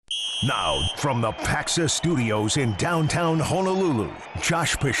Now, from the Paxa Studios in downtown Honolulu,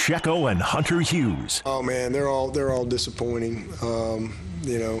 Josh Pacheco and Hunter Hughes. Oh man, they're all disappointing.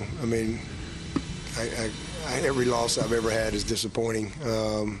 Every loss I've ever had is disappointing.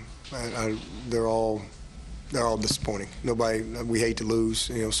 They're all disappointing. We hate to lose.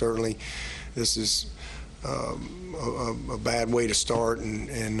 Certainly, this is a bad way to start,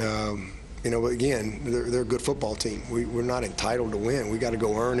 but again, they're a good football team. We're not entitled to win. We got to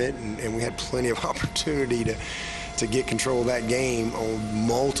go earn it, and we had plenty of opportunity to get control of that game on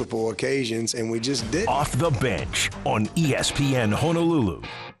multiple occasions, and we just didn't. Off the bench on ESPN Honolulu.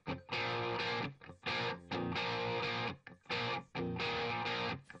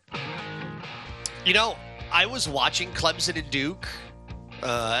 I was watching Clemson and Duke,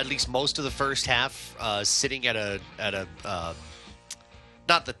 at least most of the first half, sitting at a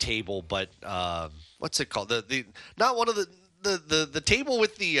not the table, but what's it called? The not one of the table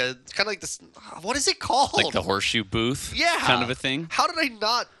with the kind of like this. What is it called? Like the horseshoe booth, yeah, kind of a thing. How did I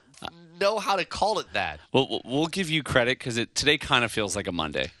not know how to call it that? Well, we'll give you credit because today kind of feels like a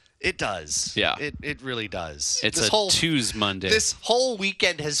Monday. It does. Yeah. It really does. It's Tuesday Monday. This whole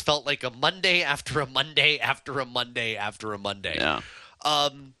weekend has felt like a Monday after a Monday after a Monday after a Monday. Yeah.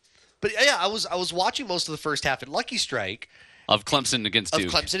 But yeah, I was watching most of the first half in Lucky Strike. Of Clemson against Duke.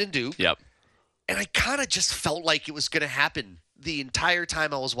 Of Clemson and Duke. Yep. And I kind of just felt like it was going to happen the entire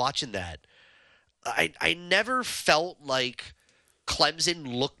time I was watching that. I never felt like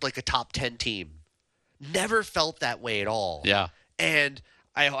Clemson looked like a top 10 team. Never felt that way at all. Yeah. And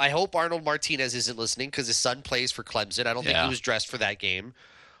I hope Arnold Martinez isn't listening because his son plays for Clemson. I don't think he was dressed for that game.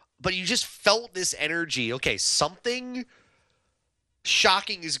 But you just felt this energy. Okay, something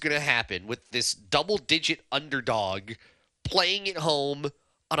shocking is going to happen with this double-digit underdog playing at home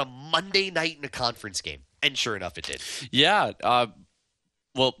on a Monday night in a conference game. And sure enough, it did. Yeah.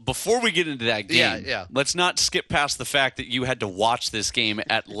 Well, before we get into that game, let's not skip past the fact that you had to watch this game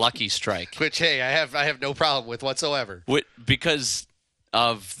at Lucky Strike. Which, hey, I have no problem with whatsoever. Because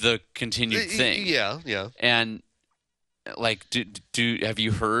of the continued thing. Yeah. And, like, have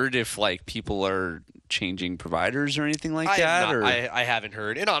you heard if, like, people are changing providers or anything like that? I haven't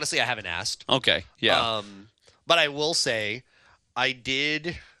heard. And honestly, I haven't asked. Okay, yeah. But I will say, I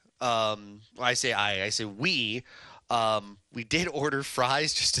did. I say we did order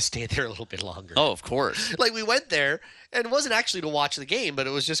fries just to stay there a little bit longer. Oh, of course. Like we went there, and it wasn't actually to watch the game, but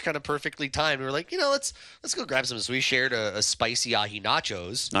it was just kind of perfectly timed. We were like, let's go grab some. So we shared a spicy ahi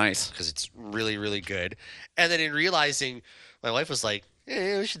nachos. Nice, because it's really, really good. And then in realizing, my wife was like,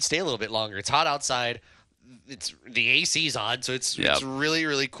 we should stay a little bit longer. It's hot outside. It's the AC's on, so it's really,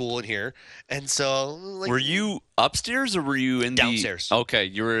 really cool in here. And so, were you upstairs or were you in downstairs? Okay,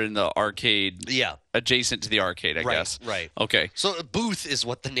 you were in the arcade. Yeah, adjacent to the arcade, I guess. Right. Okay. So a booth is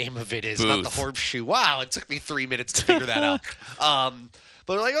what the name of it is, not the horseshoe. Wow, it took me 3 minutes to figure that out.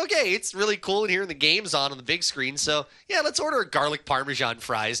 But we're like, okay, it's really cool in here, and the game's on the big screen. So yeah, let's order a garlic parmesan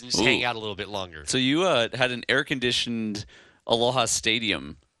fries and just hang out a little bit longer. So you had an air-conditioned Aloha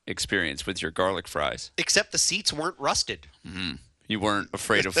Stadium experience with your garlic fries. Except the seats weren't rusted. Mm-hmm. You weren't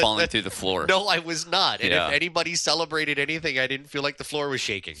afraid of falling through the floor. No, I was not. And if anybody celebrated anything, I didn't feel like the floor was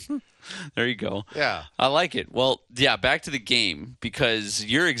shaking. There you go. Yeah. I like it. Well, yeah, back to the game, because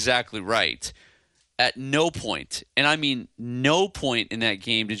you're exactly right. At no point, and I mean no point in that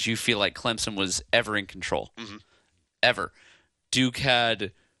game did you feel like Clemson was ever in control. Mm-hmm. Ever. Duke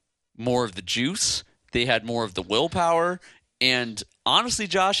had more of the juice. They had more of the willpower. And honestly,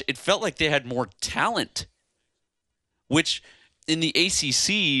 Josh, it felt like they had more talent, which in the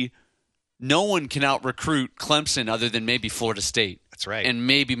ACC, no one can out-recruit Clemson other than maybe Florida State. That's right. And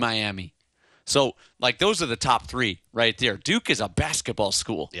maybe Miami. So, like, those are the top three right there. Duke is a basketball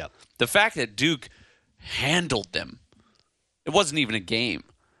school. Yep. The fact that Duke handled them, it wasn't even a game,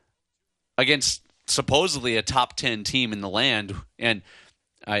 against supposedly a top 10 team in the land. And,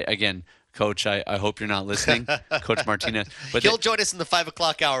 Coach, I hope you're not listening, Coach Martinez. But he'll join us in the 5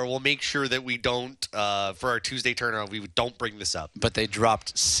 o'clock hour. We'll make sure that we don't, for our Tuesday turnaround, we don't bring this up. But they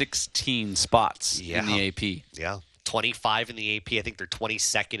dropped 16 spots in the AP. Yeah, 25 in the AP. I think they're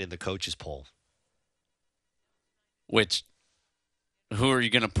 22nd in the coaches poll. Which, who are you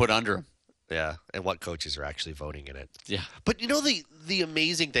going to put under them? Yeah, and what coaches are actually voting in it? Yeah, but the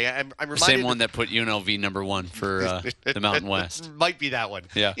amazing thing, I'm reminded. The same one that put UNLV number one for the Mountain West. Might be that one.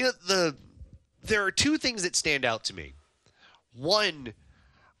 Yeah. There are two things that stand out to me. One,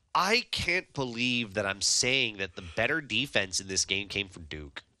 I can't believe that I'm saying that the better defense in this game came from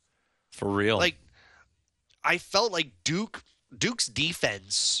Duke. For real. Like, I felt like Duke's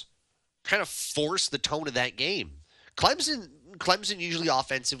defense kind of forced the tone of that game. Clemson, Clemson usually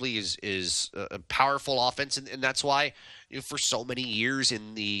offensively is a powerful offense, and that's why for so many years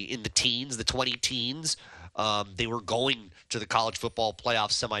in the teens, the 20 teens, they were going to the college football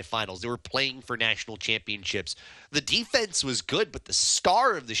playoff semifinals. They were playing for national championships. The defense was good, but the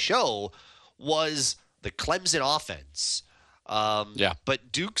star of the show was the Clemson offense.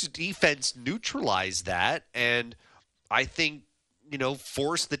 But Duke's defense neutralized that, and I think,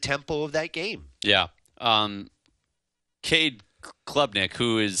 forced the tempo of that game. Yeah. Cade Klubnik,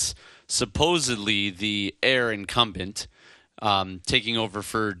 who is supposedly the heir incumbent, taking over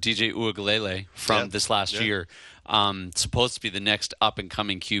for DJ Uiagalelei from this last year, supposed to be the next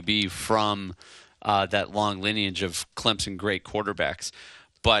up-and-coming QB from that long lineage of Clemson great quarterbacks.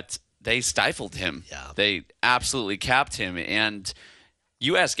 But they stifled him. Yeah. They absolutely capped him. And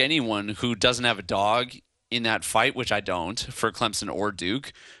you ask anyone who doesn't have a dog in that fight, which I don't, for Clemson or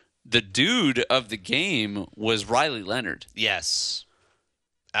Duke, the dude of the game was Riley Leonard. Yes,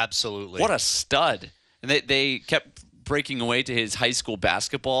 absolutely. What a stud. And they kept breaking away to his high school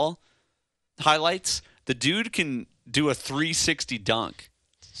basketball highlights. The dude can do a 360 dunk.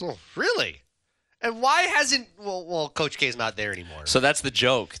 Oh, really? And why hasn't well Coach K's not there anymore. So that's the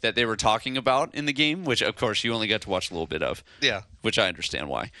joke that they were talking about in the game, which of course you only got to watch a little bit of. Yeah. Which I understand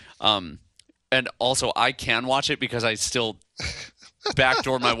why. And also I can watch it because I still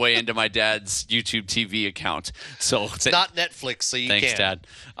backdoor my way into my dad's YouTube TV account. So it's not Netflix, so you thanks, can.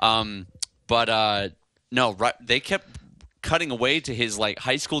 Dad. No, right, they kept cutting away to his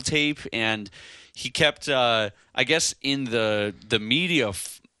high school tape, and he kept, I guess, in the media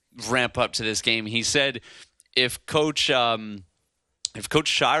ramp up to this game. He said, if Coach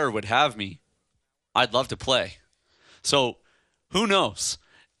Shire would have me, I'd love to play. So who knows?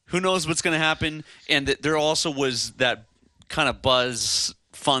 Who knows what's going to happen? And there also was that kind of buzz,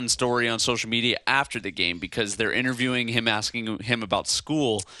 fun story on social media after the game because they're interviewing him, asking him about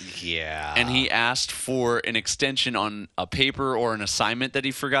school. Yeah. And he asked for an extension on a paper or an assignment that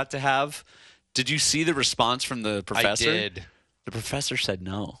he forgot to have. Did you see the response from the professor? I did. The professor said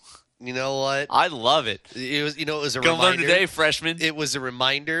no. You know what? I love it. It was a Go reminder. learn today, freshman. It was a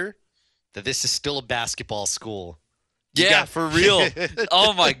reminder that this is still a basketball school. For real.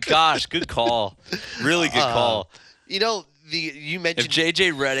 Oh my gosh, good call. Really good call. You mentioned if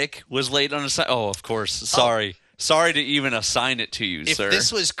JJ Redick was late on of course. Sorry to even assign it to you, sir. If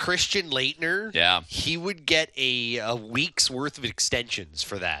this was Christian Laettner, he would get a week's worth of extensions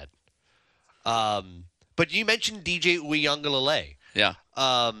for that. But you mentioned DJ Uiagalelei. Yeah.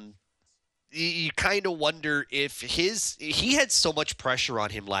 You kind of wonder if he had so much pressure on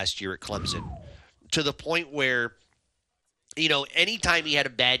him last year at Clemson to the point where, anytime he had a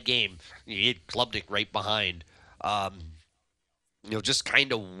bad game, he had Klubnik right behind, just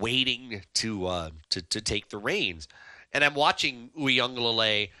kind of waiting to take the reins. And I'm watching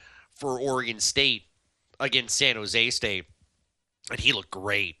Uiagalelei for Oregon State against San Jose State, and he looked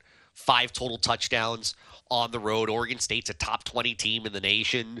great. 5 total touchdowns on the road. Oregon State's a top 20 team in the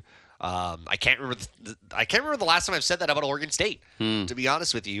nation. I can't remember the last time I've said that about Oregon State, to be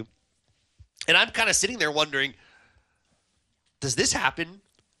honest with you. And I'm kind of sitting there wondering, does this happen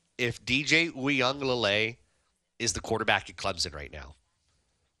if DJ Uiagalelei is the quarterback at Clemson right now?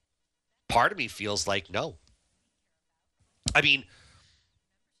 Part of me feels like no. I mean,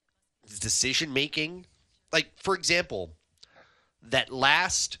 decision making, for example, that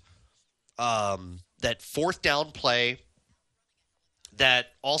last that fourth down play that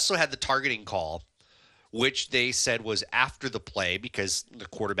also had the targeting call, which they said was after the play because the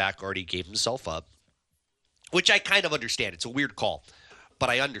quarterback already gave himself up, which I kind of understand. It's a weird call,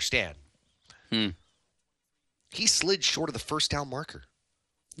 but I understand. He slid short of the first down marker.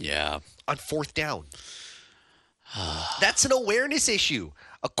 Yeah. On fourth down. That's an awareness issue.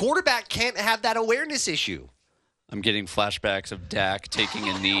 A quarterback can't have that awareness issue. I'm getting flashbacks of Dak taking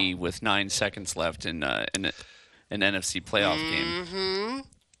a knee with 9 seconds left in an NFC playoff game.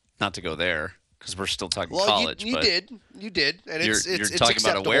 Not to go there because we're still talking college. You did, and you're it's talking acceptable.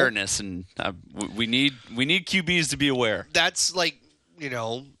 about awareness, and we need QBs to be aware. That's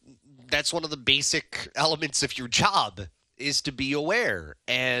that's one of the basic elements of your job is to be aware,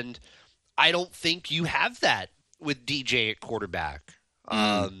 and I don't think you have that with DJ at quarterback.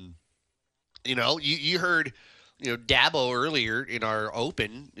 You heard. Dabo earlier in our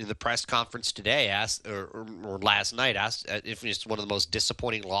open in the press conference today asked, or last night asked if it's one of the most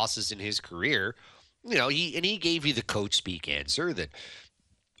disappointing losses in his career. He gave you the coach speak answer that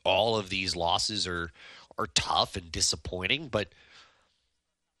all of these losses are tough and disappointing, but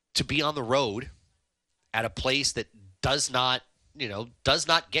to be on the road at a place that does not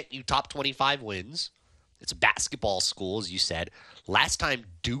get you top 25 wins It's a basketball school, as you said. Last time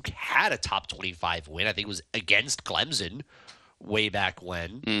Duke had a top 25 win, I think it was against Clemson way back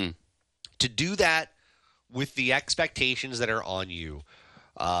when. To do that with the expectations that are on you,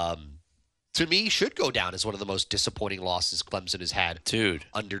 to me, should go down as one of the most disappointing losses Clemson has had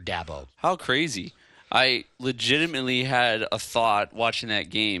under Dabo. How crazy. I legitimately had a thought watching that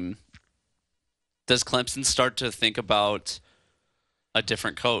game. Does Clemson start to think about a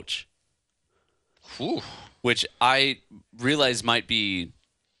different coach? Whew. Which I realize might be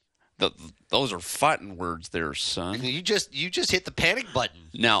those are fighting words there, son. You just hit the panic button.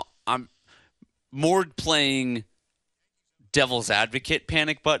 Now, I'm more playing devil's advocate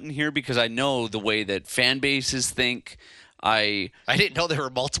panic button here because I know the way that fan bases think. I didn't know there were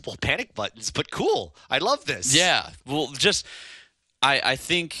multiple panic buttons, but cool. I love this. Yeah. Well, just I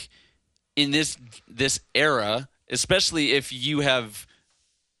think in this era, especially if you have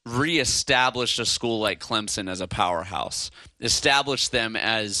reestablished a school like Clemson as a powerhouse, establish them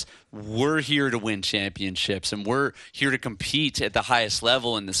as we're here to win championships and we're here to compete at the highest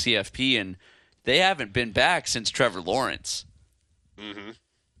level in the CFP, and they haven't been back since Trevor Lawrence.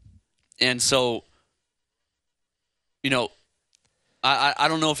 And so, I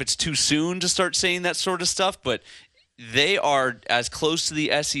don't know if it's too soon to start saying that sort of stuff, but they are as close to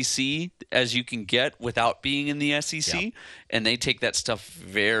the SEC as you can get without being in the SEC, and they take that stuff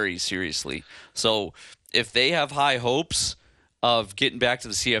very seriously. So if they have high hopes of getting back to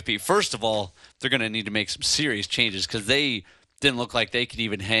the CFP, first of all, they're going to need to make some serious changes because they didn't look like they could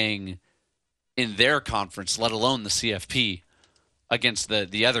even hang in their conference, let alone the CFP, against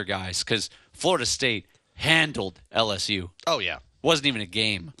the other guys, because Florida State handled LSU. Oh, yeah. Wasn't even a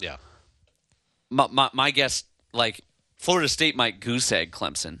game. Yeah. My guess, Florida State might goose egg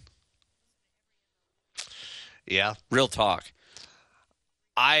Clemson. Yeah. Real talk.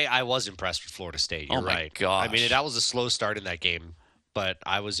 I was impressed with Florida State. You're right. Oh, my gosh. I mean, that was a slow start in that game, but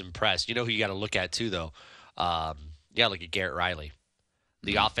I was impressed. You know who you got to look at, too, though? Look at Garrett Riley,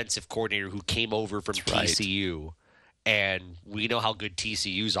 the offensive coordinator who came over from TCU. Right. And we know how good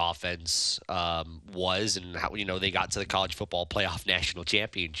TCU's offense was and how, they got to the college football playoff national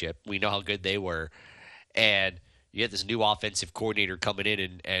championship. We know how good they were. And you had this new offensive coordinator coming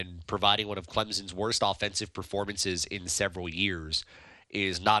in and providing one of Clemson's worst offensive performances in several years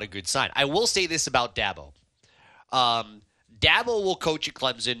is not a good sign. I will say this about Dabo. Dabo will coach at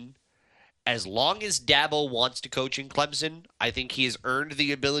Clemson as long as Dabo wants to coach in Clemson. I think he has earned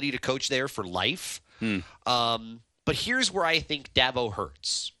the ability to coach there for life. But here's where I think Dabo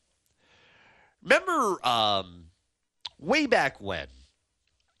hurts. Remember way back when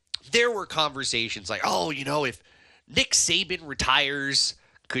there were conversations like, if Nick Saban retires,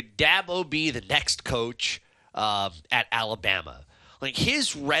 could Dabo be the next coach at Alabama? Like,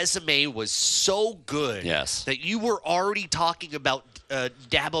 his resume was so good that you were already talking about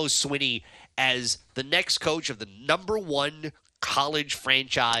Dabo Swinney as the next coach of the number one college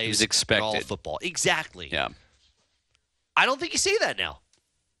franchise in all of football. Exactly. Yeah. I don't think you say that now.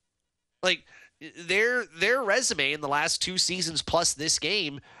 Like, their resume in the last 2 seasons plus this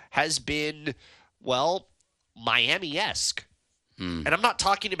game has been, Miami-esque. And I'm not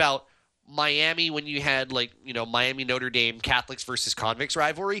talking about Miami when you had, Miami Notre Dame Catholics versus convicts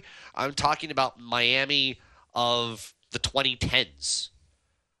rivalry. I'm talking about Miami of the 2010s.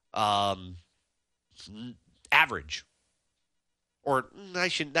 Average. Or I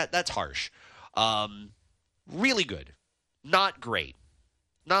shouldn't. That's harsh. Really good. Not great.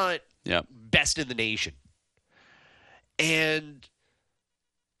 Not best in the nation. And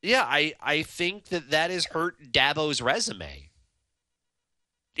I think that has hurt Dabo's resume.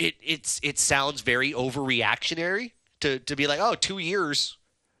 It sounds very overreactionary to be like, 2 years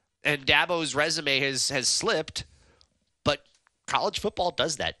and Dabo's resume has slipped, but college football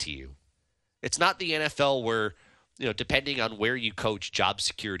does that to you. It's not the NFL where, depending on where you coach, job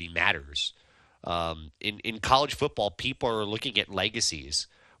security matters. In college football, people are looking at legacies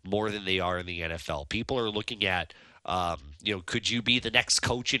more than they are in the NFL. People are looking at, could you be the next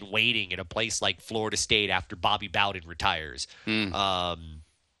coach in waiting in a place like Florida State after Bobby Bowden retires? And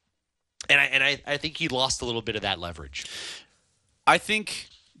I think he lost a little bit of that leverage. I think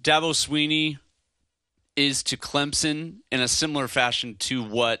Dabo Swinney is to Clemson in a similar fashion to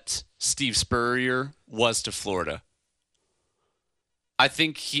what Steve Spurrier was to Florida. I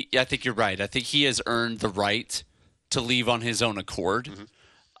think you're right. I think he has earned the right to leave on his own accord.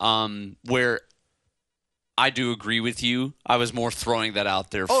 Where I do agree with you. I was more throwing that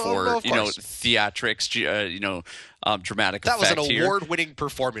out there for theatrics, dramatic that effect. That was an award-winning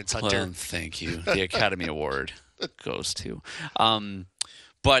performance, Hunter. Well, thank you. The Academy Award goes to.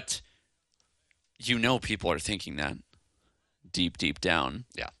 But people are thinking that deep down.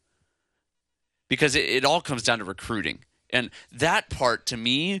 Yeah. Because it all comes down to recruiting. And that part, to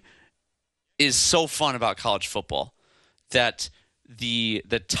me, is so fun about college football. That the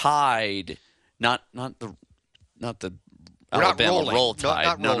tide, not the Alabama roll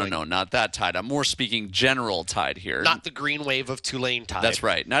tide. No, not that tide. I'm more speaking general tide here. Not the green wave of Tulane tide. That's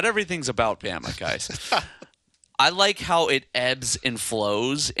right. Not everything's about Bama, guys. I like how it ebbs and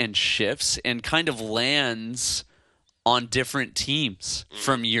flows and shifts and kind of lands on different teams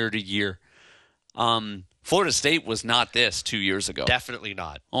from year to year. Florida State was not this 2 years ago. Definitely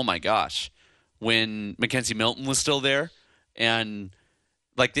not. Oh, my gosh. When Mackenzie Milton was still there, and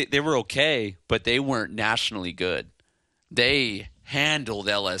like they were okay, but they weren't nationally good. They handled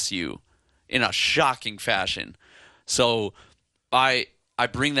LSU in a shocking fashion. So I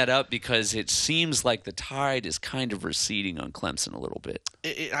bring that up because it seems like the tide is kind of receding on Clemson a little bit.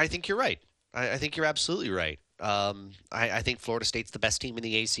 I think you're right. I think you're absolutely right. I think Florida State's the best team in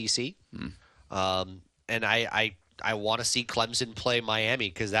the ACC. And I want to see Clemson play Miami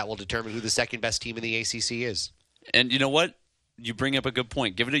because that will determine who the second best team in the ACC is. And you know what? You bring up a good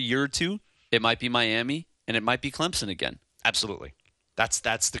point. Give it a year or two, it might be Miami, and it might be Clemson again. Absolutely. That's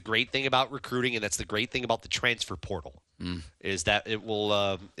the great thing about recruiting, and that's the great thing about the transfer portal, is that it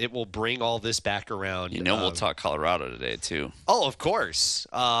will bring all this back around. We'll talk Colorado today, too. Oh, of course.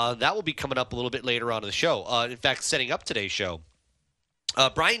 That will be coming up a little bit later on in the show. In fact, setting up today's show,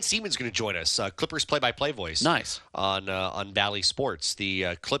 Brian Sieman's going to join us, Clippers play-by-play voice. Nice. On Valley Sports.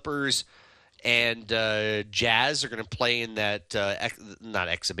 The Clippers and Jazz are going to play in that not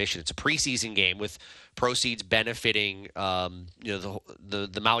exhibition. It's a preseason game with proceeds benefiting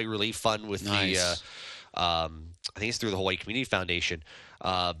the Maui Relief Fund with nice. I think it's through the Hawaii Community Foundation.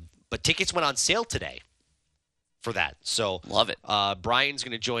 But tickets went on sale today for that. So love it. Brian's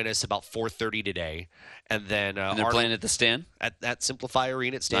going to join us about 4:30 today, and then they're playing at the Stand at Simplify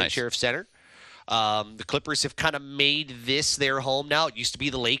Arena at Stand nice. Sheriff Center. The Clippers have kind of made this their home now. It used to be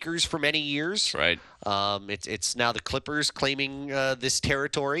the Lakers for many years. Right. It's now the Clippers claiming this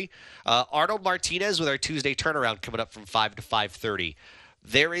territory. Arnold Martinez with our Tuesday turnaround coming up from 5 to 5:30.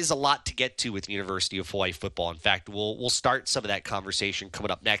 There is a lot to get to with the University of Hawaii football. In fact, we'll start some of that conversation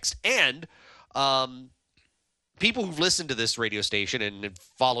coming up next. And people who've listened to this radio station and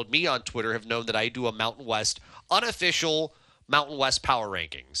followed me on Twitter have known that I do a Mountain West, unofficial Mountain West power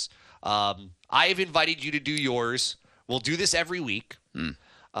rankings. I have invited you to do yours. We'll do this every week.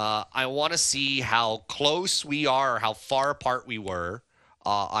 I want to see how close we are or how far apart we were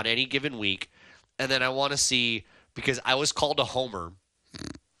on any given week. And then I want to see, because I was called a homer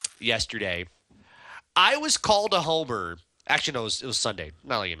yesterday. I was called a homer. Actually, no, it was Sunday.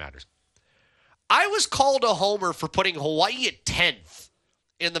 Not like it matters. I was called a homer for putting Hawaii at 10th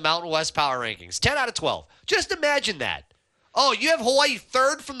in the Mountain West power rankings. 10 out of 12. Just imagine that. Oh, you have Hawaii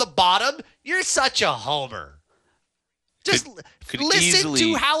third from the bottom? You're such a homer. Just could listen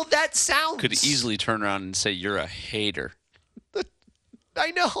to how that sounds. Could easily turn around and say you're a hater.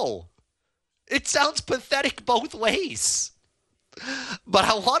 I know. It sounds pathetic both ways. But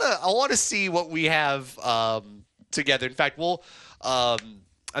I want to see what we have together. In fact,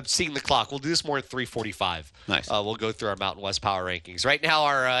 I'm seeing the clock. We'll do this more at 3:45. Nice. We'll go through our Mountain West power rankings. Right now,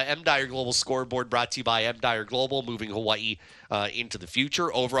 our M. Dyer Global scoreboard brought to you by M. Dyer Global, moving Hawaii into the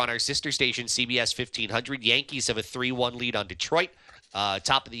future. Over on our sister station, CBS 1500, Yankees have a 3-1 lead on Detroit.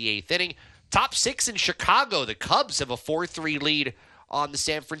 Top of the eighth inning. Top six in Chicago. The Cubs have a 4-3 lead on the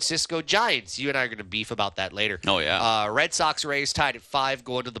San Francisco Giants. You and I are going to beef about that later. Oh, yeah. Red Sox Rays tied at 5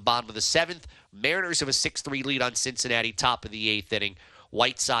 going to the bottom of the seventh. Mariners have a 6-3 lead on Cincinnati, top of the eighth inning.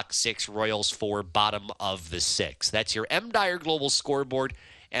 White Sox 6, Royals 4, bottom of the sixth. That's your M. Dyer Global scoreboard.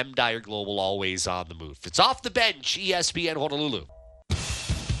 M. Dyer Global always on the move. It's Off the Bench, ESPN Honolulu.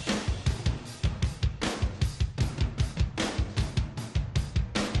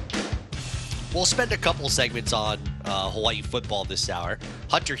 We'll spend a couple segments on Hawaii football this hour.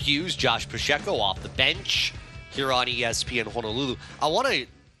 Hunter Hughes, Josh Pacheco off the bench here on ESPN Honolulu. I want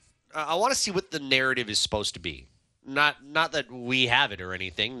to see what the narrative is supposed to be. Not that we have it or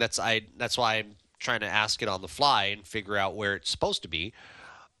anything. That's why I'm trying to ask it on the fly and figure out where it's supposed to be.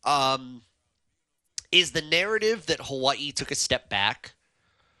 Is the narrative that Hawaii took a step back,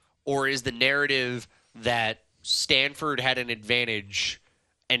 or is the narrative that Stanford had an advantage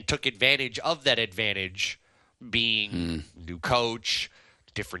and took advantage of that advantage, being new coach,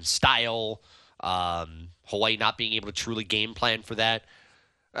 different style, Hawaii not being able to truly game plan for that?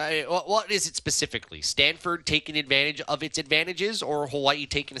 What is it specifically? Stanford taking advantage of its advantages, or Hawaii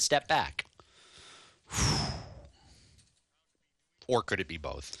taking a step back? Or could it be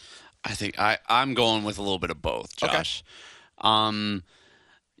both? I think I'm going with a little bit of both, Josh. Okay.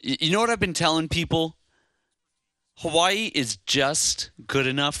 You know what I've been telling people? Hawaii is just good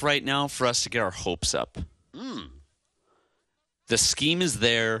enough right now for us to get our hopes up. The scheme is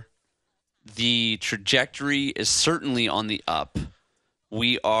there. The trajectory is certainly on the up.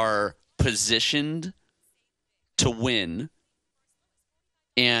 We are positioned to win,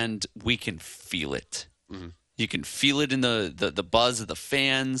 and we can feel it. Mm-hmm. You can feel it in the buzz of the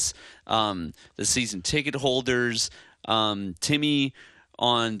fans, the season ticket holders, Timmy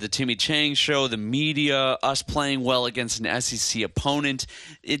on the Timmy Chang show, the media, us playing well against an SEC opponent.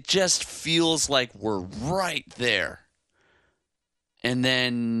 It just feels like we're right there. And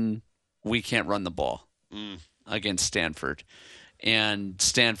then we can't run the ball against Stanford. And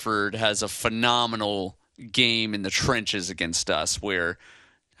Stanford has a phenomenal game in the trenches against us where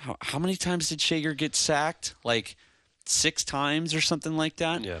how many times did Shager get sacked? Like 6 times or something like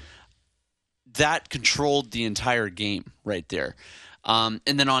that? Yeah. That controlled the entire game right there. And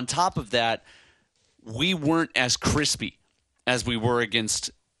then on top of that, we weren't as crispy as we were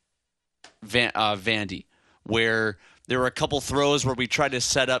against Vandy, where there were a couple throws where we tried to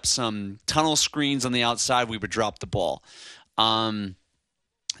set up some tunnel screens on the outside. We would drop the ball.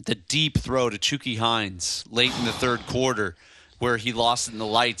 The deep throw to Chucky Hines late in the third quarter where he lost it in the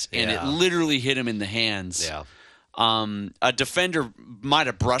lights, and it literally hit him in the hands. Yeah. A defender might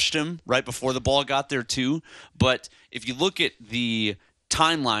have brushed him right before the ball got there too, but if you look at the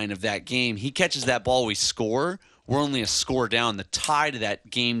timeline of that game, he catches that ball, we score. We're only a score down. The tide of that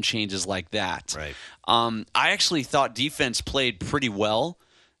game changes like that. Right. I actually thought defense played pretty well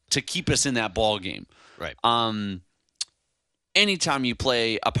to keep us in that ball game. Right. Anytime you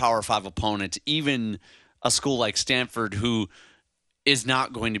play a Power 5 opponent, even a school like Stanford, who is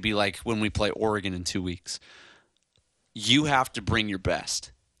not going to be like when we play Oregon in 2 weeks, you have to bring your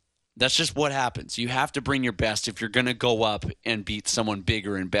best. That's just what happens. You have to bring your best if you're going to go up and beat someone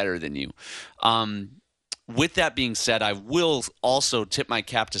bigger and better than you. With that being said, I will also tip my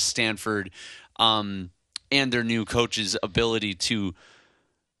cap to Stanford and their new coach's ability to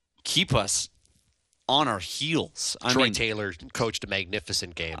keep us on our heels. Troy Taylor coached a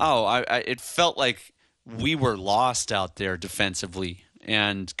magnificent game. It felt like we were lost out there defensively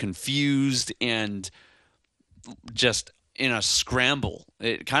and confused and just in a scramble.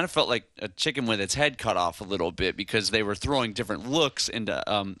 It kind of felt like a chicken with its head cut off a little bit because they were throwing different looks and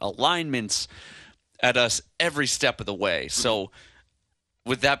alignments at us every step of the way. So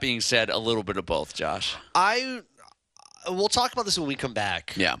with that being said, a little bit of both, Josh. We'll talk about this when we come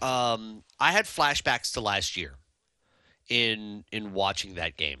back. Yeah. I had flashbacks to last year in watching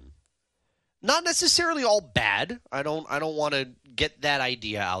that game. Not necessarily all bad. I don't want to get that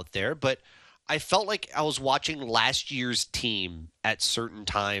idea out there, but I felt like I was watching last year's team at certain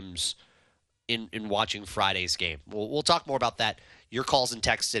times in watching Friday's game. We'll talk more about that. Your calls and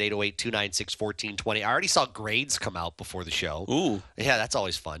texts at 808-296-1420. I already saw grades come out before the show. Ooh. Yeah, that's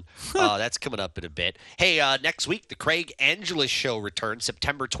always fun. That's coming up in a bit. Hey, next week, the Craig Angeles Show returns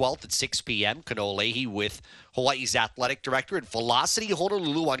September 12th at 6 p.m. Kanoa Leahy with Hawaii's athletic director at Velocity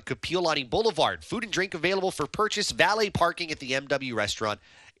Honolulu on Kapiolani Boulevard. Food and drink available for purchase. Valet parking at the MW restaurant.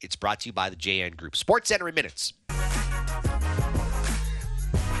 It's brought to you by the JN Group. Sports Center in minutes.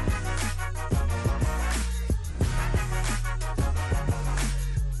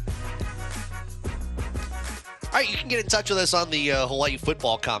 All right, you can get in touch with us on the Hawaii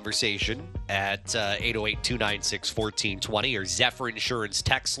football conversation at 808-296-1420 or Zephyr Insurance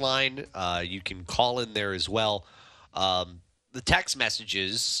text line. You can call in there as well. The text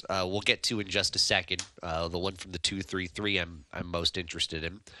messages we'll get to in just a second. The one from the 233 I'm most interested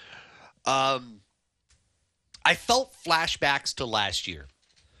in. I felt flashbacks to last year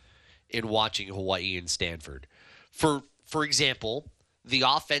in watching Hawaii and Stanford. For example, the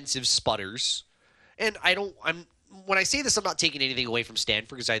offensive sputters. And when I say this, I'm not taking anything away from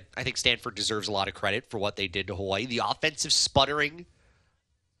Stanford because I think Stanford deserves a lot of credit for what they did to Hawaii. The offensive sputtering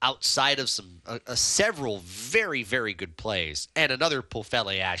outside of several very, very good plays and another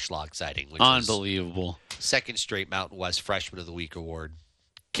Pofele Ashlock sighting, which unbelievable. Second straight Mountain West Freshman of the Week award.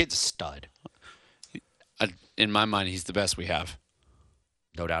 Kid's a stud. In my mind, he's the best we have.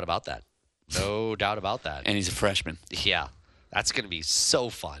 No doubt about that. No doubt about that. And he's a freshman. Yeah, that's going to be so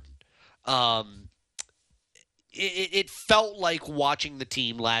fun. It felt like watching the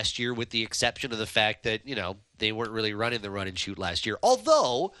team last year with the exception of the fact that, they weren't really running the run and shoot last year.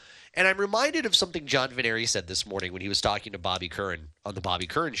 Although, and I'm reminded of something John Veneri said this morning when he was talking to Bobby Curran on the Bobby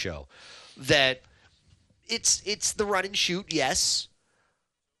Curran show, that it's the run and shoot, yes,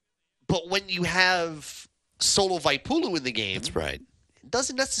 but when you have Solo Vaipulu in the game, that's right.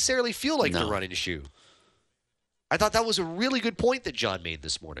 doesn't necessarily feel like the No. run and shoot. I thought that was a really good point that John made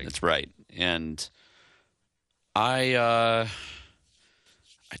this morning. That's right. And I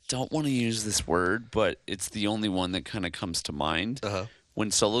don't want to use this word, but it's the only one that kind of comes to mind. Uh-huh.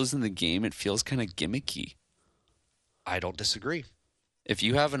 When Solo's in the game, it feels kind of gimmicky. I don't disagree. If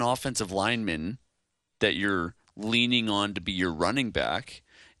you have an offensive lineman that you're leaning on to be your running back,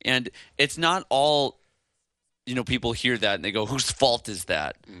 and it's not all, people hear that and they go, whose fault is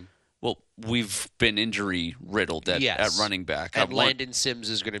that? Well, we've been injury riddled at running back. And Landon Sims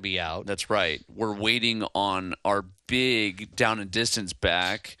is going to be out. That's right. We're waiting on our big down and distance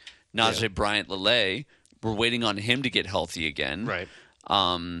back, Najee Bryant-Lele. We're waiting on him to get healthy again. Right.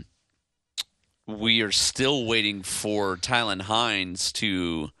 We are still waiting for Tylen Hines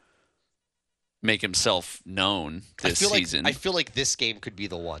to make himself known this season. I feel like this game could be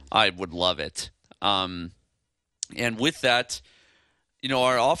the one. I would love it. And with that,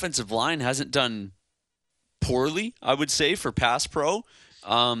 our offensive line hasn't done poorly, I would say, for pass pro.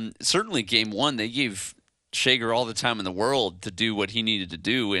 Certainly game one, they gave Shager all the time in the world to do what he needed to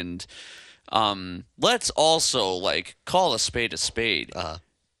do. And let's also, call a spade a spade.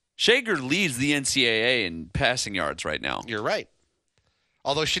 Shager leads the NCAA in passing yards right now. You're right.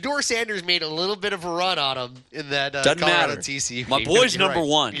 Although Shedeur Sanders made a little bit of a run on him in that Doesn't Colorado matter. TCU My game. boy's You're number right.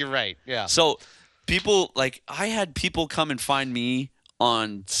 one. You're right, yeah. So people, I had people come and find me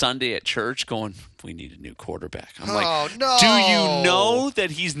on Sunday at church going, we need a new quarterback. I'm like, no. do you know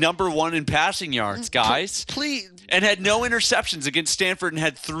that he's number one in passing yards, guys? Please. And had no interceptions against Stanford and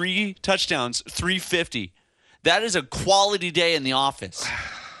had 3 touchdowns, 350. That is a quality day in the office.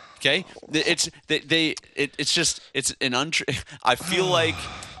 Okay, it's I feel like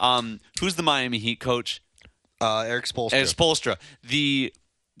who's the Miami Heat coach? Eric Spoelstra. Eric Spoelstra.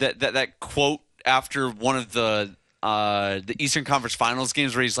 That quote after one of the Eastern Conference Finals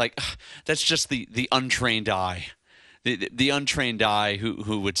games where he's like, "That's just the untrained eye." The untrained eye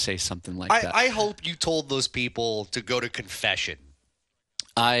who would say something like that. I hope you told those people to go to confession.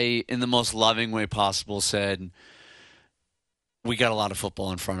 I, in the most loving way possible, said, we got a lot of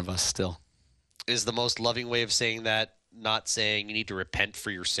football in front of us still. Is the most loving way of saying that not saying you need to repent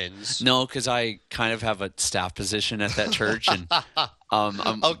for your sins? No, because I kind of have a staff position at that church. And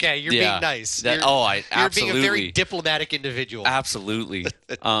okay, you're being nice. You're being a very diplomatic individual. Absolutely.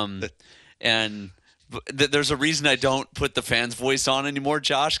 And there's a reason I don't put the fan's voice on anymore,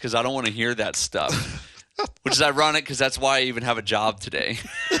 Josh, because I don't want to hear that stuff. Which is ironic because that's why I even have a job today.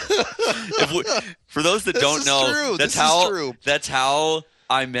 For those that don't know, that's how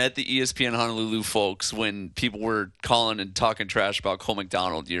I met the ESPN Honolulu folks when people were calling and talking trash about Cole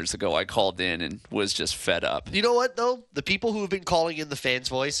McDonald years ago. I called in and was just fed up. You know what, though? The people who have been calling in the fans'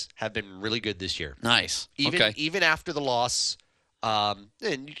 voice have been really good this year. Nice. Even after the loss. And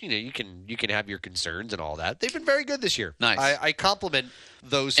you can have your concerns and all that. They've been very good this year. Nice. I compliment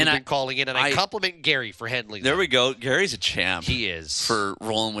those who've been calling in, and I compliment Gary for handling. There we go. Gary's a champ. He is for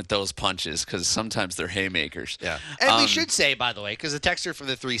rolling with those punches because sometimes they're haymakers. Yeah. And we should say, by the way, because the texter from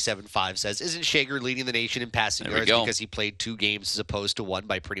the 375 says, "Isn't Shager leading the nation in passing yards because he played 2 games as opposed to 1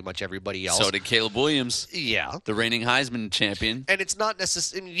 by pretty much everybody else?" So did Caleb Williams. Yeah, the reigning Heisman champion. And it's not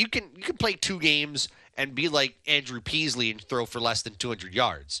necessarily you can play 2 games and be like Andrew Peasley and throw for less than 200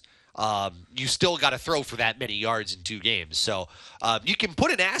 yards. You still got to throw for that many yards in 2 games. So you can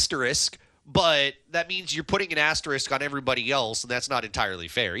put an asterisk, but that means you're putting an asterisk on everybody else, and that's not entirely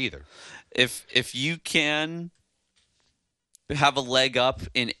fair either. If you can have a leg up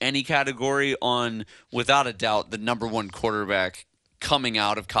in any category on, without a doubt, the number 1 quarterback coming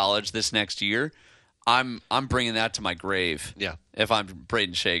out of college this next year, I'm bringing that to my grave. Yeah. If I'm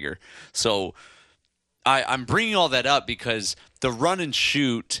Braden Shager. So I'm bringing all that up because the run and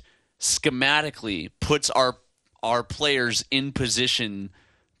shoot schematically puts our players in position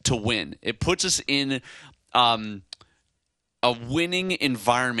to win. It puts us in a winning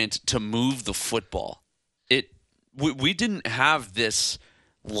environment to move the football. We didn't have this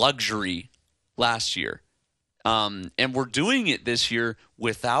luxury last year. And we're doing it this year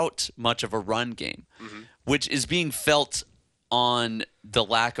without much of a run game, which is being felt on the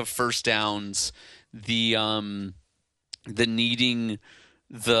lack of first downs, the needing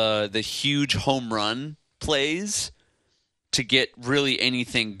the huge home run plays to get really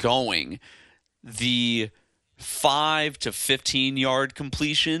anything going. The 5 to 15 yard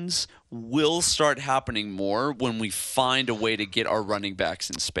completions will start happening more when we find a way to get our running backs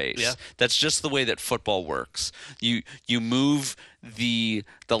in space. Yeah. That's just the way that football works. You move the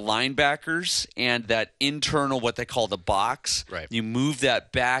linebackers and that internal, what they call the box. Right. You move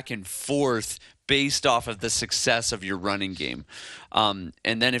that back and forth based off of the success of your running game. And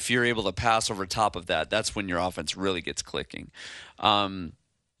then if you're able to pass over top of that, that's when your offense really gets clicking.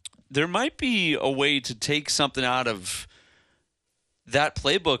 There might be a way to take something out of that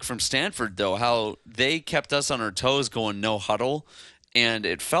playbook from Stanford, though, how they kept us on our toes going no huddle, and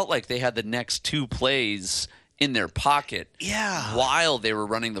it felt like they had the next two plays in their pocket while they were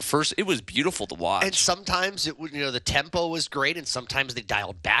running the first. It was beautiful to watch. And sometimes the tempo was great, and sometimes they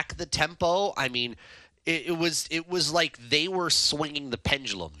dialed back the tempo. I mean, it was like they were swinging the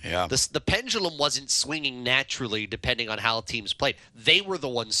pendulum. Yeah. The pendulum wasn't swinging naturally depending on how teams played. They were the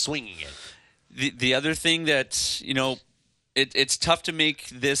ones swinging it. The other thing that, it's tough to make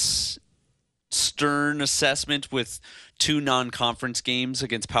this stern assessment with two non-conference games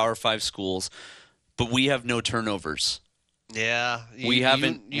against Power 5 schools, but we have no turnovers. Yeah, we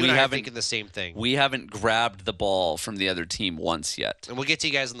haven't. You and I are thinking the same thing. We haven't grabbed the ball from the other team once yet. And we'll get to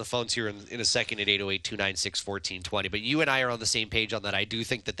you guys on the phones here in a second at 808-296-1420. But you and I are on the same page on that. I do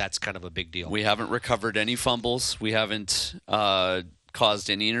think that that's kind of a big deal. We haven't recovered any fumbles. We haven't caused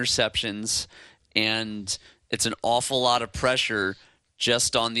any interceptions, and it's an awful lot of pressure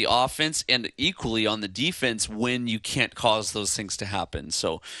just on the offense and equally on the defense when you can't cause those things to happen.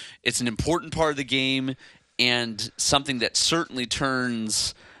 So it's an important part of the game and something that certainly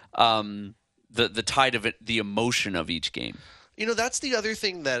turns the tide of it, the emotion of each game. That's the other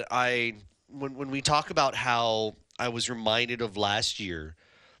thing that when we talk about how I was reminded of last year,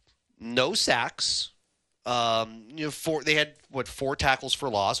 no sacks. They had 4 tackles for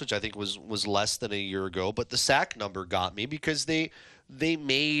loss, which I think was less than a year ago, but the sack number got me because they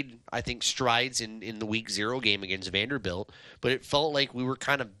made, I think, strides in the week 0 game against Vanderbilt, but it felt like we were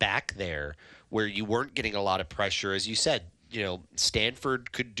kind of back there where you weren't getting a lot of pressure. As you said,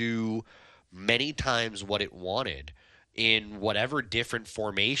 Stanford could do many times what it wanted in whatever different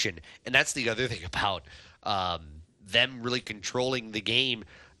formation, and that's the other thing about them really controlling the game.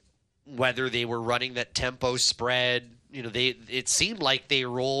 Whether they were running that tempo spread, it seemed like they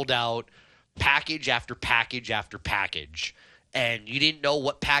rolled out package after package after package, and you didn't know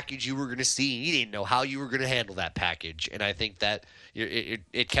what package you were going to see. You didn't know how you were going to handle that package, and I think that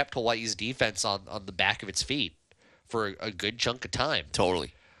it kept Hawaii's defense on the back of its feet for a good chunk of time.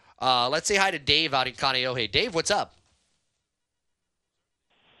 Totally. Let's say hi to Dave out in Kaneohe. Dave, what's up?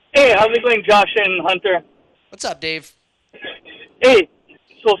 Hey, how's it going, Josh and Hunter? What's up, Dave? Hey.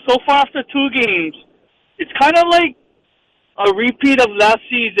 So far after 2 games, it's kind of like a repeat of last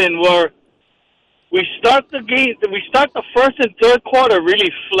season where we start the first and third quarter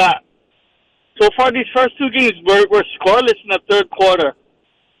really flat. So far, these first 2 games, we're scoreless in the third quarter.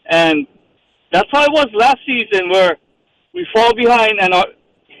 And that's how it was last season where we fall behind, and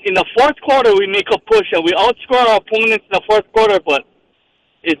in the fourth quarter, we make a push, and we outscore our opponents in the fourth quarter, but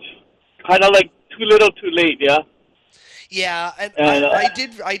it's kind of like too little too late, yeah? Yeah, and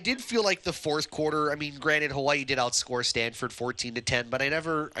I did feel like the fourth quarter. I mean, granted, Hawaii did outscore Stanford 14-10, but I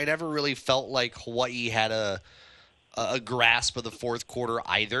never really felt like Hawaii had a grasp of the fourth quarter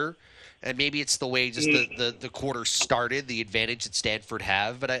either. And maybe it's the way just the quarter started, the advantage that Stanford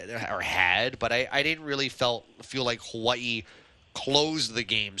had, but I didn't really feel like Hawaii closed the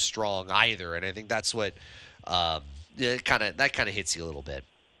game strong either. And I think that's what kind of hits you a little bit.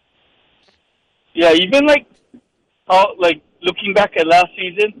 Yeah, even looking back at last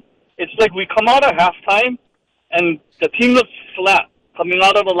season, it's like we come out at halftime and the team looks flat coming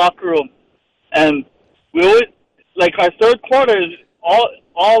out of the locker room. And we always, our third quarter is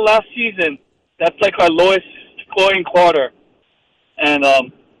all last season, that's like our lowest scoring quarter. And I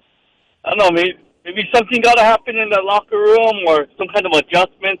don't know, maybe something got to happen in the locker room or some kind of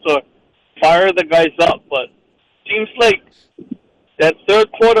adjustments or fire the guys up. But it seems like that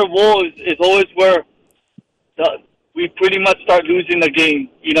third quarter wall is always where we pretty much start losing the game.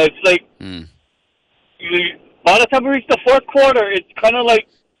 It's like by the time we reach the fourth quarter, it's kind of like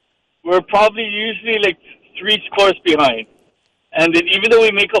we're probably usually 3 scores behind. And then even though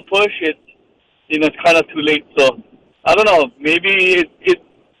we make a push, it's kind of too late. So I don't know. Maybe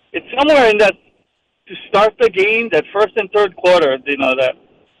it's somewhere in that to start the game, that first and third quarter.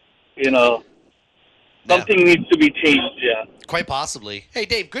 Something needs to be changed. Yeah. Quite possibly. Hey,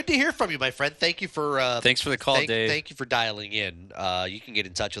 Dave, good to hear from you, my friend. Thank you for thanks for the call, Dave. Thank you for dialing in. You can get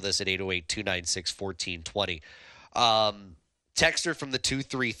in touch with us at 808-296-1420. Texter from the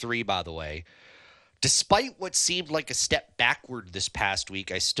 233, by the way. Despite what seemed like a step backward this past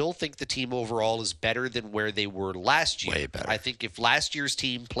week, I still think the team overall is better than where they were last year. Way better. I think if last year's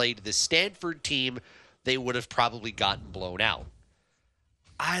team played the Stanford team, they would have probably gotten blown out.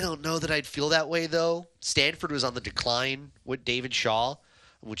 I don't know that I'd feel that way, though. Stanford was on the decline with David Shaw.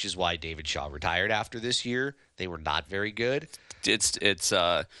 which is why David Shaw retired after this year. They were not very good. It's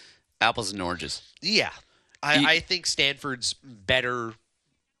apples and oranges. Yeah. I think Stanford's better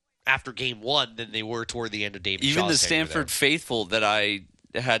after game one than they were toward the end of David Shaw's Even the tenure Stanford there. faithful that I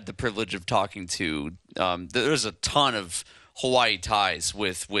had the privilege of talking to, there's a ton of Hawaii ties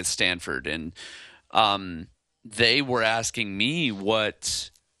with Stanford, and they were asking me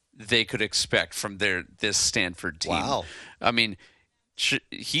what they could expect from this Stanford team. Wow. I mean,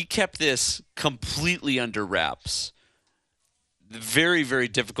 he kept this completely under wraps. Very, very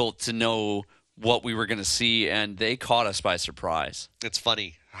difficult to know what we were going to see, and they caught us by surprise. It's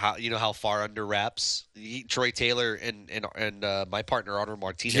funny how far under wraps Troy Taylor and my partner Arnold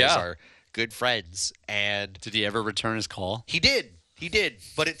Martinez are good friends. And did he ever return his call? He did,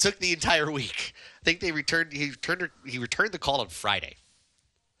 but it took the entire week. I think he returned the call on Friday.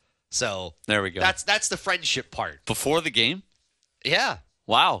 So there we go. That's the friendship part. Before the game? Yeah.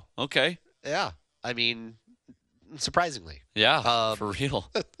 Wow. Okay. Yeah. I mean, surprisingly. Yeah. For real.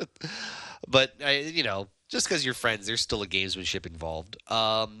 But just because you're friends, there's still a gamesmanship involved.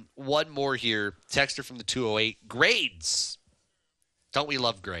 One more here. Texter from the 208. Grades. Don't we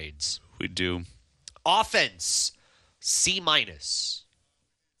love grades? We do. Offense. C-.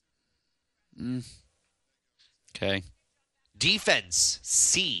 Okay. Defense.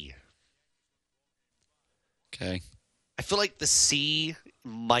 C. Okay. I feel like the C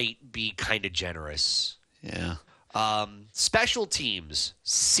might be kind of generous. Yeah. Special teams.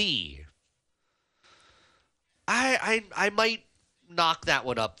 C. I might knock that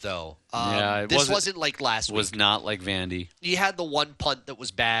one up, though. This wasn't like last week. Was not like Vandy. You had the one punt that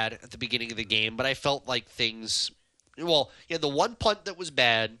was bad at the beginning of the game, but I felt like things... Well, you had the one punt that was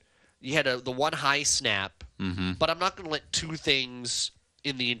bad. You had the one high snap. Mm-hmm. But I'm not going to let two things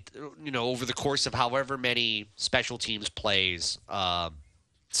in the over the course of however many special teams plays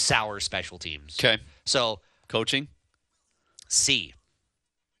sour special teams. Okay. So coaching? C.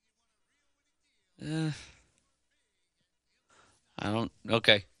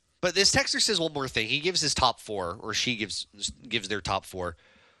 Okay. But this texter says one more thing. He gives his top four, or she gives their top four.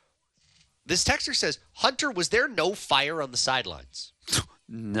 This texter says, Hunter, was there no fire on the sidelines?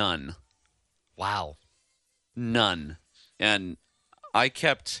 None. Wow. None. And I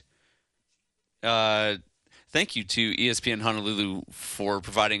kept thank you to ESPN Honolulu for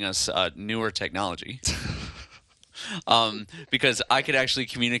providing us newer technology. Because I could actually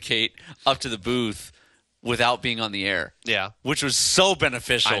communicate up to the booth without being on the air. Yeah. Which was so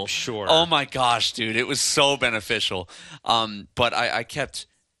beneficial. I'm sure. Oh my gosh, dude. It was so beneficial. But I kept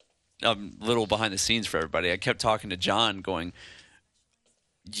a little behind the scenes for everybody. I kept talking to John going,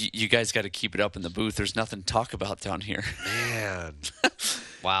 you guys got to keep it up in the booth. There's nothing to talk about down here. Man.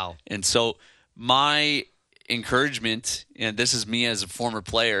 Wow. And so my encouragement, and this is me as a former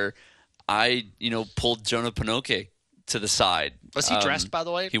player, I, pulled Jonah Pinoque to the side. Was he dressed, by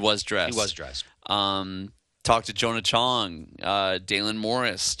the way? He was dressed. He was dressed. Talked to Jonah Chong, Dalen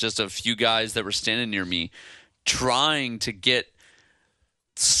Morris, just a few guys that were standing near me, trying to get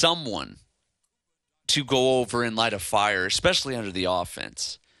someone to go over and light a fire, especially under the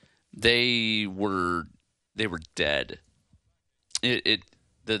offense. They were dead.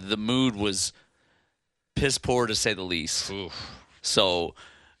 The mood was piss poor to say the least. Oof. So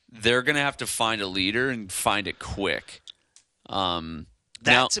they're gonna have to find a leader and find it quick.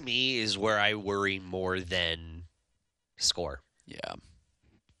 That to me is where I worry more than score. Yeah.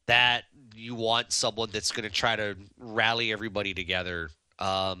 That you want someone that's going to try to rally everybody together.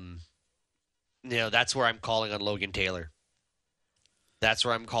 That's where I'm calling on Logan Taylor. That's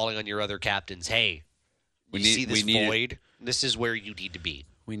where I'm calling on your other captains. Hey, you see this void? This is where you need to be.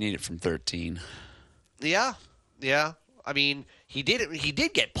 We need it from 13. Yeah. I mean, he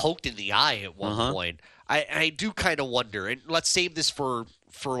did get poked in the eye at one point. I do kind of wonder, and let's save this for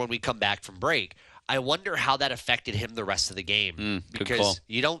when we come back from break. I wonder how that affected him the rest of the game because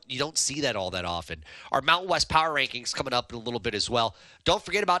you don't see that all that often. Our Mountain West Power Rankings coming up in a little bit as well. Don't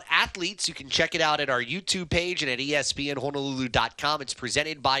forget about athletes. You can check it out at our YouTube page and at ESPNHonolulu.com. It's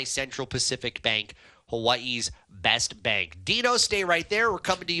presented by Central Pacific Bank, Hawaii's best bank. Dino, stay right there. We're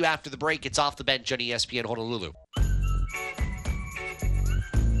coming to you after the break. It's Off the Bench on ESPN Honolulu.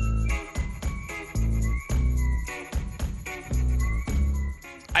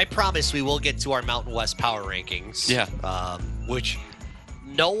 I promise we will get to our Mountain West Power Rankings. Yeah. Which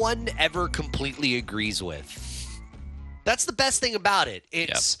no one ever completely agrees with. That's the best thing about it.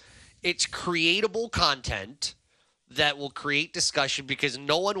 It's creatable content that will create discussion because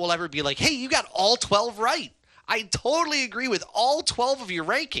no one will ever be like, hey, you got all 12 right. I totally agree with all 12 of your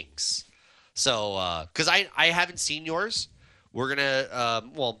rankings. So, because I haven't seen yours, We're gonna.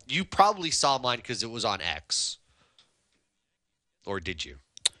 Well, you probably saw mine because it was on X, or did you?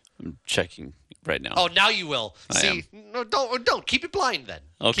 I'm checking right now. Oh, now you will. I am. No, don't keep it blind then.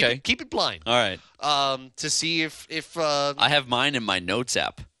 Okay. Keep it blind. All right. To see if I have mine in my notes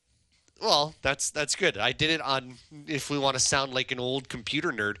app. well, that's good. I did it on. If we want to sound like an old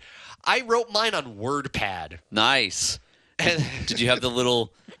computer nerd, I wrote mine on WordPad. Nice. Did you have the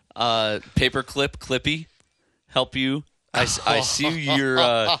little paper clippy help you? I see you're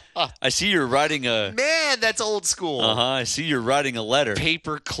I see you're writing a Man, that's old school. I see you're writing a letter.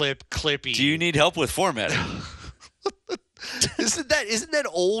 Paperclip clippy. Do you need help with formatting? Isn't that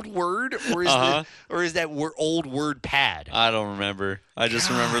old Word or is that old WordPad? I don't remember. I just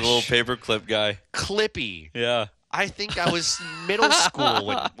remember the little paperclip guy. Clippy. Yeah. I think I was middle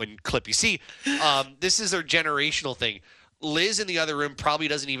school when Clippy. See, this is a generational thing. Liz in the other room probably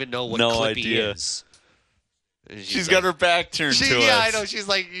doesn't even know what Clippy idea. is. She's got her back turned to us. Yeah, I know. She's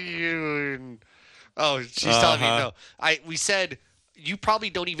like, oh, she's telling me no. We said you probably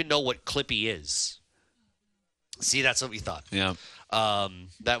don't even know what Clippy is. See, that's what we thought. Yeah.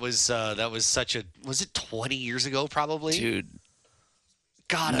 That was such a. Was it 20 years ago? Probably. Dude.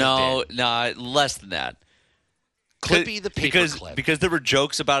 God. No, less than that. Clippy the paperclip. Because there were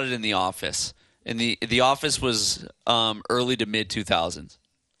jokes about it in The Office. And the Office was early to mid 2000s.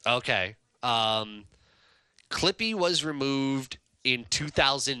 Okay. Clippy was removed in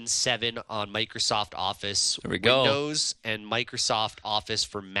 2007 on Microsoft Office Windows and Microsoft Office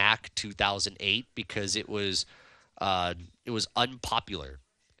for Mac 2008 because it was unpopular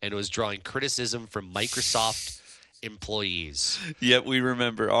and it was drawing criticism from Microsoft employees. Yet we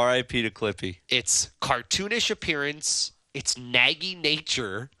remember R.I.P. to Clippy. Its cartoonish appearance, its naggy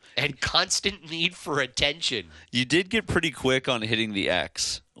nature, and constant need for attention. You did get pretty quick on hitting the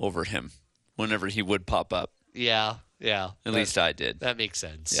X over him whenever he would pop up. Yeah. At least I did. That makes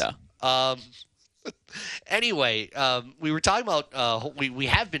sense. Yeah. Anyway, we were talking about we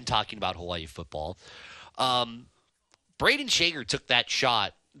have been talking about Hawaii football. Braden Shager took that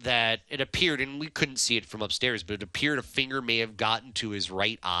shot that it appeared, and we couldn't see it from upstairs, but it appeared a finger may have gotten to his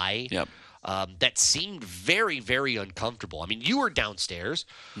right eye. Yep. That seemed very, very uncomfortable. I mean, you were downstairs.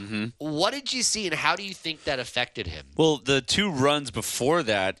 Mm-hmm. What did you see, and how do you think that affected him? Well, the two runs before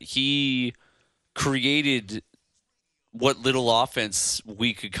that, he created what little offense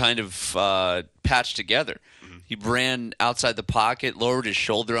we could kind of patch together. Mm-hmm. He ran outside the pocket, lowered his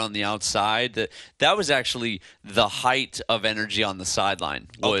shoulder on the outside. That was actually the height of energy on the sideline,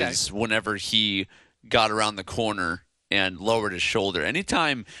 was whenever he got around the corner and lowered his shoulder.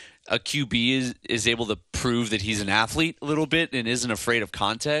 Anytime a QB is able to prove that he's an athlete a little bit and isn't afraid of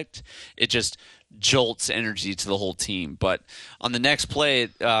contact, it just jolts energy to the whole team. But on the next play,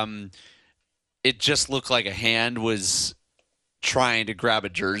 it just looked like a hand was trying to grab a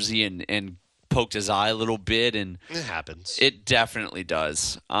jersey and poked his eye a little bit. And it happens. It definitely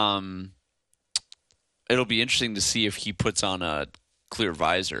does. It'll be interesting to see if he puts on a clear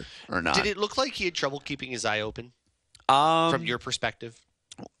visor or not. Did it look like he had trouble keeping his eye open from your perspective?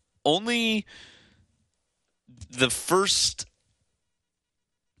 Only the first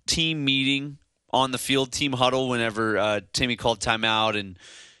team meeting on the field, team huddle, whenever Timmy called timeout and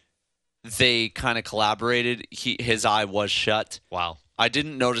they kind of collaborated, his eye was shut. Wow. I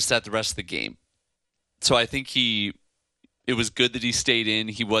didn't notice that the rest of the game. So I think it was good that he stayed in.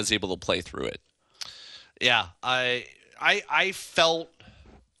 He was able to play through it. Yeah, I felt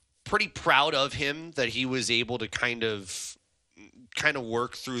pretty proud of him that he was able to kind of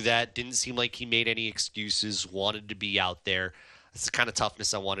work through that. Didn't seem like he made any excuses, wanted to be out there. That's the kind of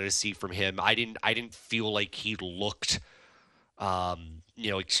toughness I wanted to see from him. I didn't feel like he looked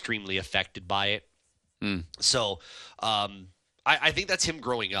extremely affected by it. So I think that's him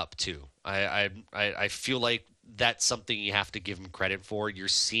growing up too. I feel like that's something you have to give him credit for. You're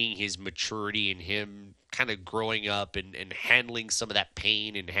seeing his maturity and him kind of growing up and handling some of that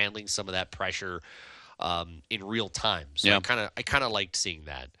pain and handling some of that pressure in real time. So yeah. I kind of liked seeing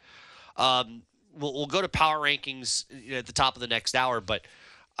that. We'll go to power rankings at the top of the next hour, but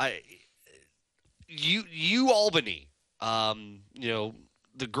Albany,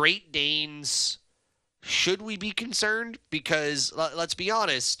 the Great Danes, should we be concerned? Because let's be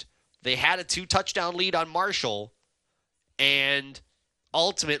honest, they had a 2-touchdown lead on Marshall, and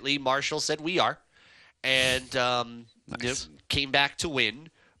ultimately Marshall said we are, and nice. Came back to win.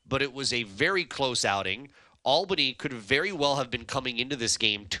 But it was a very close outing. Albany could very well have been coming into this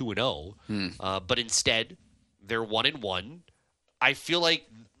game 2-0, but instead they're 1-1. I feel like,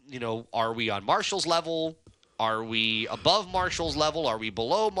 are we on Marshall's level? Are we above Marshall's level? Are we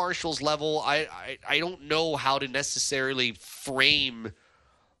below Marshall's level? I don't know how to necessarily frame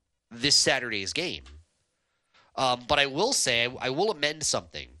this Saturday's game. But I will say, I will amend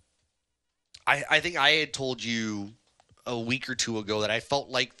something. I think I had told you a week or two ago that I felt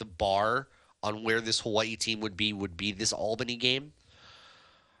like the bar on where this Hawaii team would be this Albany game.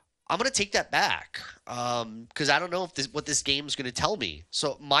 I'm going to take that back because I don't know if what this game is going to tell me.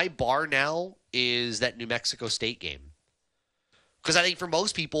 So my bar now is that New Mexico State game. Because I think for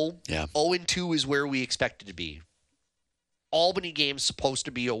most people, 0-2 is where we expect it to be. Albany game's supposed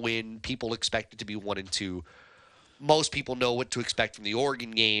to be a win. People expect it to be 1-2. Most people know what to expect from the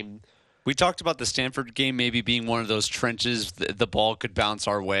Oregon game. We talked about the Stanford game maybe being one of those trenches the ball could bounce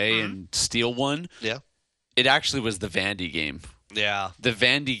our way and steal one. Yeah. It actually was the Vandy game. Yeah. The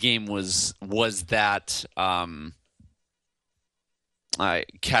Vandy game was that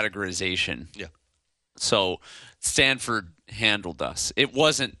categorization. Yeah. So Stanford handled us. It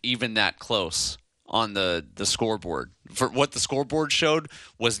wasn't even that close on the scoreboard. For what the scoreboard showed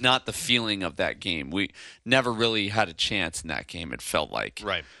was not the feeling of that game. We never really had a chance in that game, it felt like.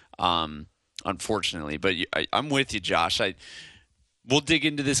 Right. Unfortunately. But I'm with you, Josh. We'll dig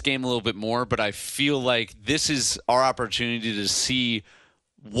into this game a little bit more, but I feel like this is our opportunity to see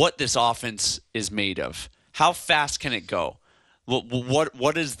what this offense is made of. How fast can it go?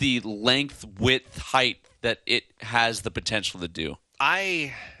 What is the length, width, height that it has the potential to do?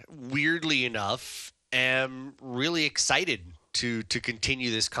 I, weirdly enough, am really excited to continue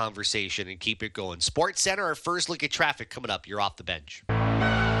this conversation and keep it going. Sports Center, our first look at traffic coming up. You're off the bench.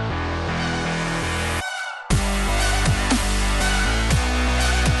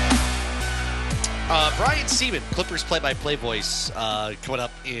 Brian Sieman, Clippers play-by-play voice, coming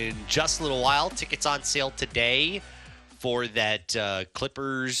up in just a little while. Tickets on sale today for that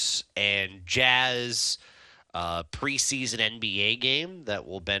Clippers and Jazz preseason NBA game that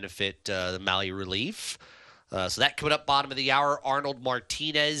will benefit the Maui Relief. So that coming up bottom of the hour. Arnold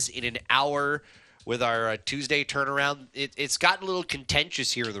Martinez in an hour with our Tuesday turnaround. It's gotten a little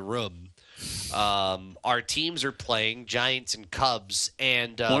contentious here in the room. Our teams are playing, Giants and Cubs,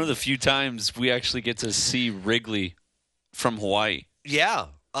 and one of the few times we actually get to see Wrigley from Hawaii. Yeah,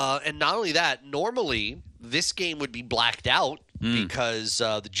 and not only that, normally this game would be blacked out because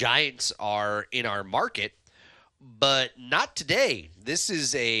the Giants are in our market, but not today. This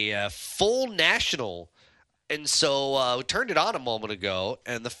is a full national, and so we turned it on a moment ago,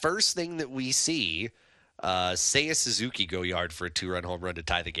 and the first thing that we see, Seiya Suzuki go yard for a 2-run home run to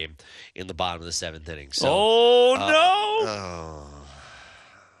tie the game in the bottom of the 7th inning. So,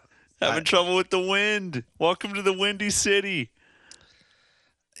 having trouble with the wind. Welcome to the Windy City.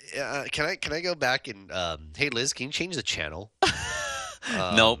 Can I go back and hey Liz, can you change the channel?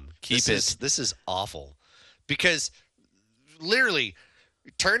 Nope, keep it. This is awful because literally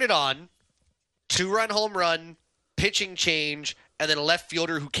turn it on, 2-run home run, pitching change, and then a left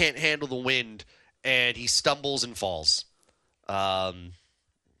fielder who can't handle the wind. And he stumbles and falls.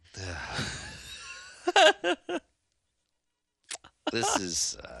 This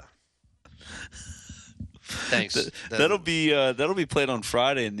is. Thanks. That'll be played on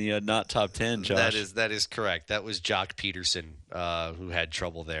Friday in the not top 10, Josh. That is correct. That was Jock Peterson who had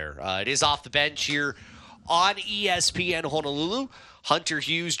trouble there. It is off the bench here on ESPN Honolulu. Hunter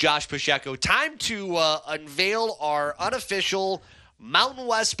Hughes, Josh Pacheco. Time to unveil our unofficial Mountain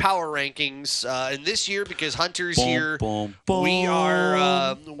West power rankings, and this year because Hunter's here,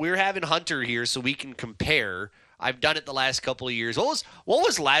 we're having Hunter here so we can compare. I've done it the last couple of years. What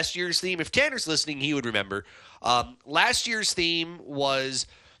was last year's theme? If Tanner's listening, he would remember. Last year's theme was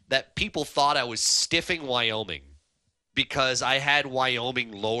that people thought I was stiffing Wyoming because I had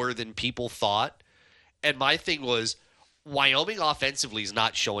Wyoming lower than people thought, and my thing was Wyoming offensively is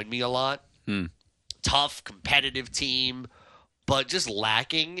not showing me a lot. Tough, competitive team, but just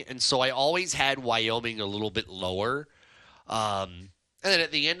lacking. And so I always had Wyoming a little bit lower. And then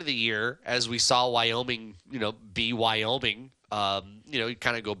at the end of the year, as we saw Wyoming, be Wyoming, you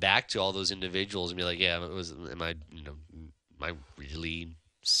kind of go back to all those individuals and be like, yeah, am I really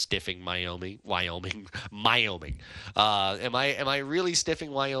stiffing Wyoming? Am I really stiffing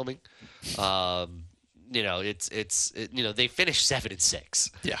Wyoming? They finished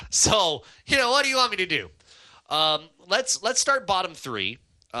 7-6. Yeah. So, what do you want me to do? Let's start bottom 3,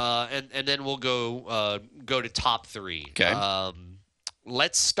 and then we'll go to top 3. Okay.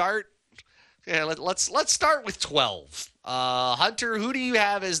 Let's start. Yeah, let's start with 12. Hunter, who do you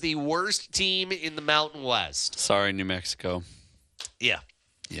have as the worst team in the Mountain West? Sorry, New Mexico. Yeah.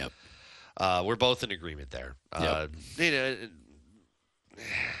 Yep. We're both in agreement there. Yep.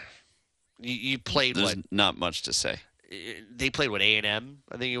 You played There's what? not much to say. They played what, A&M,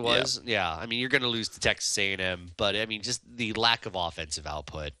 I think it was. Yeah. I mean, you're going to lose to Texas A&M, but I mean, just the lack of offensive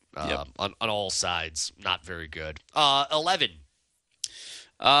output on all sides, not very good. 11.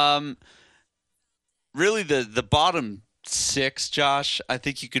 Really, the bottom 6, Josh. I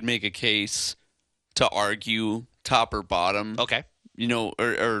think you could make a case to argue top or bottom. Okay.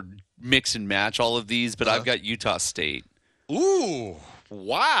 Or mix and match all of these, but I've got Utah State. Ooh,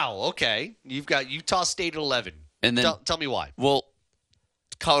 wow. Okay, you've got Utah State at 11. And then tell me why. Well,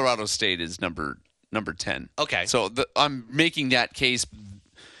 Colorado State is number 10. Okay. So I'm making that case.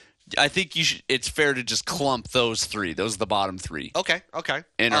 I think it's fair to just clump those 3. Those are the bottom 3. Okay.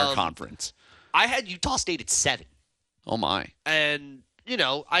 In our conference. I had Utah State at 7. Oh my. And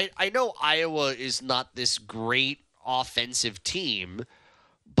I know Iowa is not this great offensive team,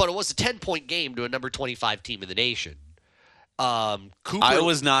 but it was a 10-point game to a number 25 team in the nation. Cooper,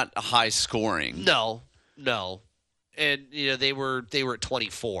 Iowa's not high scoring. No. And they were at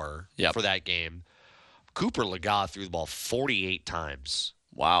 24 for that game. Cooper Legas threw the ball 48 times.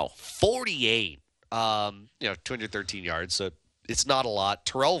 Wow. 48. 213 yards. So it's not a lot.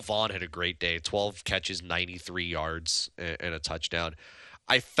 Terrell Vaughn had a great day. 12 catches, 93 yards, and a touchdown.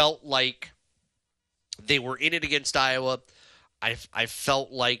 I felt like they were in it against Iowa. I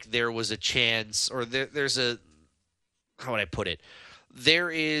felt like there was a chance, or there's a, how would I put it?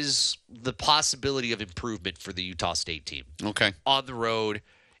 There is the possibility of improvement for the Utah State team. Okay. On the road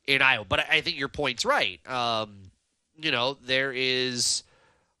in Iowa. But I think your point's right. There is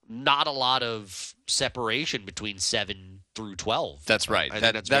not a lot of separation between 7 through 12. That's right. I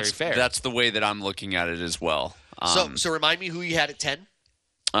think that's very fair. That's the way that I'm looking at it as well. So remind me who you had at 10?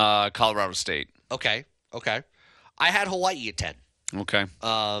 Colorado State. Okay. I had Hawaii at 10. Okay.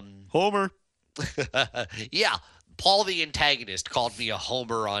 Homer. Yeah. Paul the antagonist called me a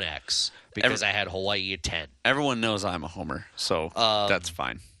homer on X because I had Hawaii at 10. Everyone knows I'm a homer, so that's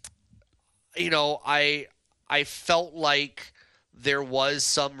fine. I felt like there was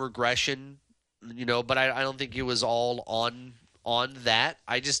some regression, but I don't think it was all on that.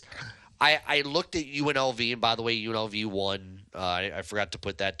 I looked at UNLV, and by the way, UNLV won. I forgot to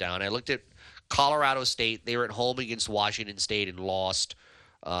put that down. I looked at Colorado State. They were at home against Washington State and lost.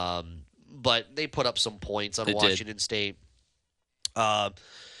 But they put up some points on Washington State.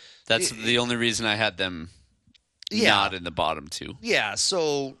 That's the only reason I had them not in the bottom 2. Yeah,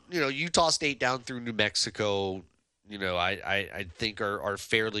 so, Utah State down through New Mexico, I think are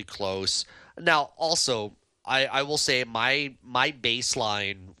fairly close. Now, also, I will say my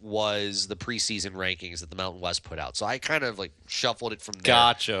baseline was the preseason rankings that the Mountain West put out. So I kind of shuffled it from there.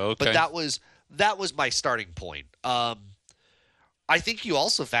 Gotcha, okay. But that was my starting point. I think you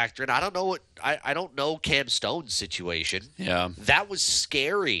also factor in. I don't know Cam Stone's situation. Yeah, that was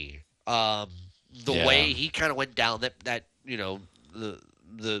scary. The way he kind of went down. That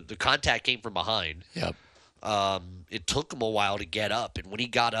the contact came from behind. Yep. It took him a while to get up, and when he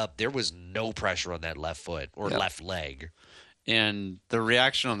got up, there was no pressure on that left foot or left leg. And the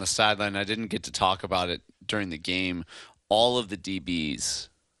reaction on the sideline, I didn't get to talk about it during the game. All of the DBs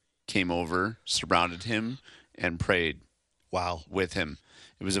came over, surrounded him, and prayed. Wow. With him.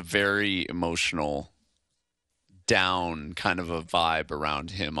 It was a very emotional, down kind of a vibe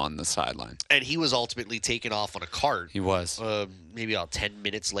around him on the sideline. And he was ultimately taken off on a cart. He was. Maybe about 10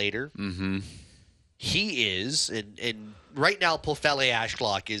 minutes later. Mm-hmm. He is, and right now Pofele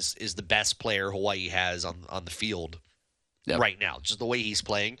Ashlock is the best player Hawaii has on the field right now, just the way he's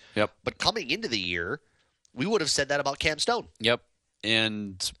playing. Yep. But coming into the year, we would have said that about Cam Stone. Yep.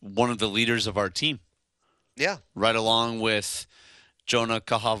 And one of the leaders of our team. Yeah. Right along with Jonah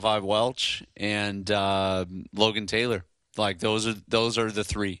Kahavai-Welch and Logan Taylor. Those are the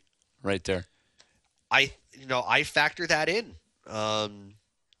 3 right there. I factor that in.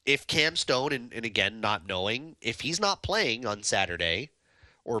 If Cam Stone, and again, not knowing, if he's not playing on Saturday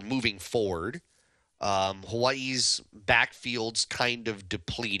or moving forward, Hawaii's backfield's kind of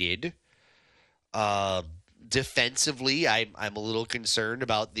depleted. Defensively, I'm a little concerned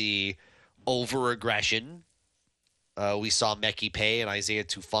about the over-aggression. We saw Meki Pay and Isaiah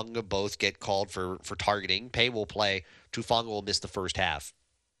Tufunga both get called for targeting. Pay will play. Tufunga will miss the first half.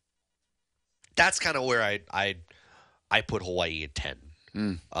 That's kind of where I put Hawaii at 10.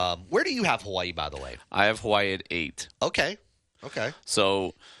 Where do you have Hawaii, by the way? I have Hawaii at 8. Okay.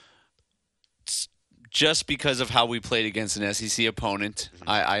 So just because of how we played against an SEC opponent,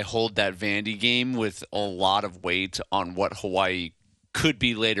 I hold that Vandy game with a lot of weight on what Hawaii could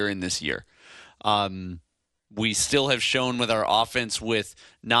be later in this year. We still have shown with our offense with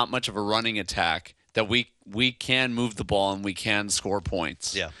not much of a running attack that we can move the ball and we can score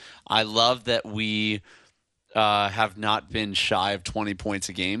points. Yeah. I love that we have not been shy of 20 points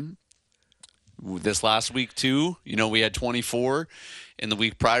a game. This last week, too, we had 24. And the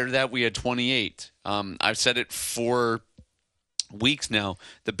week prior to that, we had 28. I've said it for weeks now.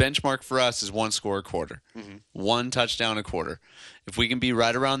 The benchmark for us is 1 score a quarter, 1 touchdown a quarter. If we can be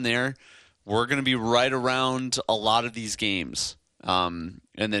right around there, we're going to be right around a lot of these games. And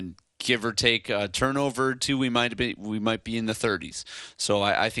then give or take a turnover or 2, we might be in the 30s. So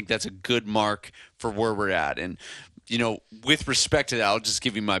I think that's a good mark for where we're at. And with respect to that, I'll just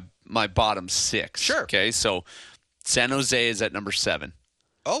give you my bottom 6. Sure. Okay. So San Jose is at number 7.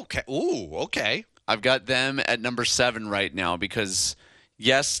 Okay. Ooh. Okay. I've got them at number 7 right now because,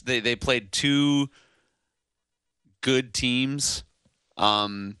 yes, they played 2 good teams,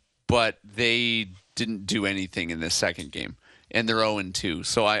 but they didn't do anything in this second game, and they're 0-2.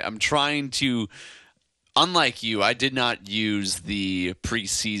 So I'm trying to, unlike you, I did not use the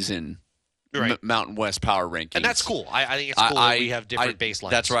preseason Mountain West power rankings. And that's cool. I think it's cool that we have different baselines.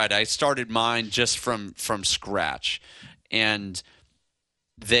 That's right. I started mine just from scratch. And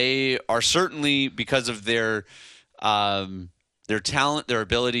they are certainly, because of their talent, their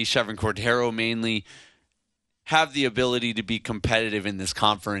ability, Chevron Cordero mainly, have the ability to be competitive in this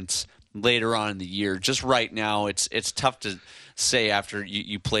conference later on in the year. Just right now, it's tough to say after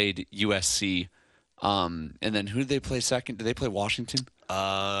you played USC. And then who did they play second? Did they play Washington?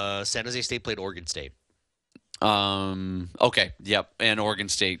 San Jose State played Oregon State. Okay. Yep. And Oregon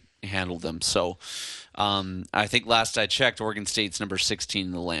State handled them. So I think last I checked, Oregon State's number 16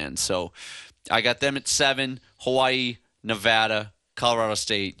 in the land. So I got them at 7. Hawaii, Nevada, Colorado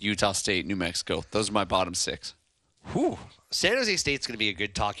State, Utah State, New Mexico. Those are my bottom 6. Whew. San Jose State's going to be a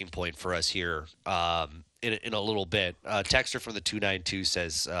good talking point for us here in a little bit. Texter from the 292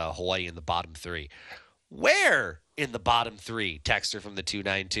 says Hawaii in the bottom 3. Where in the bottom 3? Texter from the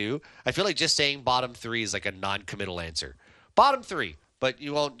 292. I feel like just saying bottom 3 is like a non-committal answer. Bottom 3, but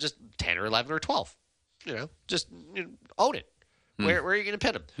you won't just 10 or 11 or 12. Just own it. Where are you going to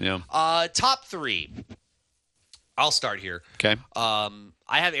pin them? Yeah. Top 3. I'll start here. Okay. I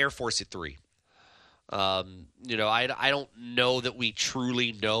have Air Force at 3. I don't know that we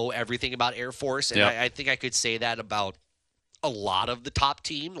truly know everything about Air Force, and I think I could say that about a lot of the top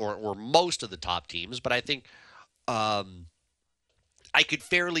team or most of the top teams, but I think I could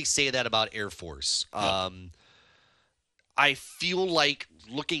fairly say that about Air Force. I feel like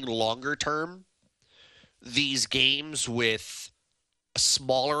looking longer term, these games with a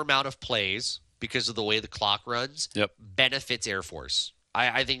smaller amount of plays because of the way the clock runs benefits Air Force.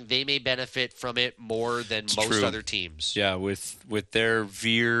 I think they may benefit from it more than most other teams. Yeah, with their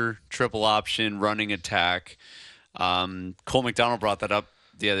veer triple option running attack. Cole McDonald brought that up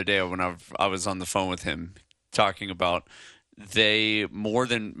the other day when I was on the phone with him talking about they, more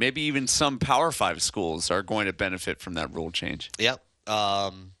than maybe even some Power 5 schools, are going to benefit from that rule change. Yep.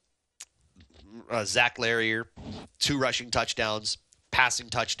 Zach Larrier, 2 rushing touchdowns, passing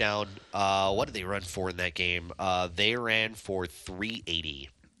touchdown. What did they run for in that game? They ran for 380.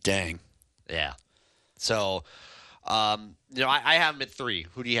 Dang. Yeah. So, I have them at 3.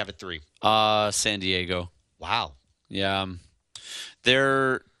 Who do you have at 3? San Diego. Wow. Yeah.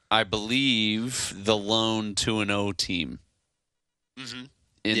 They're, I believe, the lone 2-0 team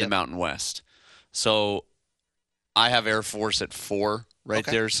in the Mountain West. So I have Air Force at 4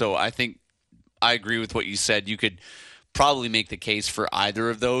 there. So I think I agree with what you said. You could probably make the case for either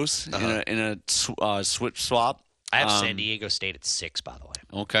of those in a switch swap. I have San Diego State at 6, by the way.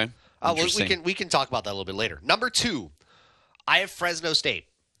 Okay. We can talk about that a little bit later. Number 2, I have Fresno State.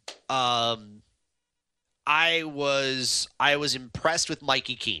 I was impressed with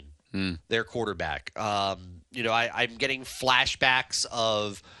Mikey Keene, their quarterback. I'm getting flashbacks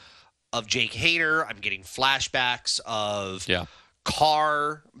of Jake Hader. I'm getting flashbacks of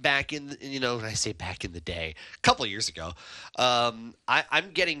Carr back in, I say back in the day, a couple of years ago. I'm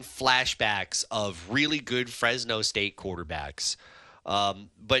getting flashbacks of really good Fresno State quarterbacks.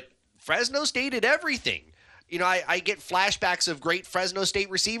 But Fresno State did everything. I get flashbacks of great Fresno State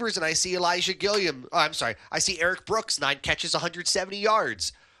receivers, and I see Elijah Gilliam. I see Eric Brooks, 9 catches, 170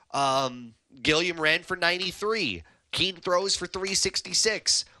 yards. Gilliam ran for 93. Keene throws for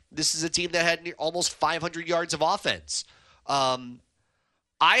 366. This is a team that had almost 500 yards of offense. I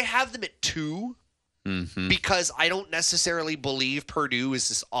have them at 2 because I don't necessarily believe Purdue is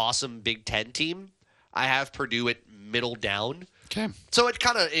this awesome Big Ten team. I have Purdue at middle down. Okay. So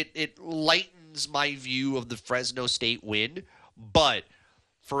it lightens my view of the Fresno State win, but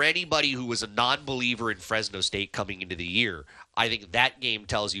for anybody who was a non-believer in Fresno State coming into the year, I think that game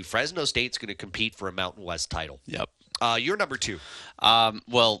tells you Fresno State's going to compete for a Mountain West title. Yep. You're number 2.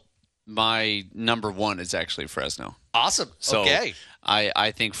 Well, my number 1 is actually Fresno. Awesome. So okay.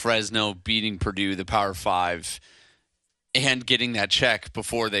 I think Fresno beating Purdue, the Power 5, and getting that check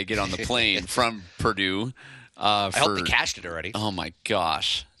before they get on the plane from Purdue. I hope they cashed it already. Oh, my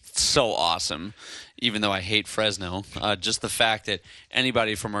gosh. So awesome. Even though I hate Fresno, just the fact that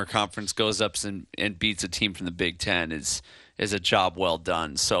anybody from our conference goes up and beats a team from the Big Ten is a job well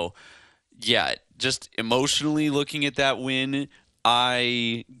done. So, yeah, just emotionally looking at that win,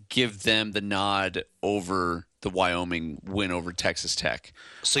 I give them the nod over the Wyoming win over Texas Tech.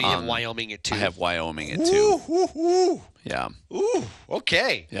 So you have Wyoming at 2? I have Wyoming at 2. Yeah. Ooh,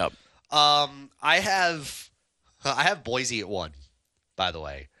 okay. Yep. I have Boise at 1, by the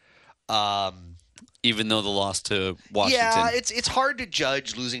way. Even though the loss to Washington. Yeah, it's hard to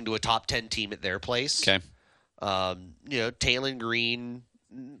judge losing to a top 10 team at their place. Okay. Taylon Green,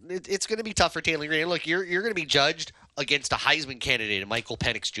 it's going to be tough for Taylon Green. Look, you're going to be judged against a Heisman candidate, Michael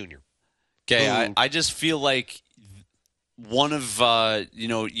Penix Jr. Okay, I just feel like one of,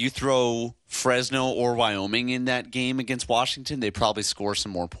 you throw Fresno or Wyoming in that game against Washington, they probably score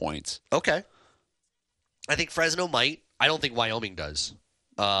some more points. Okay. I think Fresno might. I don't think Wyoming does.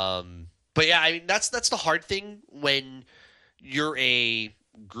 But yeah, I mean, that's the hard thing when you're a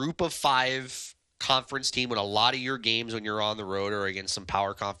group of 5 conference team when a lot of your games when you're on the road are against some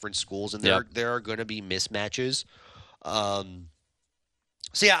power conference schools, and there are going to be mismatches.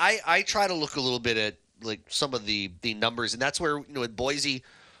 So yeah, I try to look a little bit at like some of the numbers, and that's where at Boise,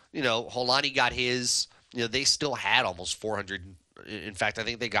 Holani got his. They still had almost 400. In fact, I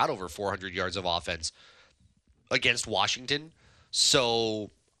think they got over 400 yards of offense against Washington.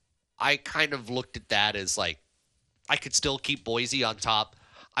 So I kind of looked at that as like I could still keep Boise on top.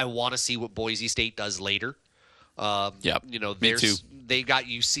 I want to see what Boise State does later. Me too. They got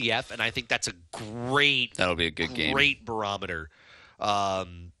UCF, and I think that's a that'll be a good game. Great barometer to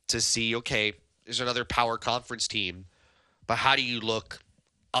see. Okay, there's another power conference team, but how do you look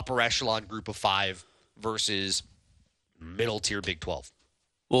upper echelon group of 5 versus middle tier Big 12?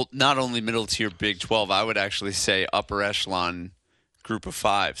 Well, not only middle tier Big 12, I would actually say upper echelon group of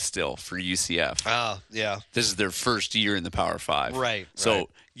 5 still for UCF. Yeah. This is their first year in the Power 5. Right. So,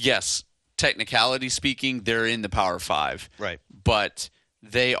 yes, technicality speaking, they're in the Power 5. Right. But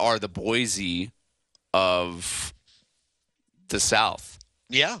they are the Boise of the South.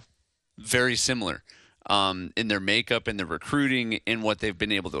 Yeah. Very similar in their makeup, in their recruiting, in what they've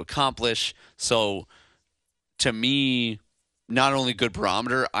been able to accomplish. So, to me, not only good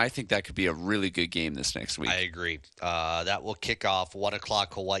barometer, I think that could be a really good game this next week. I agree. That will kick off 1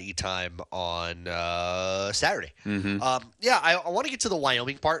 o'clock Hawaii time on Saturday. Mm-hmm. I want to get to the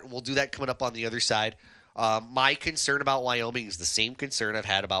Wyoming part, and we'll do that coming up on the other side. My concern about Wyoming is the same concern I've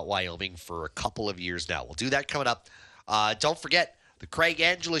had about Wyoming for a couple of years now. We'll do that coming up. Don't forget, the Craig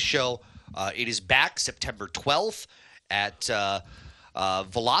Angeles Show. It is back September 12th at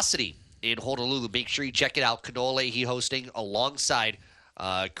Velocity in Honolulu. Make sure you check it out. Canole, he hosting alongside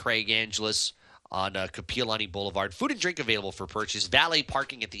Craig Angeles on Kapiolani Boulevard. Food and drink available for purchase. Valet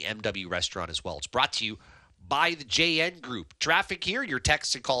parking at the MW restaurant as well. It's brought to you by the JN Group. Traffic here, your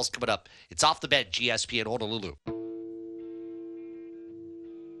texts and calls coming up. It's Off the Bench, GSP in Honolulu.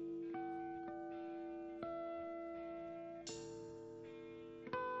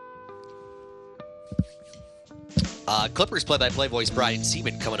 Clippers play-by-play voice Brian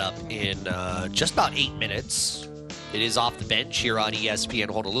Sieman coming up in just about 8 minutes. It is Off the Bench here on ESPN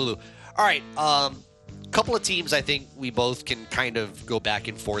Honolulu. All right, couple of teams I think we both can kind of go back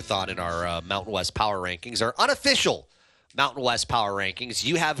and forth on in our Mountain West Power Rankings. Our unofficial Mountain West Power Rankings.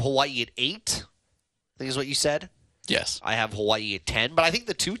 You have Hawaii at 8, I think is what you said? Yes. I have Hawaii at 10, but I think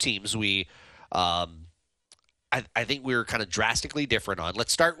the two teams we I think we were kind of drastically different on.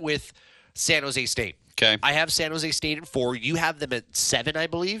 Let's start with San Jose State. Okay. I have San Jose State at 4. You have them at 7, I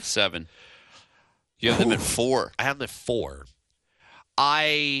believe? 7. You have them at 4. I have them at 4.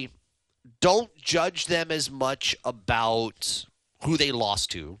 I don't judge them as much about who they lost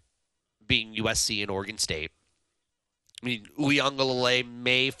to, being USC and Oregon State. I mean, Uiagalelei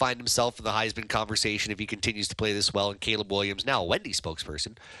may find himself in the Heisman conversation if he continues to play this well, and Caleb Williams, now a Wendy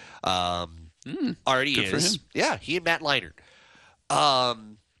spokesperson, already good is. For him. Yeah, he and Matt Leinart.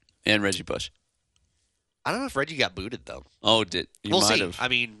 And Reggie Bush. I don't know if Reggie got booted, though. Oh, we'll might see. have. I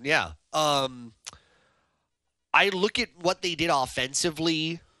mean, yeah. I look at what they did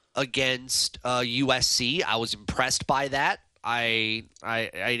offensively against USC. I was impressed by that. I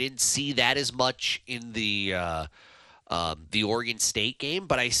didn't see that as much in the the Oregon State game,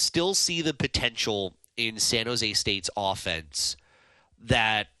 but I still see the potential in San Jose State's offense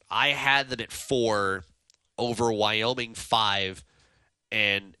that I had them at 4 over Wyoming 5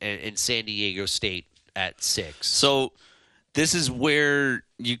 and San Diego State at 6. So this is where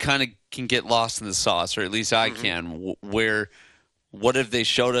you kind of can get lost in the sauce, or at least I can, where what have they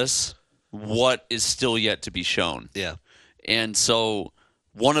showed us? What is still yet to be shown? Yeah. And so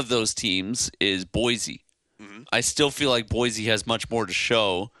one of those teams is Boise. I still feel like Boise has much more to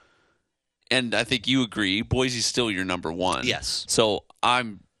show, and I think you agree. Boise's still your number 1. Yes. So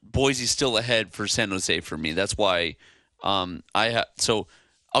Boise's still ahead for San Jose for me. That's why so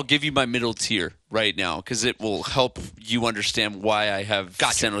I'll give you my middle tier right now because it will help you understand why I have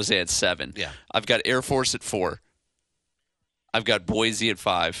San Jose at 7. Yeah. I've got Air Force at 4. I've got Boise at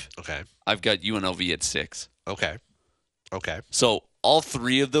 5. Okay. I've got UNLV at 6. Okay. So all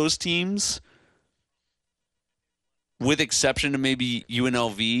 3 of those teams, with exception to maybe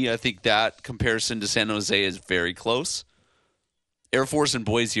UNLV, I think that comparison to San Jose is very close. Air Force and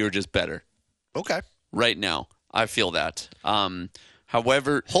Boise are just better. Okay. Right now, I feel that.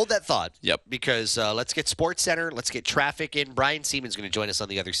 However, hold that thought. Yep. Because let's get Sports Center. Let's get traffic in. Brian Sieman's going to join us on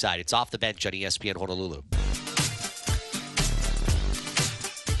the other side. It's Off the Bench on ESPN Honolulu.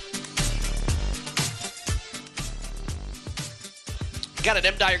 Got an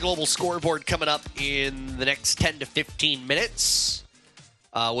M. Dyer Global scoreboard coming up in the next 10 to 15 minutes,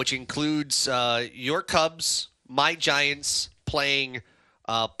 which includes your Cubs, my Giants, playing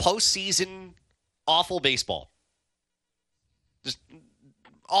postseason awful baseball. Just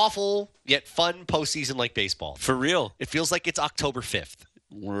awful, yet fun postseason like baseball. For real. It feels like it's October 5th.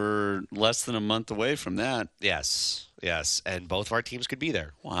 We're less than a month away from that. Yes. And both of our teams could be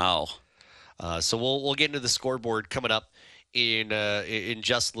there. Wow. So we'll get into the scoreboard coming up in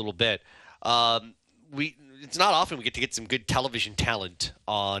just a little bit. It's not often we get to get some good television talent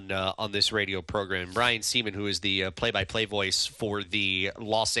on this radio program. Brian Sieman, who is the play-by-play voice for the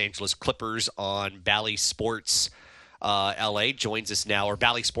Los Angeles Clippers on Bally Sports LA, joins us now, or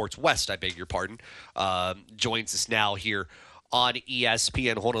Bally Sports West, I beg your pardon, joins us now here on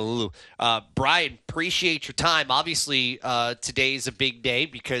ESPN Honolulu. Brian, appreciate your time. Obviously, today's a big day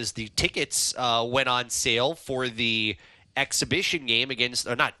because the tickets went on sale for the exhibition game against,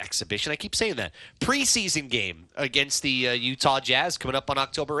 or not exhibition, I keep saying that, preseason game against the Utah Jazz coming up on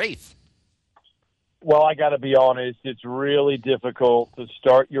October 8th. Well, I got to be honest, it's really difficult to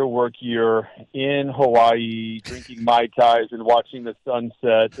start your work year in Hawaii, drinking Mai Tais and watching the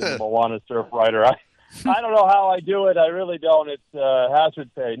sunset and the Moana surf rider. I don't know how I do it. I really don't. It's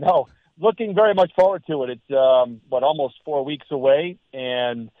hazard pay. No, looking very much forward to it. It's, almost 4 weeks away,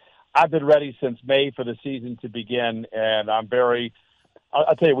 and I've been ready since May for the season to begin, and I'll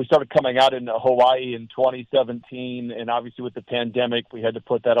tell you, we started coming out in Hawaii in 2017, and obviously with the pandemic, we had to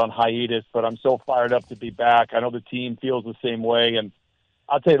put that on hiatus, but I'm so fired up to be back. I know the team feels the same way, and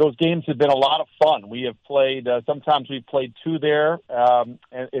I'll tell you, those games have been a lot of fun. We have played, sometimes we've played 2 there, and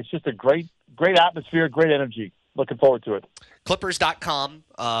it's just a great atmosphere, great energy. Looking forward to it. Clippers.com,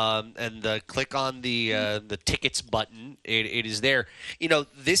 and click on the tickets button. It is there. You know,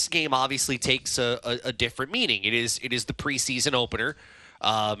 this game obviously takes a different meaning. It is the preseason opener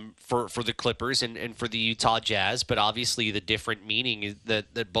for the Clippers and for the Utah Jazz, but obviously the different meaning is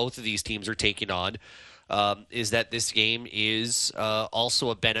that both of these teams are taking on is that this game is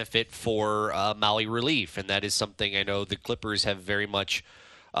also a benefit for Maui Relief, and that is something I know the Clippers have very much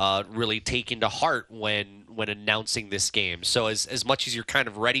really taken to heart when announcing this game. So as much as you're kind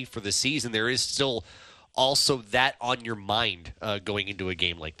of ready for the season, there is still also that on your mind going into a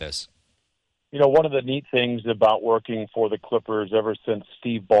game like this. You know, one of the neat things about working for the Clippers ever since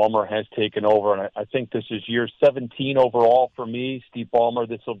Steve Ballmer has taken over, and I think this is year 17 overall for me, Steve Ballmer,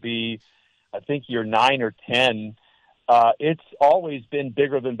 this will be, I think, year 9 or 10. It's always been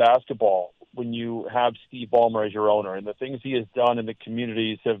bigger than basketball when you have Steve Ballmer as your owner, and the things he has done in the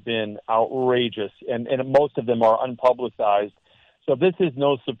communities have been outrageous, and most of them are unpublicized. So this is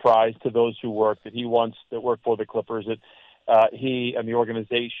no surprise to those who work for the Clippers, that he and the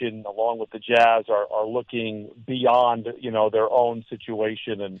organization, along with the Jazz, are looking beyond, their own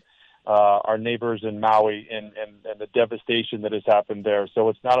situation and our neighbors in Maui and the devastation that has happened there. So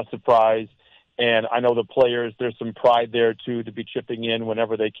it's not a surprise, and I know the players, there's some pride there too to be chipping in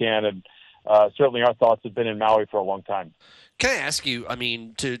whenever they can, and certainly our thoughts have been in Maui for a long time. Can I ask you,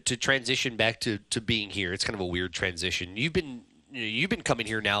 to transition back to being here, it's kind of a weird transition. You've been coming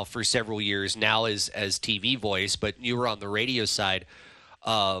here now for several years now as TV voice, but you were on the radio side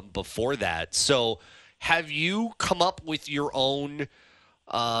before that. So have you come up with your own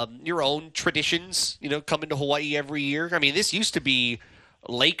your own traditions, coming to Hawaii every year. I mean, this used to be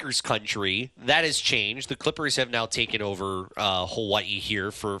Lakers country. That has changed. The Clippers have now taken over Hawaii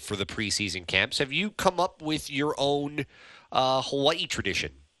here for the preseason camps. Have you come up with your own Hawaii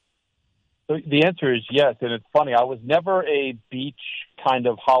tradition? The answer is yes, and it's funny. I was never a beach kind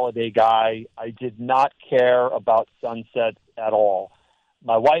of holiday guy. I did not care about sunsets at all.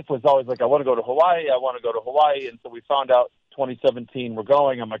 My wife was always like, I want to go to Hawaii, and so we found out 2017 we're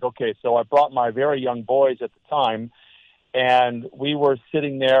going. I'm like, okay, so I brought my very young boys at the time, and we were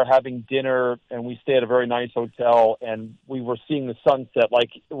sitting there having dinner, and we stayed at a very nice hotel, and we were seeing the sunset,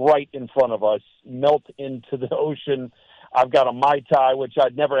 like, right in front of us, melt into the ocean. I've got a Mai Tai, which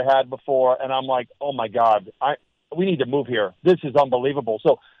I'd never had before, and I'm like, oh, my God, we need to move here. This is unbelievable.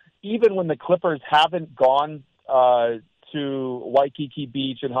 So even when the Clippers haven't gone to Waikiki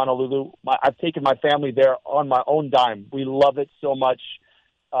Beach in Honolulu, I've taken my family there on my own dime. We love it so much.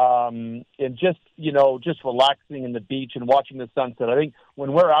 And just relaxing in the beach and watching the sunset. I think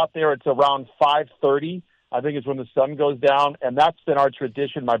when we're out there, it's around 5:30. I think it's when the sun goes down, and that's been our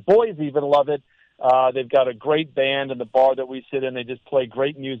tradition. My boys even love it. They've got a great band in the bar that we sit in. They just play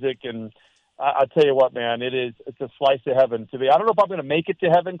great music, and I'll tell you what, man, it's a slice of heaven to me. I don't know if I'm going to make it to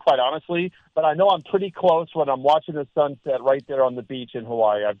heaven, quite honestly, but I know I'm pretty close when I'm watching the sunset right there on the beach in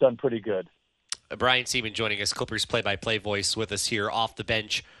Hawaii. I've done pretty good. Brian Sieman joining us, Clippers play-by-play voice with us here off the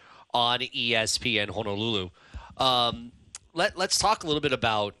bench on ESPN Honolulu. Let's talk a little bit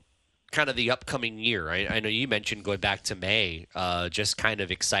about kind of the upcoming year. I know you mentioned going back to May, just kind of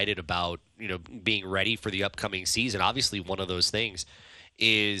excited about being ready for the upcoming season. Obviously, one of those things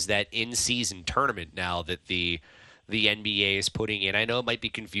is that in-season tournament now that the NBA is putting in. I know it might be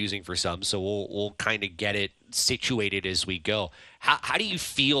confusing for some, so we'll kind of get it situated as we go. How do you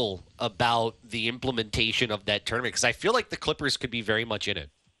feel about the implementation of that tournament? Because I feel like the Clippers could be very much in it.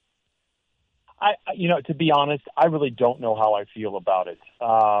 To be honest, I really don't know how I feel about it.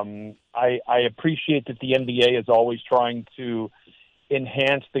 I appreciate that the NBA is always trying to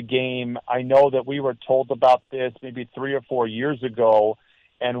enhance the game. I know that we were told about this maybe 3 or 4 years ago,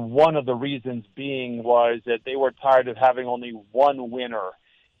 and one of the reasons being was that they were tired of having only one winner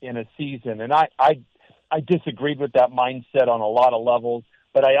in a season. And I disagreed with that mindset on a lot of levels,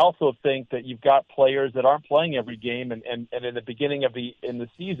 but I also think that you've got players that aren't playing every game, and in the beginning of the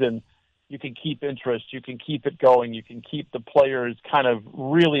season, you can keep interest, you can keep it going, you can keep the players kind of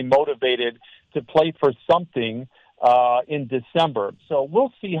really motivated to play for something in December. So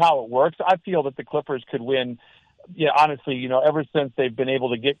we'll see how it works. I feel that the Clippers could win. Yeah, honestly, ever since they've been able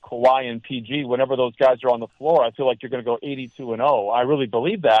to get Kawhi and PG, whenever those guys are on the floor, I feel like you're going to go 82-0. I really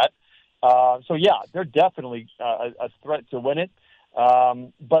believe that. So yeah, they're definitely a threat to win it.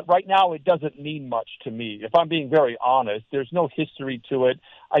 But right now, it doesn't mean much to me. If I'm being very honest, there's no history to it.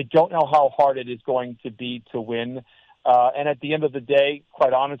 I don't know how hard it is going to be to win. And at the end of the day,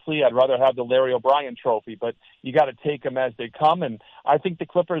 quite honestly, I'd rather have the Larry O'Brien trophy, but you got to take them as they come. And I think the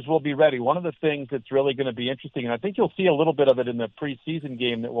Clippers will be ready. One of the things that's really going to be interesting, and I think you'll see a little bit of it in the preseason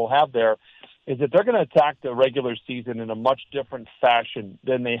game that we'll have there, is that they're going to attack the regular season in a much different fashion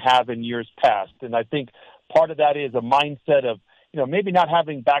than they have in years past. And I think part of that is a mindset of, maybe not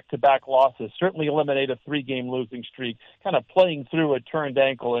having back-to-back losses, certainly eliminate a 3-game losing streak, kind of playing through a turned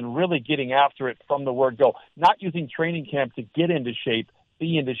ankle and really getting after it from the word go, not using training camp to get into shape,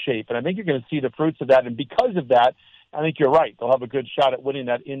 be into shape. And I think you're going to see the fruits of that. And because of that, I think you're right. They'll have a good shot at winning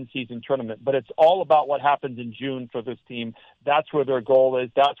that in-season tournament. But it's all about what happens in June for this team. That's where their goal is.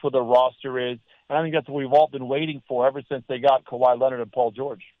 That's where the roster is. And I think that's what we've all been waiting for ever since they got Kawhi Leonard and Paul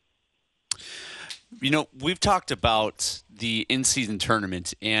George. We've talked about the in-season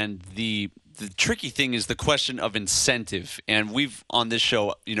tournament, and the tricky thing is the question of incentive. And we've on this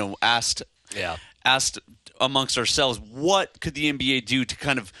show, asked amongst ourselves, what could the NBA do to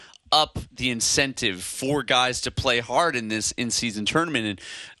kind of up the incentive for guys to play hard in this in-season tournament? And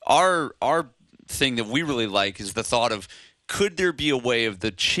our thing that we really like is the thought of, could there be a way of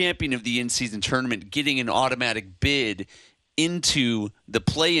the champion of the in-season tournament getting an automatic bid into the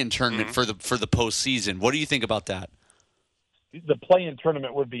play-in tournament for the postseason? What do you think about that? The play-in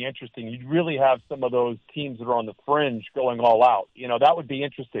tournament would be interesting. You'd really have some of those teams that are on the fringe going all out. That would be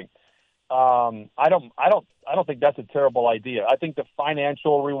interesting. I don't think that's a terrible idea. I think the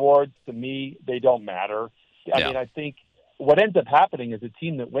financial rewards, to me, they don't matter. I mean, I think what ends up happening is a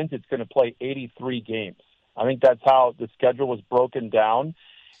team that wins it's going to play 83 games. I think that's how the schedule was broken down.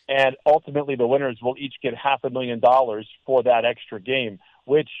 And ultimately, the winners will each get $500,000 for that extra game,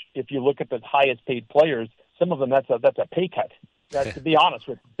 which, if you look at the highest-paid players, some of them, that's a pay cut. To be honest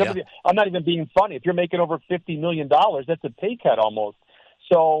with you. I'm not even being funny. If you're making over $50 million, that's a pay cut almost.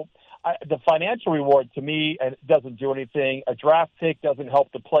 So the financial reward to me doesn't do anything. A draft pick doesn't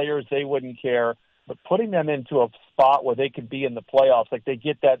help the players. They wouldn't care. But putting them into a spot where they could be in the playoffs, like they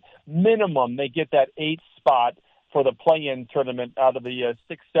get that minimum, they get that 8th spot for the play-in tournament out of the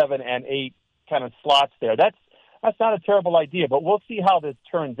 6, 7, and 8 kind of slots there. That's not a terrible idea, but we'll see how this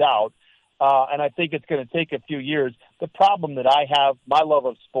turns out. And I think it's going to take a few years. The problem that I have, my love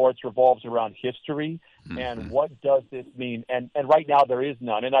of sports revolves around history and what does this mean? And right now there is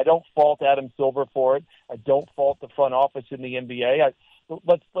none. And I don't fault Adam Silver for it. I don't fault the front office in the NBA.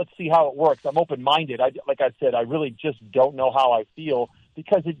 Let's see how it works. I'm open-minded. Like I said, I really just don't know how I feel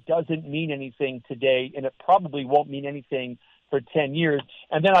because it doesn't mean anything today, and it probably won't mean anything for 10 years.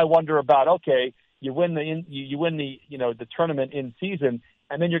 And then I wonder about, okay, you win the tournament in season,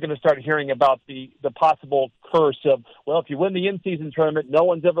 and then you're going to start hearing about the possible curse of, well, if you win the in-season tournament, no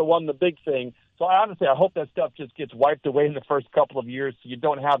one's ever won the big thing. So I hope that stuff just gets wiped away in the first couple of years so you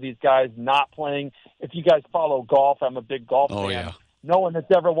don't have these guys not playing. If you guys follow golf, I'm a big golf fan. Yeah. No one that's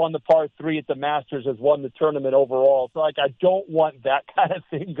ever won the par 3 at the Masters has won the tournament overall. So, I don't want that kind of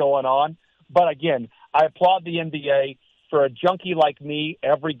thing going on. But, again, I applaud the NBA. For a junkie like me,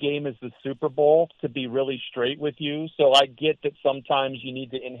 every game is the Super Bowl, to be really straight with you. So I get that sometimes you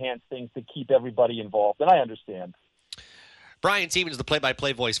need to enhance things to keep everybody involved, and I understand. Brian Sieman is the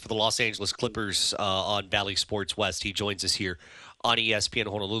play-by-play voice for the Los Angeles Clippers on Valley Sports West. He joins us here on ESPN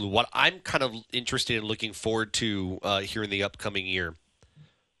Honolulu. What I'm kind of interested in looking forward to here in the upcoming year,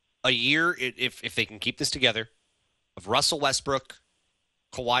 a year, if they can keep this together, of Russell Westbrook,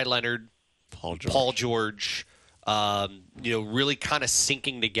 Kawhi Leonard, Paul George, really kind of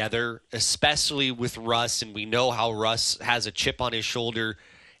syncing together, especially with Russ. And we know how Russ has a chip on his shoulder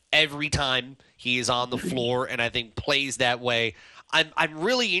every time he is on the floor, and I think plays that way. I'm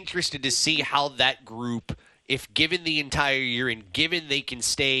really interested to see how that group, if given the entire year and given they can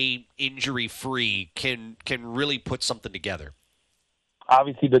stay injury-free, can really put something together.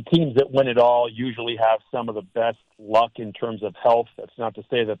 Obviously, the teams that win it all usually have some of the best luck in terms of health. That's not to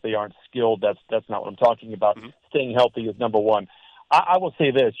say that they aren't skilled. That's not what I'm talking about. Mm-hmm. Staying healthy is number one. I will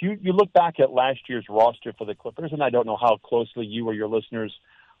say this. You look back at last year's roster for the Clippers, and I don't know how closely you or your listeners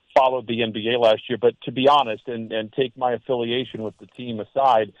followed the NBA last year, but to be honest, and take my affiliation with the team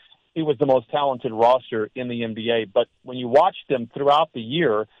aside, it was the most talented roster in the NBA. But when you watched them throughout the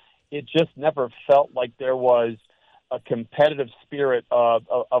year, it just never felt like there was a competitive spirit of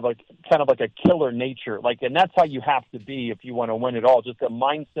a kind of like a killer nature. And that's how you have to be if you want to win it all, just a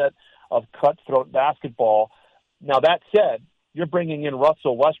mindset of cutthroat basketball. Now, that said, you're bringing in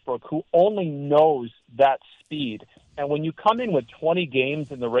Russell Westbrook, who only knows that speed. And when you come in with 20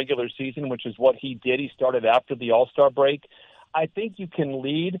 games in the regular season, which is what he did, he started after the All-Star break, I think you can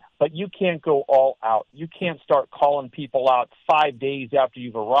lead, but you can't go all out. You can't start calling people out 5 days after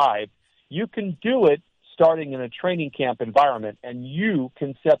you've arrived. You can do it starting in a training camp environment, and you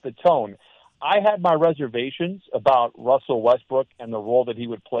can set the tone. I had my reservations about Russell Westbrook and the role that he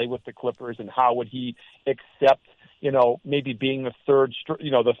would play with the Clippers and how would he accept, maybe being the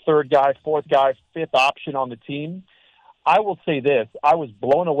third guy, fourth guy, fifth option on the team. I will say this. I was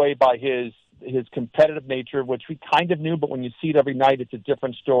blown away by his competitive nature, which we kind of knew, but when you see it every night, it's a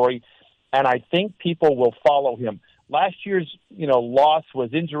different story. And I think people will follow him. Last year's, loss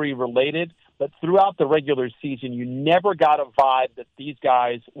was injury related, but throughout the regular season, you never got a vibe that these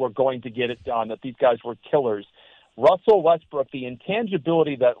guys were going to get it done, that these guys were killers. Russell Westbrook, the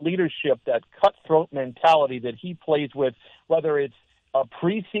intangibility, that leadership, that cutthroat mentality that he plays with, whether it's a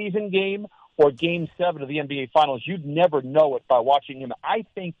preseason game or Game 7 of the NBA Finals, you'd never know it by watching him. I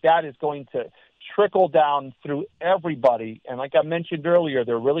think that is going to trickle down through everybody. And like I mentioned earlier,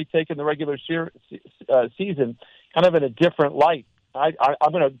 they're really taking the regular season kind of in a different light.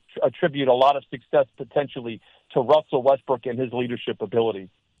 I'm going to attribute a lot of success potentially to Russell Westbrook and his leadership ability.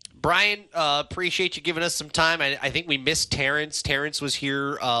 Brian, appreciate you giving us some time. I think we missed Terrence. Terrence was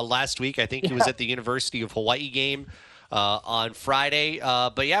here last week. I think he was at the University of Hawaii game on Friday.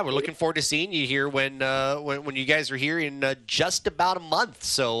 But yeah, we're looking forward to seeing you here when you guys are here in just about a month.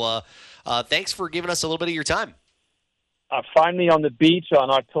 So thanks for giving us a little bit of your time. Find me on the beach on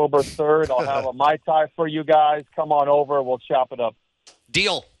October 3rd. I'll have a Mai Tai for you guys. Come on over. We'll chop it up.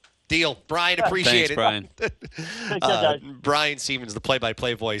 Deal. Brian, appreciate Thanks, it. Brian. Take care, guys. Brian Sieman, the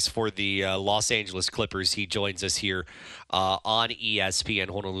play-by-play voice for the Los Angeles Clippers. He joins us here on ESPN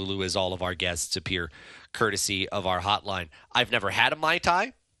Honolulu as all of our guests appear courtesy of our hotline. I've never had a Mai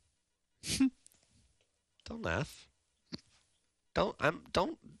Tai. Don't laugh. Don't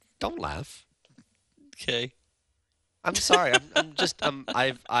laugh. Okay. I'm sorry.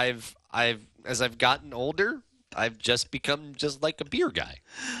 I've as I've gotten older, I've just become just like a beer guy.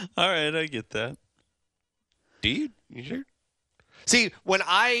 All right, I get that. Do you? You sure? See, when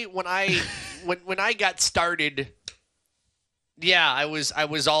I got started, yeah, I was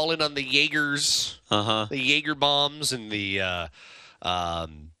all in on the Jaegers, the Jaeger bombs, and the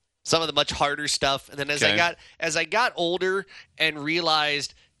some of the much harder stuff. And then as I got older and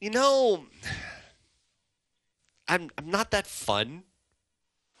realized, I'm not that fun.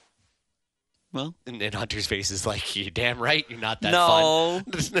 Well, and Hunter's face is like, you're damn right, you're not that fun.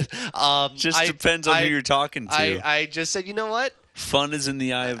 Just depends on who you're talking to. I just said, you know what? Fun is in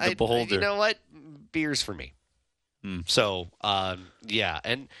the eye of the beholder. You know what? Beer's for me. So, yeah.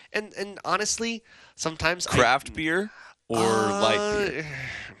 And honestly, sometimes craft beer or light beer?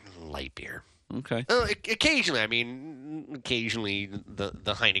 Light beer. Okay. Occasionally, occasionally the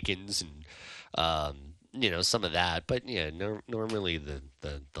Heinekens and, some of that. But, yeah, normally the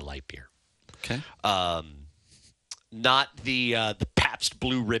light beer. Okay. Not the Pabst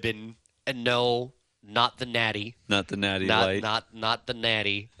Blue Ribbon, and no, not the Natty. Not the Natty Light. Not the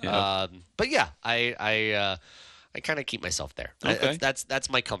Natty. Yep. But yeah, I kind of keep myself there. Okay. That's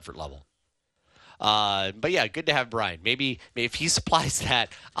my comfort level. But yeah, good to have Brian. Maybe if he supplies that,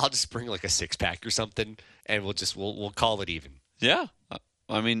 I'll just bring like a 6-pack or something, and we'll call it even. Yeah.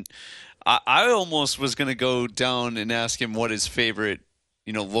 I almost was going to go down and ask him what his favorite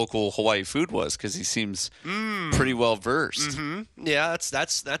local Hawaii food was, because he seems pretty well versed. Mm-hmm. Yeah,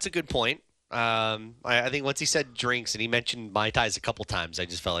 that's a good point. I think once he said drinks and he mentioned Mai Tais a couple times, I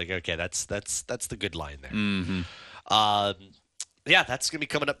just felt like, okay, that's the good line there. Mm-hmm. Yeah, that's going to be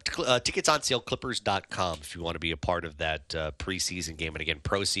coming up. Tickets on sale, clippers.com, if you want to be a part of that preseason game. And again,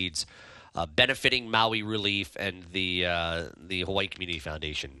 proceeds benefiting Maui Relief and the Hawaii Community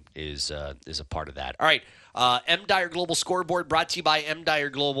Foundation is a part of that. All right. M. Dyer Global Scoreboard brought to you by M. Dyer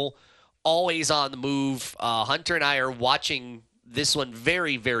Global. Always on the move. Hunter and I are watching this one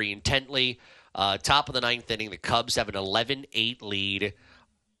very, very intently. Top of the 9th inning, the Cubs have an 11-8 lead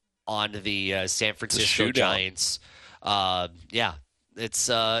on the San Francisco Giants. Yeah, it's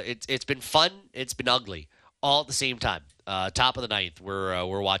been fun. It's been ugly all at the same time. Top of the 9th,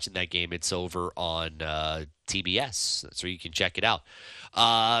 we're watching that game. It's over on TBS. That's where you can check it out.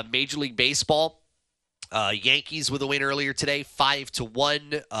 Major League Baseball. Yankees with a win earlier today,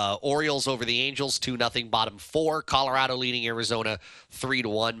 5-1. Orioles over the Angels, 2-0, bottom 4. Colorado leading Arizona,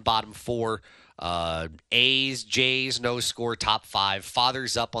 3-1, bottom 4. A's, Jays, no score, top 5.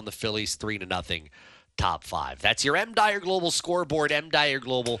 Fathers up on the Phillies, 3-0, top 5. That's your M. Dyer Global Scoreboard. M. Dyer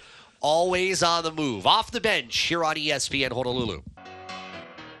Global, always on the move. Off the bench here on ESPN Honolulu.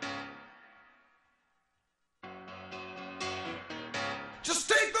 Just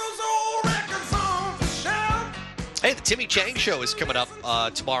take those old records on the shelf. Hey, the Timmy Chang Show is coming up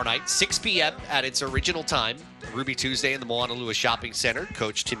tomorrow night, 6 p.m. at its original time. Ruby Tuesday in the Moanalua Shopping Center.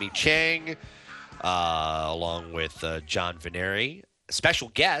 Coach Timmy Chang, along with John Veneri. Special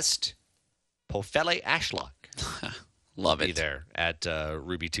guest, Pofele Ashlock. Love it. Be there at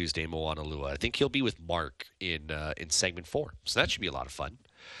Ruby Tuesday Moanalua. I think he'll be with Mark in segment 4. So that should be a lot of fun.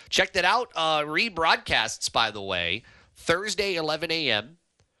 Check that out. Rebroadcasts, by the way, Thursday, 11 a.m.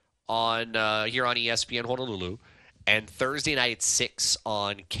 on here on ESPN Honolulu, and Thursday night at 6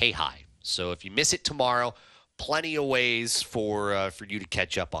 on K-High. So if you miss it tomorrow, plenty of ways for you to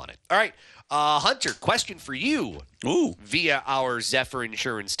catch up on it. All right, Hunter, question for you. Ooh. Via our Zephyr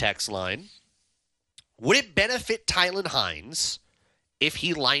Insurance text line. Would it benefit Tylen Hines if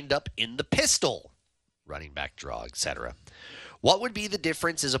he lined up in the pistol, running back draw, etc.? What would be the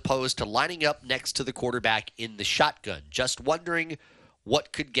difference as opposed to lining up next to the quarterback in the shotgun? Just wondering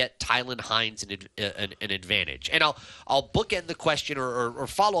what could get Tylen Hines an advantage. And I'll bookend the question or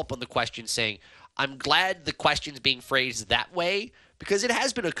follow up on the question saying, I'm glad the question's being phrased that way because it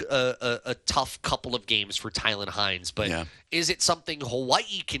has been a tough couple of games for Tylen Hines. But Is it something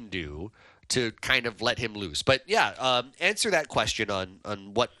Hawaii can do to kind of let him loose? But answer that question on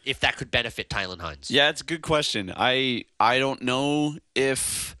what if that could benefit Tylen Hines. Yeah, it's a good question. I don't know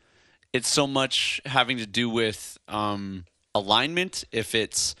if it's so much having to do with alignment, if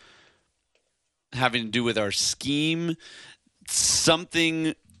it's having to do with our scheme.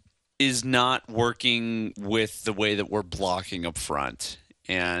 Something is not working with the way that we're blocking up front.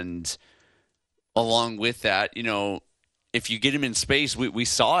 And along with that, if you get him in space, we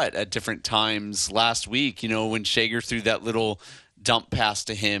saw it at different times last week, when Shager threw that little dump pass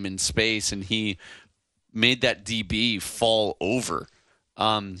to him in space and he made that DB fall over.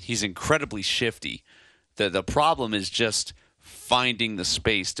 He's incredibly shifty. The problem is just finding the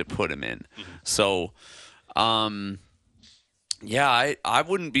space to put him in. Mm-hmm. So Yeah, I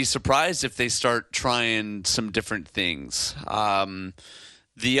wouldn't be surprised if they start trying some different things.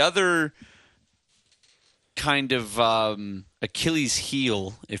 The other kind of Achilles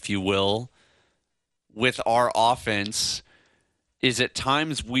heel, if you will, with our offense is at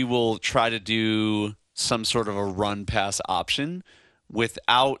times we will try to do some sort of a run-pass option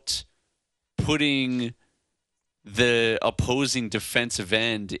without putting the opposing defensive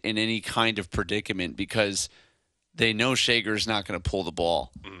end in any kind of predicament because they know Shager's not going to pull the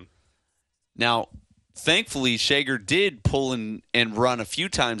ball. Mm-hmm. Now, thankfully, Shager did pull and run a few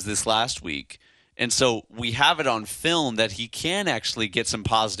times this last week, and so we have it on film that he can actually get some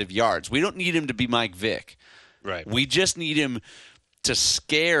positive yards. We don't need him to be Mike Vick. Right. We just need him to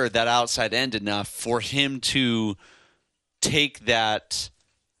scare that outside end enough for him to take that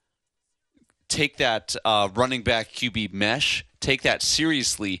running back QB mesh, take that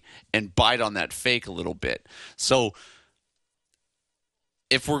seriously, and bite on that fake a little bit. So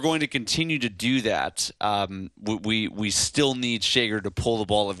if we're going to continue to do that, we still need Shager to pull the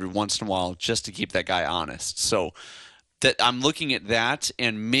ball every once in a while just to keep that guy honest. So that I'm looking at that,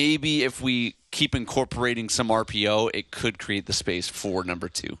 and maybe if we keep incorporating some RPO, it could create the space for number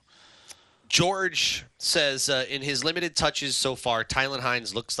 2. George says, in his limited touches so far, Tylan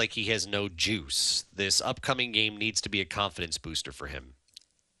Hines looks like he has no juice. This upcoming game needs to be a confidence booster for him.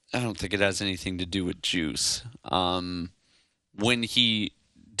 I don't think it has anything to do with juice. When he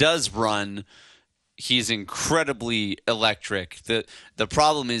does run, he's incredibly electric. The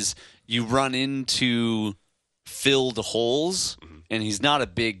problem is you run into filled holes, and he's not a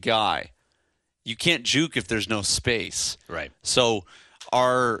big guy. You can't juke if there's no space. Right. So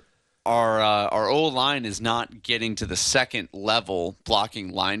our O-line is not getting to the second level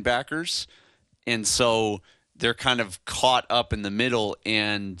blocking linebackers, and so they're kind of caught up in the middle,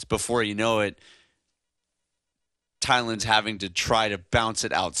 and before you know it, Tylan's having to try to bounce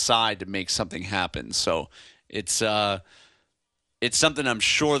it outside to make something happen. So it's something I'm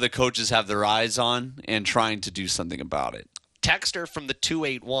sure the coaches have their eyes on and trying to do something about it. Texter from the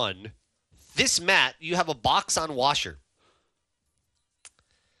 281. This, Matt, you have a box on washer.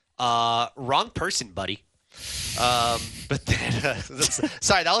 Wrong person, buddy. But then,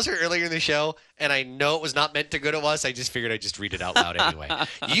 sorry, that was her earlier in the show, and I know it was not meant to go to us. I just figured I'd just read it out loud anyway.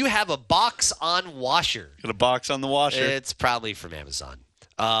 You have a box on washer. Got a box on the washer. It's probably from Amazon.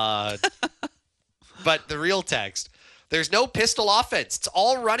 But the real text, there's no pistol offense. It's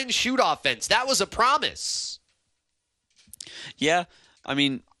all run and shoot offense. That was a promise. Yeah, I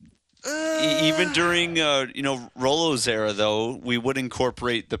mean, even during Rolo's era, though, we would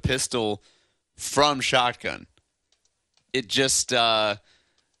incorporate the pistol from shotgun. It just and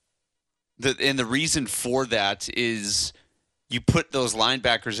the reason for that is you put those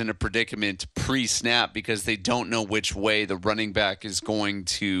linebackers in a predicament pre-snap because they don't know which way the running back is going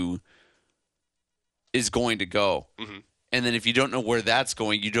to go. Mm-hmm. And then if you don't know where that's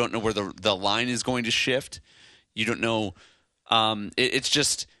going, you don't know where the line is going to shift. You don't know. It's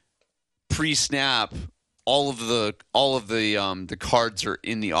just pre-snap. All of the cards are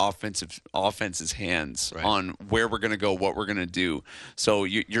in the offense's hands on where we're going to go, what we're going to do. So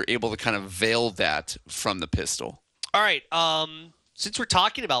you're able to kind of veil that from the pistol. All right. Since we're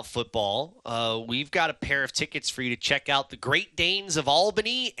talking about football, we've got a pair of tickets for you to check out the Great Danes of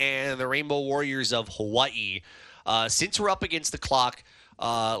Albany and the Rainbow Warriors of Hawaii. Since we're up against the clock,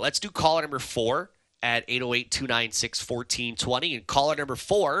 let's do caller number 4 at 808-296-1420. And caller number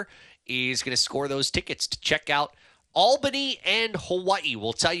 4 is going to score those tickets to check out Albany and Hawaii.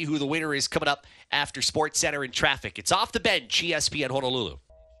 We'll tell you who the winner is coming up after Sports Center and Traffic. It's Off the Bench, ESPN Honolulu.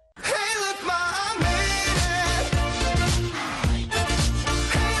 Hey, look, my lady. Hey, look, my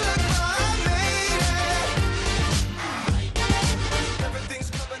lady. Everything's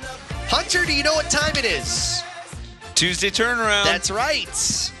coming up. Hunter, do you know what time it is? Tuesday turnaround. That's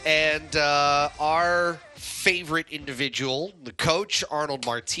right. And our favorite individual, the coach, Arnold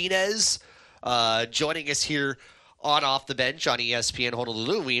Martinez, joining us here on Off the Bench on ESPN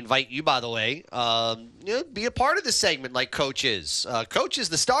Honolulu. We invite you, by the way, be a part of the segment like Coach is. Coach is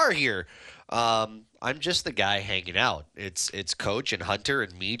the star here. I'm just the guy hanging out. It's Coach and Hunter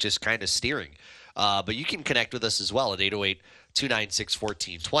and me just kind of steering. But you can connect with us as well at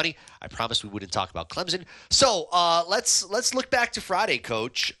 808-296-1420. I promised we wouldn't talk about Clemson. So let's look back to Friday,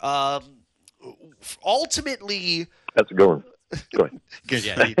 Coach. Ultimately, that's a good one. Go ahead. Good,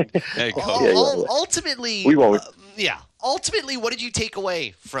 yeah. Ultimately, we won't. Ultimately, what did you take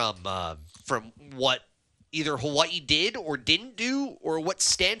away from what either Hawaii did or didn't do, or what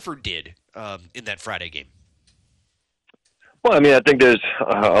Stanford did in that Friday game? Well, I mean, I think there's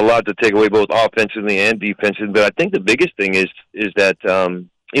a lot to take away both offensively and defensively, but I think the biggest thing is that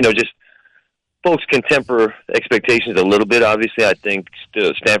just folks can temper expectations a little bit. Obviously, I think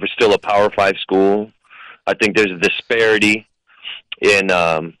Stanford's still a Power 5 school. I think there's a disparity in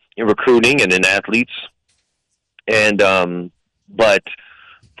recruiting and in athletes, and but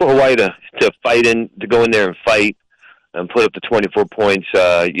for Hawaii to go in there and fight and put up the 24 points,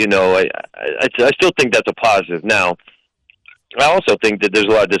 I still think that's a positive. Now, I also think that there's a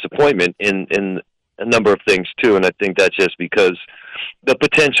lot of disappointment in a number of things too, and I think that's just because the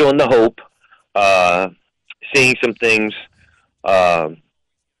potential and the hope, seeing some things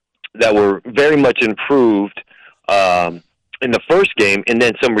that were very much improved in the first game, and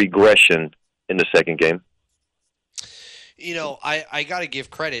then some regression in the second game. I got to give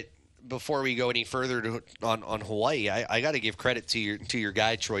credit before we go any further on Hawaii. I got to give credit to your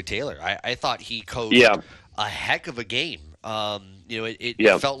guy Troy Taylor. I thought he coached a heck of a game.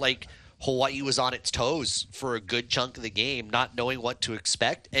 It felt like Hawaii was on its toes for a good chunk of the game, not knowing what to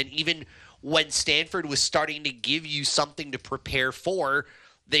expect. And even when Stanford was starting to give you something to prepare for,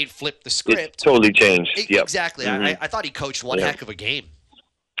 they'd flip the script. It totally changed. Exactly. Mm-hmm. I thought he coached one heck of a game.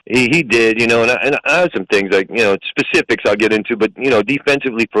 He did, and I had some things like, specifics I'll get into, but,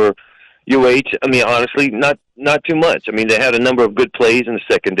 defensively for UH, I mean, honestly, not too much. I mean, they had a number of good plays in the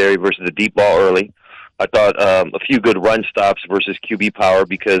secondary versus the deep ball early. I thought a few good run stops versus QB power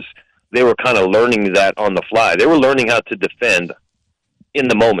because they were kind of learning that on the fly. They were learning how to defend in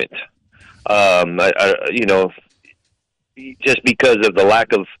the moment. Just because of the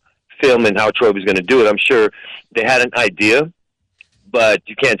lack of film and how Troy was going to do it, I'm sure they had an idea, but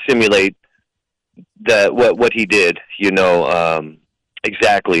you can't simulate what he did,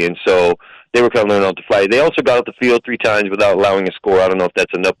 exactly. And so they were kind of learning on the fly. They also got off the field 3 times without allowing a score. I don't know if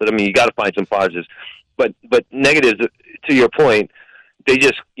that's enough, but I mean, you got to find some positives. But negatives, to your point, they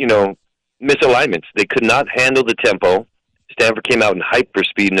just, misalignments. They could not handle the tempo. Stanford came out in hyper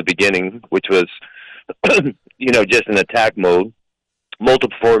speed in the beginning, which was, just an attack mode.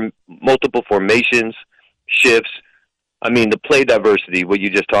 Multiple formations, shifts. I mean, the play diversity, what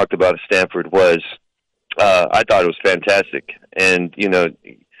you just talked about at Stanford was, I thought it was fantastic. And,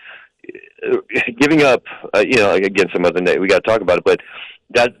 giving up, again, some other net, we got to talk about it, but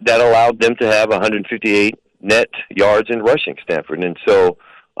that allowed them to have 158 net yards in rushing, Stanford. And so,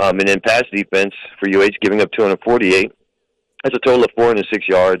 and in pass defense for UH, giving up 248. That's a total of 406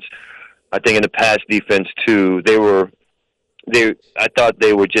 yards. I think in the pass defense, too, I thought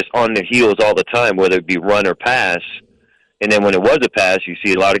they were just on their heels all the time, whether it be run or pass. And then when it was a pass, you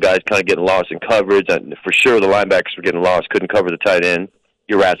see a lot of guys kind of getting lost in coverage. For sure, the linebackers were getting lost, couldn't cover the tight end.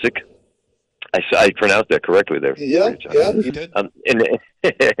 Jurasic. I pronounced that correctly there. Yeah, you did.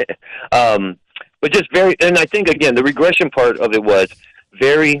 But just and I think, again, the regression part of it was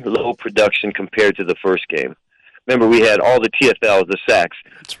very low production compared to the first game. Remember, we had all the TFLs, the sacks.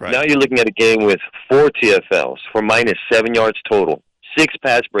 That's right. Now you're looking at a game with 4 TFLs for -7 yards total, 6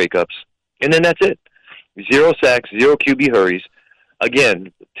 pass breakups, and then that's it. 0 sacks, 0 QB hurries.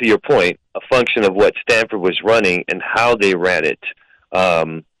 Again, to your point, a function of what Stanford was running and how they ran it.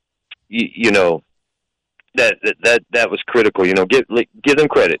 That was critical. Give them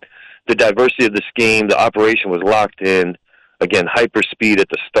credit. The diversity of the scheme, the operation was locked in. Again, hyper speed at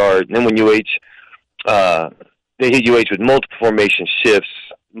the start. And then when they hit UH with multiple formation shifts,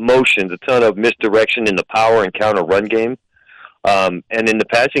 motions, a ton of misdirection in the power and counter run game. And in the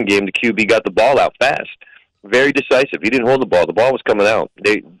passing game, the QB got the ball out fast. Very decisive. He didn't hold the ball. The ball was coming out.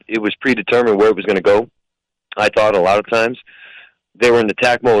 It was predetermined where it was going to go. I thought a lot of times they were in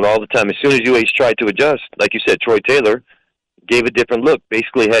attack mode all the time. As soon as UH tried to adjust, like you said, Troy Taylor gave a different look,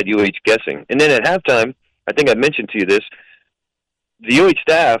 basically had UH guessing. And then at halftime, I think I mentioned to you this, the UH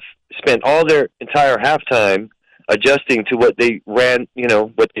staff spent all their entire halftime adjusting to what they ran,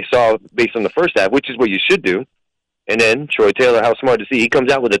 what they saw based on the first half, which is what you should do. And then Troy Taylor, how smart to see, he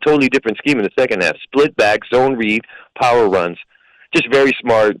comes out with a totally different scheme in the second half. Split back, zone read, power runs. Just very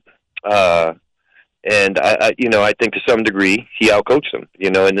smart. And I think to some degree he outcoached them,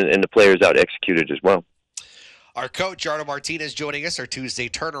 and the players out executed as well. Our coach, Arnold Martinez, joining us, our Tuesday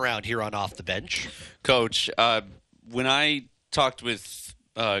turnaround here on Off the Bench. Coach, when I talked with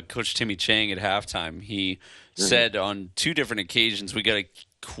Coach Timmy Chang at halftime, he said on 2 different occasions we got to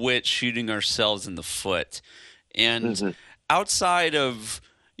quit shooting ourselves in the foot. And outside of,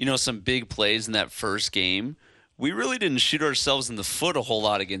 some big plays in that first game, we really didn't shoot ourselves in the foot a whole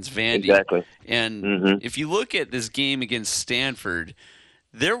lot against Vandy. Exactly. And if you look at this game against Stanford,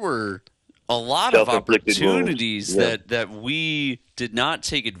 there were a lot of opportunities that we did not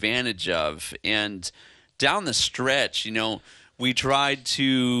take advantage of. And down the stretch, we tried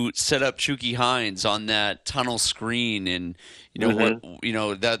to set up Chucky Hines on that tunnel screen, and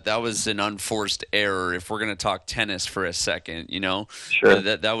that was an unforced error. If we're going to talk tennis for a second, Sure.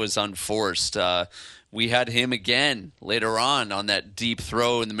 that was unforced. We had him again later on that deep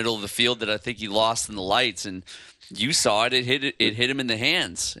throw in the middle of the field that I think he lost in the lights, and you saw it. It hit him in the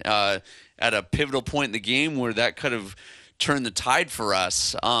hands at a pivotal point in the game where that could have turned the tide for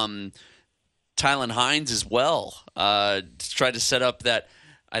us. Tylen Hines as well tried to set up that.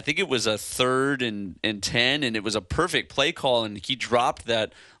 I think it was a 3rd and 10, and it was a perfect play call, and he dropped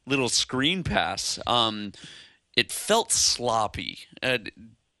that little screen pass. It felt sloppy.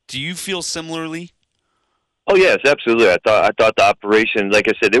 Do you feel similarly? Oh yes, absolutely. I thought the operation, like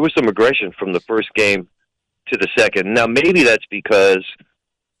I said, there was some aggression from the first game to the second. Now maybe that's because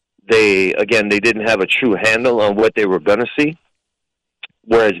they didn't have a true handle on what they were going to see.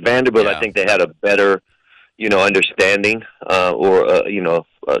 Whereas Vanderbilt, I think they had a better, understanding or a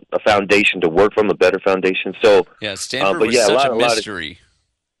foundation to work from, a better foundation. So Stanford was such a mystery.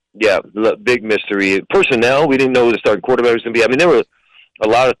 Big mystery. Personnel, we didn't know who the starting quarterback was going to be. I mean, there were a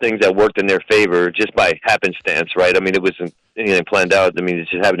lot of things that worked in their favor just by happenstance, right? I mean, it wasn't anything planned out. I mean, it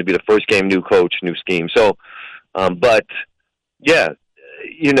just happened to be the first game, new coach, new scheme. So, it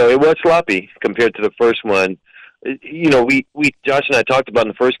was sloppy compared to the first one. We Josh and I talked about in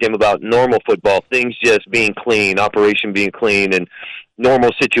the first game about normal football, things just being clean, operation being clean, and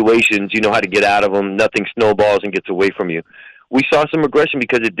normal situations, you know how to get out of them. Nothing snowballs and gets away from you. We saw some aggression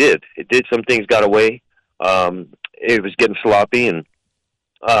because it did. Some things got away. It was getting sloppy, and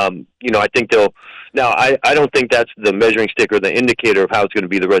I think they'll. Now, I don't think that's the measuring stick or the indicator of how it's going to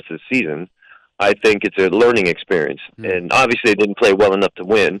be the rest of the season. I think it's a learning experience, and obviously they didn't play well enough to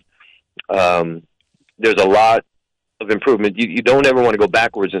win. There's a lot of improvement. You don't ever want to go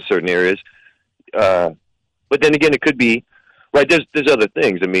backwards in certain areas, but then again, it could be right. There's other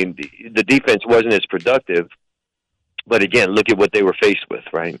things. I mean, the defense wasn't as productive, but again, look at what they were faced with,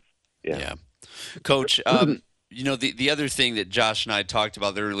 right? Yeah. Coach. The other thing that Josh and I talked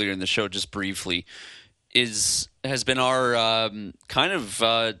about earlier in the show, just briefly, has been our kind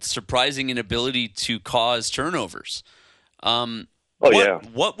of surprising inability to cause turnovers.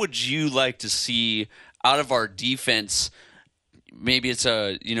 What would you like to see out of our defense? Maybe it's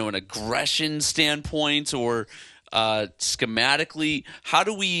an aggression standpoint or schematically. How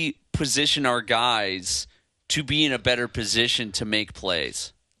do we position our guys to be in a better position to make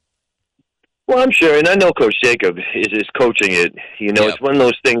plays? Well, I'm sure, and I know Coach Jacob is coaching it. It's one of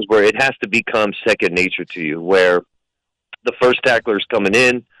those things where it has to become second nature to you, where the first tackler is coming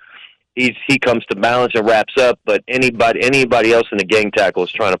in, he comes to balance and wraps up, but anybody else in the gang tackle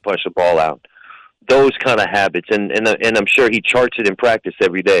is trying to punch the ball out. Those kind of habits, and I'm sure he charts it in practice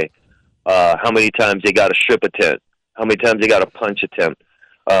every day. How many times they got a strip attempt, how many times they got a punch attempt,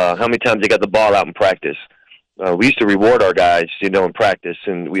 how many times they got the ball out in practice. We used to reward our guys, in practice,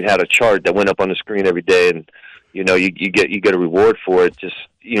 and we had a chart that went up on the screen every day, and you get a reward for it. Just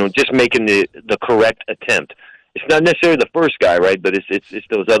making the correct attempt. It's not necessarily the first guy, right? But it's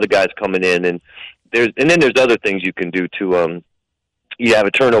those other guys coming in, and then there's other things you can do to. You have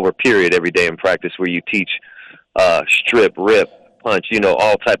a turnover period every day in practice where you teach strip, rip, punch,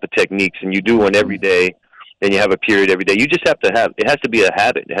 all type of techniques, and you do one every day. Then you have a period every day. You just have to have. It has to be a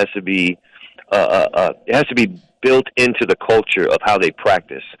habit. It has to be. It has to be built into the culture of how they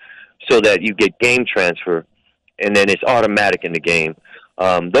practice, so that you get game transfer, and then it's automatic in the game.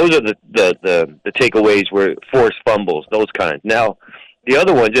 Those are the takeaways where forced fumbles, those kinds. Now, the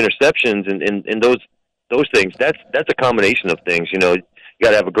other ones, interceptions, and those things. That's a combination of things. You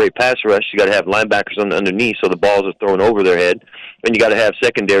got to have a great pass rush. You got to have linebackers underneath, so the balls are thrown over their head, and you got to have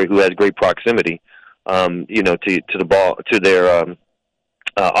secondary who has great proximity. To the ball, to their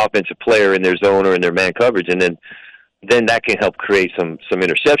offensive player in their zone or in their man coverage, and then that can help create some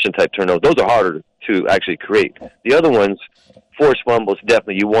interception type turnovers. Those are harder to actually create. The other ones, forced fumbles,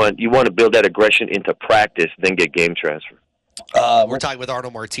 definitely you want to build that aggression into practice, then get game transfer. We're talking with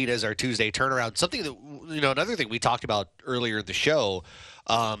Arnold Martinez, our Tuesday turnaround. Something that another thing we talked about earlier in the show,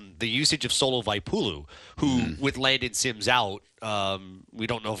 the usage of Solo Vaipulu, who with Landon Sims out, we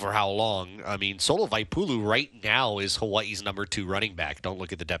don't know for how long. I mean, Solo Vaipulu right now is Hawaii's number 2 running back. Don't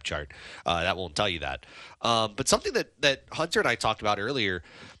look at the depth chart; that won't tell you that. But something that Hunter and I talked about earlier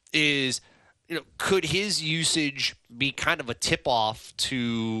is, could his usage be kind of a tip-off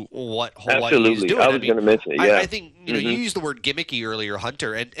to what Hawaii is doing? I was going to mention it. Yeah, I think you used the word gimmicky earlier,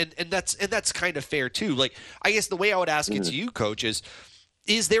 Hunter, and that's kind of fair too. Like, I guess the way I would ask it to you, Coach,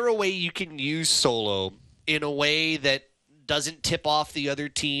 is there a way you can use Solo in a way that doesn't tip off the other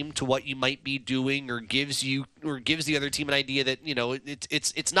team to what you might be doing, or gives the other team an idea that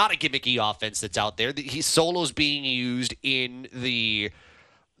it's not a gimmicky offense that's out there. Solo's being used in the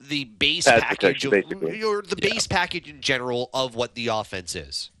base Pass package protection, or the base package in general of what the offense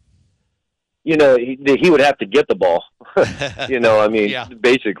is. He would have to get the ball.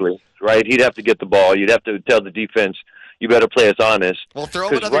 Basically, right? He'd have to get the ball. You'd have to tell the defense, you better play us honest. Well, throw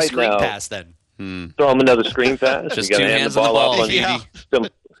him another screen pass then. Throw him another screen pass. Just you got to hand the ball off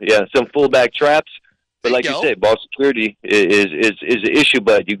on some fullback traps. But like you say, ball security is an issue.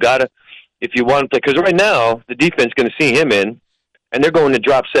 But you got to, if you want to, because right now the defense is going to see him in, and they're going to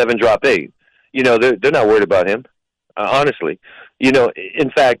drop 7, drop 8. They're not worried about him, honestly.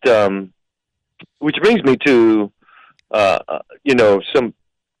 In fact, which brings me to some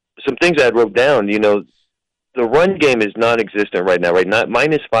things I wrote down. The run game is non-existent right now, right? Not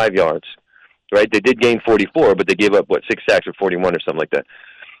 -5 yards, right? They did gain 44, but they gave up, 6 sacks or 41 or something like that.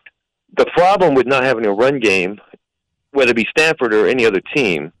 The problem with not having a run game, whether it be Stanford or any other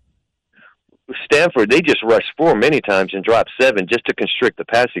team, Stanford, they just rush 4 many times and drop 7 just to constrict the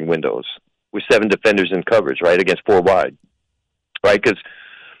passing windows with 7 defenders in coverage, right, against 4 wide, right? Because,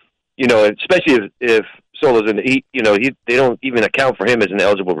 especially if Solo's in the they don't even account for him as an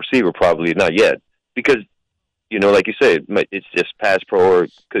eligible receiver, probably not yet, because like you say, it's just pass pro or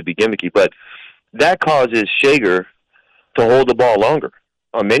it could be gimmicky. But that causes Shager to hold the ball longer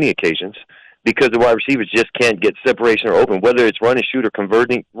on many occasions because the wide receivers just can't get separation or open. Whether it's run and shoot or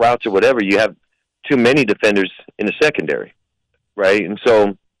converting routes or whatever, you have too many defenders in the secondary, right? And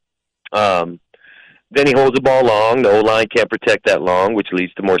so then he holds the ball long. The O-line can't protect that long, which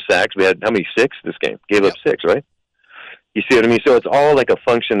leads to more sacks. We had, how many, 6 this game? Gave up 6, right? You see what I mean? So it's all like a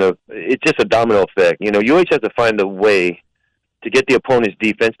function of, it's just a domino effect. UH has to find a way to get the opponent's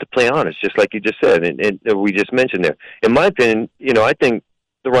defense to play honest, just like you just said, and we just mentioned there. In my opinion, I think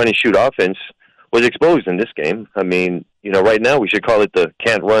the run and shoot offense was exposed in this game. I mean, right now we should call it the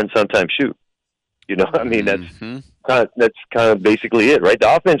can't run, sometimes shoot. That's kind of basically it, right?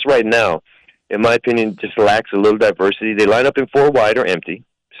 The offense right now, in my opinion, just lacks a little diversity. They line up in 4 wide or empty,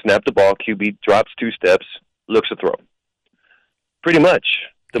 snap the ball, QB drops 2 steps, looks a throw. Pretty much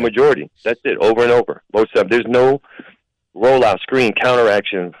the majority. That's it, over and over. Most of them. There's no rollout, screen,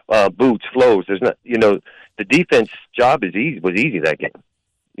 counteraction, boots, flows. There's not. The defense job was easy that game.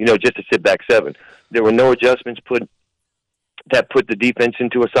 Just to sit back 7. There were no adjustments put the defense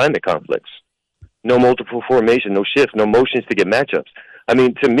into assignment conflicts. No multiple formation, no shifts, no motions to get matchups. I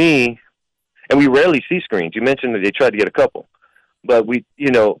mean, to me, and we rarely see screens. You mentioned that they tried to get a couple, but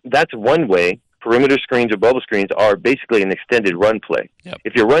that's one way. Perimeter screens or bubble screens are basically an extended run play. Yep.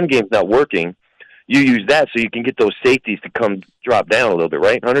 If your run game's not working, you use that so you can get those safeties to come drop down a little bit,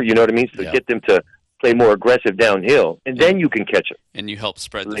 right, Hunter? You know what I mean? So get them to play more aggressive downhill, and then you can catch them. And you help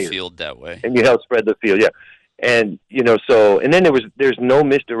spread the field that way. And you help spread the field, yeah. And, and then there's no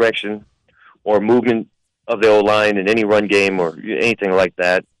misdirection or movement of the O-line in any run game or anything like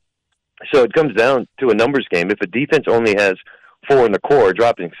that. So it comes down to a numbers game. If a defense only has 4 in the core,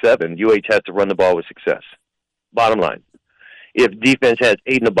 dropping 7, UH has to run the ball with success. Bottom line. If defense has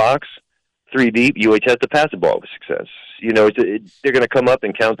 8 in the box, 3 deep, UH has to pass the ball with success. They're going to come up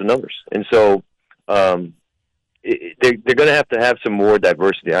and count the numbers. And so they're going to have some more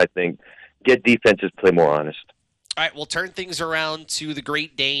diversity, I think. Get defenses to play more honest. All right, we'll turn things around to the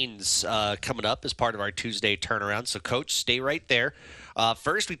Great Danes coming up as part of our Tuesday turnaround. So, Coach, stay right there.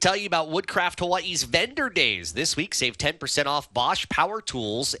 First, we tell you about Woodcraft Hawaii's Vendor Days. This week, save 10% off Bosch Power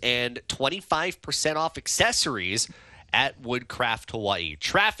Tools and 25% off accessories at Woodcraft Hawaii.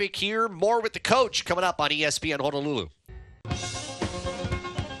 Traffic here, more with the Coach coming up on ESPN Honolulu.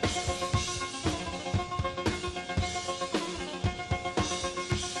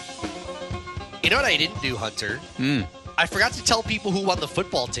 You know what I didn't do, Hunter? I forgot to tell people who won the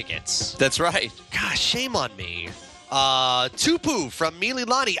football tickets. That's right. Gosh, shame on me. Tupu from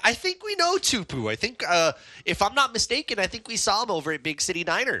Mililani. I think we know Tupu. I think, if I'm not mistaken, I think we saw him over at Big City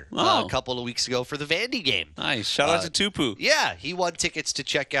Diner a couple of weeks ago for the Vandy game. Nice. Shout out to Tupu. Yeah, he won tickets to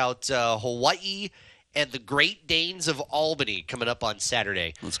check out Hawaii and the Great Danes of Albany coming up on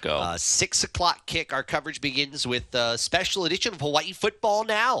Saturday. Let's go. 6 o'clock kick. Our coverage begins with a special edition of Hawaii Football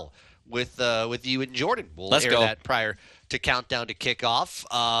Now with you and Jordan. We'll air that prior to countdown to kickoff.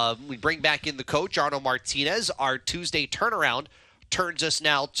 We bring back in the coach, Arnold Martinez. Our Tuesday turnaround turns us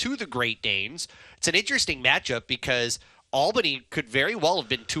now to the Great Danes. It's an interesting matchup because Albany could very well have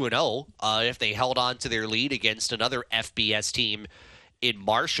been 2-0 if they held on to their lead against another FBS team in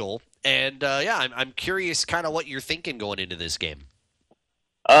Marshall. And, I'm curious kind of what you're thinking going into this game.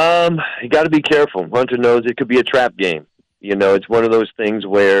 You got to be careful. Hunter knows it could be a trap game. You know, it's one of those things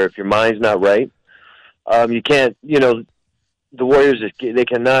where if your mind's not right, you can't, you know, the Warriors, they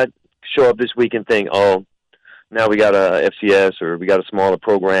cannot show up this week and think, oh, now we got a FCS or we got a smaller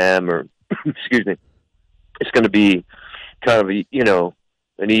program or, excuse me, it's going to be kind of a, you know,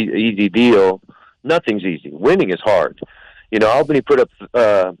 an easy deal. Nothing's easy. Winning is hard. You know, Albany put up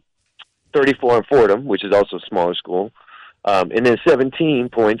 34 on Fordham, which is also a smaller school, and then 17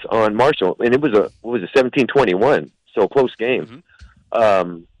 points on Marshall, and it was a 17-21, so a close game.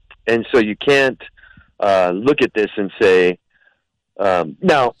 And so you can't look at this and say,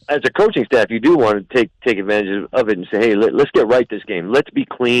 now, as a coaching staff, you do want to take advantage of it and say, hey, let's get right this game. Let's be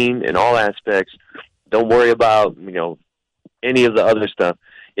clean in all aspects. Don't worry about, you know, any of the other stuff.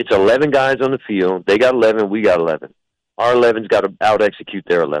 It's 11 guys on the field. They got 11. We got 11. Our 11's got to out-execute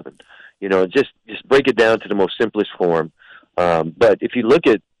their 11. You know, just break it down to the most simplest form. But if you look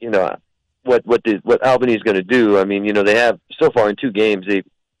at, you know, what Albany is going to do, I mean, you know, they have so far in 2 games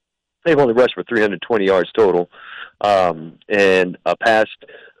they've only rushed for 320 yards total, and passed.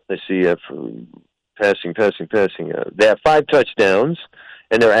 Let's see, passing. They have 5 touchdowns,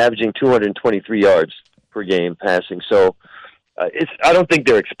 and they're averaging 223 yards per game passing. So I don't think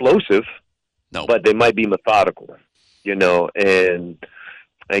they're explosive, no, but they might be methodical, you know, and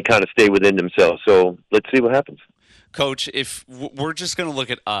kind of stay within themselves. So let's see what happens. Coach, if we're just going to look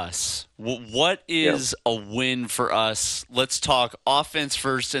at us, what is a win for us? Let's talk offense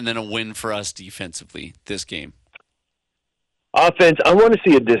first and then a win for us defensively this game. Offense, I want to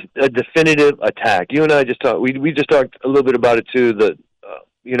see a definitive attack. You and I just talked. We just talked a little bit about it too.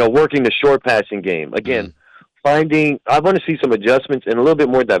 You know, working the short passing game again. Finding, I want to see some adjustments and a little bit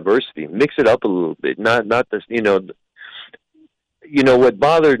more diversity. Mix it up a little bit. Not this. You know what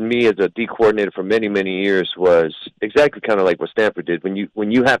bothered me as a D coordinator for many, many years was exactly kind of like what Stanford did.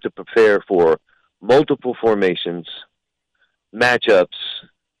 When you have to prepare for multiple formations, matchups,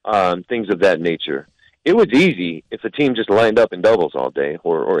 things of that nature. It was easy if the team just lined up in doubles all day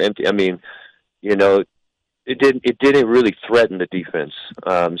or empty. I mean, you know, it didn't really threaten the defense.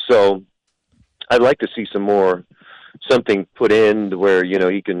 So I'd like to see something put in where, you know,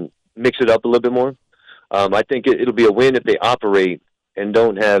 you can mix it up a little bit more. I think it'll be a win if they operate and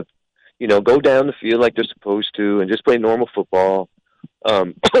don't have, you know, go down the field like they're supposed to and just play normal football,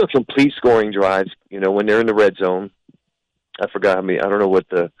 complete scoring drives, you know, when they're in the red zone. I forgot I don't know what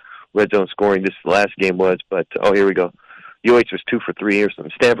the red zone scoring this last game was, but, here we go. UH was 2 for 3 or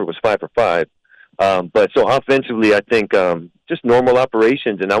something. Stanford was 5 for 5. But so offensively, I think just normal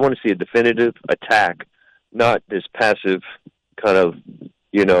operations, and I want to see a definitive attack, not this passive kind of,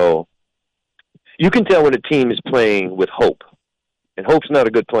 you know, you can tell when a team is playing with hope, and hope's not a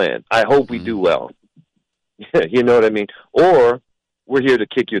good plan. I hope we do well. You know what I mean? Or we're here to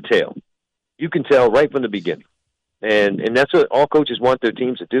kick your tail. You can tell right from the beginning. And that's what all coaches want their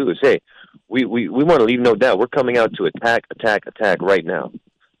teams to do is, hey, we want to leave no doubt. We're coming out to attack right now.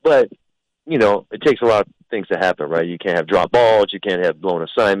 But, you know, it takes a lot of things to happen, right? You can't have drop balls. You can't have blown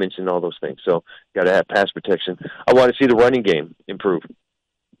assignments and all those things. So you got to have pass protection. I want to see the running game improve.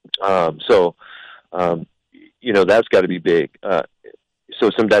 You know, that's got to be big.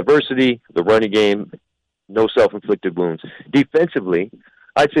 So some diversity, the running game, no self-inflicted wounds. Defensively,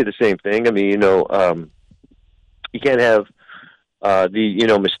 I'd say the same thing. I mean, you know, you can't have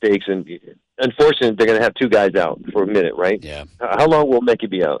mistakes. And unfortunately, they're going to have 2 guys out for a minute, right? Yeah. How long will Mekhi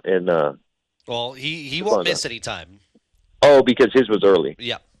be out? And well, he won't miss any time. Oh, because his was early.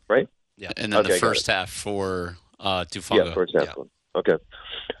 Yeah. Right? Yeah. And then the first half for Tufaga. Yeah, first half. Yeah. Okay.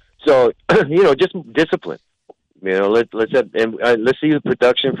 So, you know, just discipline. You know, let's see the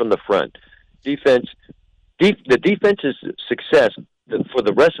production from the front. Defense, the defense's success for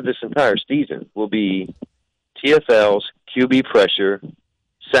the rest of this entire season will be TFLs, QB pressure,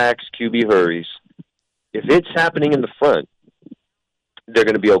 sacks, QB hurries. If it's happening in the front, they're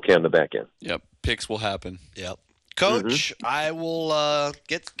going to be okay on the back end. Yep, picks will happen. Yep, Coach, I will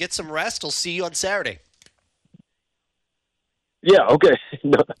get some rest. I'll see you on Saturday. Yeah, okay.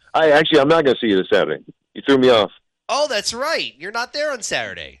 No, I'm not going to see you this Saturday. You threw me off. Oh, that's right. You're not there on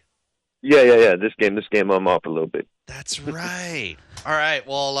Saturday. Yeah. This game, I'm off a little bit. That's right. All right.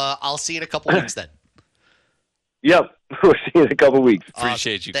 Well, I'll see you in a couple weeks then. Yep. We'll see you in a couple weeks.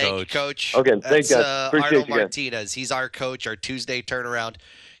 Appreciate you, Coach. Thank you, Coach. Okay, thanks, guys. Appreciate Arnold you guys. Martinez. He's our coach, our Tuesday turnaround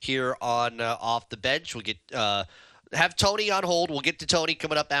here on Off the Bench. We'll get have Tony on hold. We'll get to Tony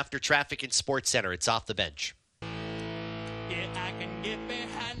coming up after Traffic and Sports Center. It's Off the Bench.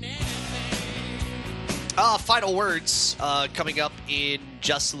 Final words coming up in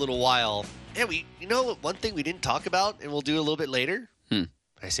just a little while. Yeah, one thing we didn't talk about, and we'll do a little bit later.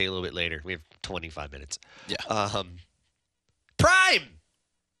 I say a little bit later. We have 25 minutes. Yeah.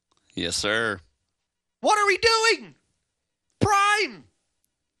 Yes, sir. What are we doing? Prime.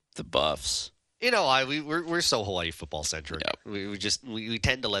 The Buffs. We're so Hawaii football centric. Yep. We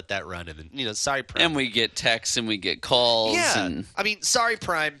tend to let that run, and then sorry, Prime. And we get texts and we get calls. Yeah, and... sorry,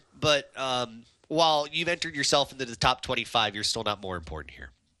 Prime, but while you've entered yourself into the top 25, you're still not more important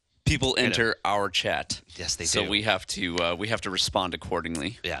here. People enter our chat. Yes, they do. So we have to respond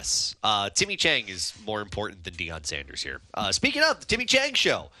accordingly. Yes. Timmy Chang is more important than Deion Sanders here. Speaking of, the Timmy Chang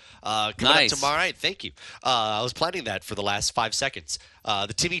Show. Coming up tomorrow night. Thank you. I was planning that for the last 5 seconds.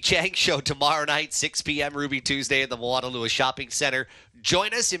 The Timmy Chang Show tomorrow night, 6 p.m. Ruby Tuesday at the Moanalua Shopping Center.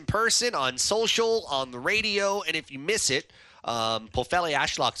 Join us in person, on social, on the radio, and if you miss it, Pofele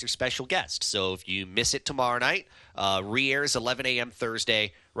Ashlock's your special guest. So if you miss it tomorrow night, re-airs 11 a.m.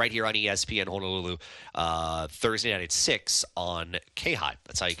 Thursday right here on ESPN Honolulu. Thursday night at 6 on K-High.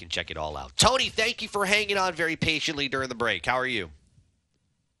 That's how you can check it all out. Tony, thank you for hanging on very patiently during the break. How are you?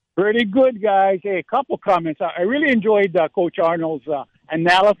 Pretty good, guys. Hey, a couple comments. I really enjoyed Coach Arnold's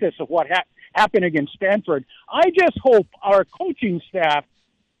analysis of what happened against Stanford. I just hope our coaching staff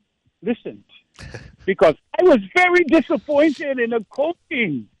listened, because I was very disappointed in the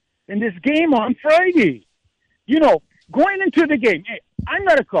coaching in this game on Friday. Going into the game, hey, I'm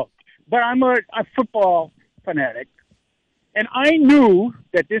not a coach, but I'm a football fanatic. And I knew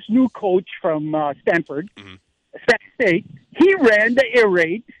that this new coach from Stanford, State, he ran the air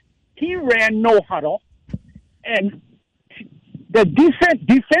raid. He ran no huddle. And the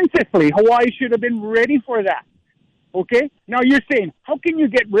defensively, Hawaii should have been ready for that. Okay? Now you're saying, how can you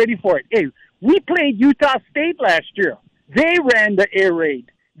get ready for it? Hey, we played Utah State last year. They ran the air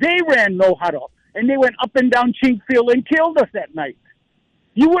raid. They ran no huddle. And they went up and down Chink Field and killed us that night.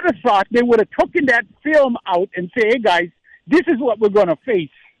 You would have thought they would have taken that film out and say, hey, guys, this is what we're going to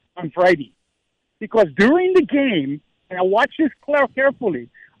face on Friday. Because during the game, and I watched this carefully,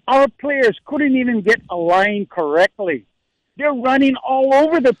 our players couldn't even get a line correctly. They're running all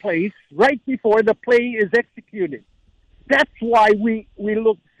over the place right before the play is executed. That's why we didn't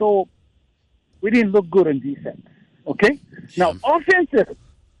look good on defense. Okay? Now, offensive,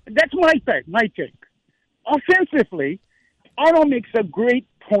 that's my take. Offensively, Arnold makes a great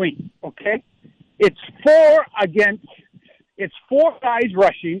point, okay? It's 4 guys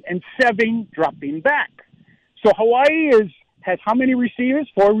rushing and 7 dropping back. So Hawaii has how many receivers?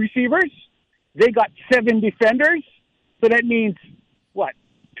 4 receivers. They got 7 defenders. So that means, what?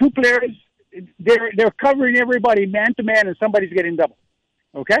 2 players, they're covering everybody man-to-man, and somebody's getting double,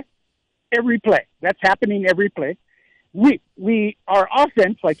 okay? Every play. That's happening every play. Our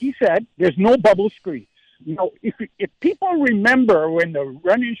offense, like he said, there's no bubble screens. If people remember when the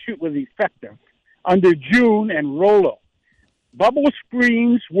run and shoot was effective under June and Rolo, bubble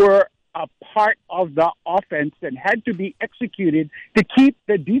screens were a part of the offense and had to be executed to keep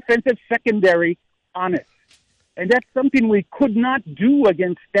the defensive secondary honest. And that's something we could not do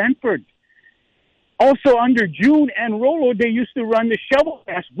against Stanford. Also, under June and Rolo, they used to run the shovel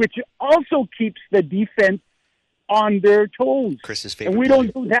pass, which also keeps the defense on their toes. Chris's favorite. And we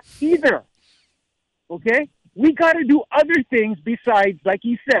don't do that either. Okay? We got to do other things besides, like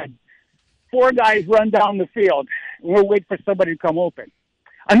he said, 4 guys run down the field, and we'll wait for somebody to come open.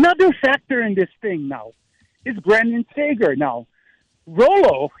 Another factor in this thing now is Brandon Sager. Now,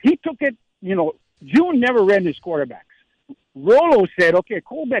 Rolo, he took it, June never ran his quarterbacks. Rolo said, okay,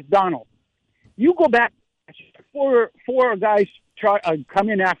 Cole McDonald, you go back, 4 guys come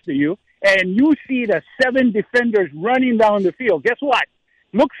in after you, and you see the 7 defenders running down the field. Guess what?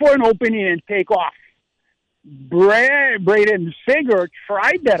 Look for an opening and take off. Braden Sager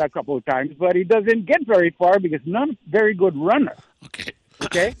tried that a couple of times, but he doesn't get very far because not a very good runner.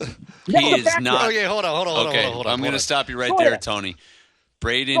 Okay? He is not. Okay, hold on. I'm going to stop you right there, Tony.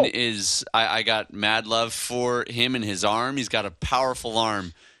 Braden is, I got mad love for him and his arm. He's got a powerful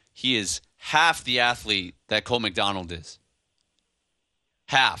arm. He is half the athlete that Cole McDonald is.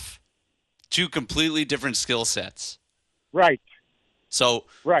 Half. 2 completely different skill sets. Right. So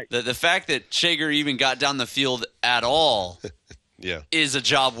the fact that Shager even got down the field at all is a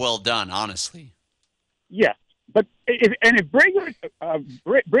job well done, honestly. Yeah. But if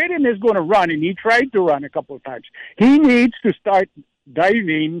Braden is going to run, and he tried to run a couple of times, he needs to start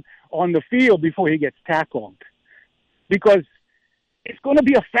diving on the field before he gets tackled. Because it's going to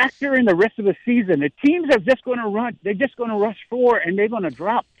be a factor in the rest of the season. The teams are just going to run. They're just going to rush 4, and they're going to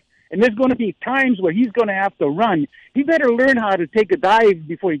drop. And there's going to be times where he's going to have to run. He better learn how to take a dive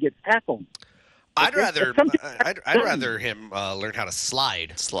before he gets tackled. I'd rather him learn how to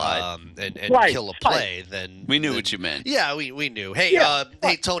slide, and kill a play than. We knew what you meant. Yeah, we knew. Hey,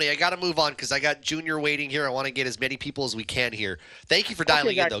 hey, Tony, I got to move on because I got Junior waiting here. I want to get as many people as we can here. Thank you for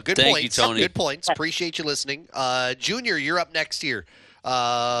dialing in, though. Good Thank points. you, Tony. Good points. Appreciate you listening. Junior, you're up next here. She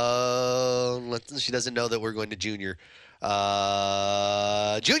doesn't know that we're going to Junior.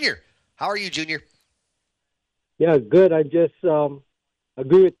 Junior, how are you, Junior? Yeah, good. I just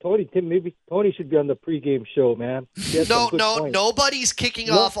agree with Tony. Tim, maybe Tony should be on the pregame show, man. No, nobody's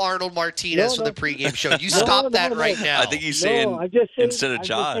kicking off Arnold Martinez for the pregame show. You stop that right now. I think he's saying instead of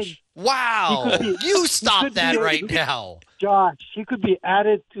Josh. Wow, you stop that right now. Josh, he could be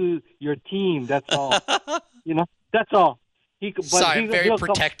added to your team. That's all. That's all. I'm very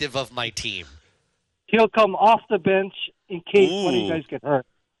protective of my team. He'll come off the bench in case one of you guys get hurt.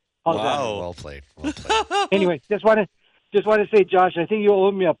 Wow, well played. Anyway, just want to say, Josh, I think you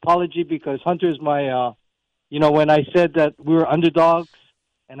owe me an apology because Hunter's my, when I said that we were underdogs,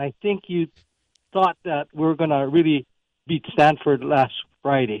 and I think you thought that we were going to really beat Stanford last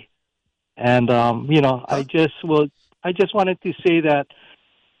Friday. And, I just wanted to say that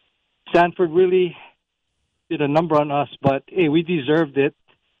Stanford really did a number on us, but, hey, we deserved it.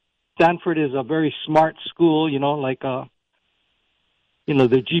 Stanford is a very smart school,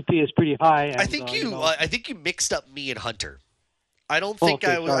 the GPA is pretty high. And, I think you mixed up me and Hunter. I don't think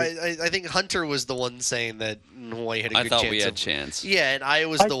I was. I think Hunter was the one saying that Hawaii had a good chance. I thought we had a chance. Yeah, and I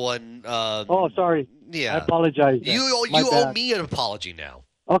was the one. Sorry. Yeah, I apologize. You owe me an apology now.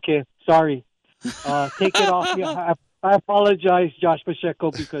 Okay, sorry. Take it off. I apologize, Josh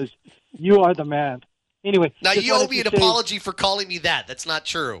Pacheco, because you are the man. Anyway, now you owe me an apology for calling me that. That's not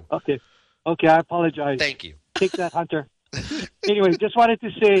true. Okay, I apologize. Thank you. Take that, Hunter. Anyway, just wanted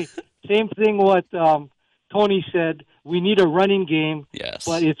to say same thing what Tony said. We need a running game. Yes.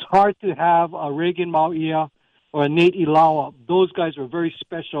 But it's hard to have a Reagan Mauia or a Nate Ilawa. Those guys were very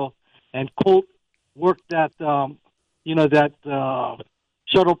special, and Colt worked that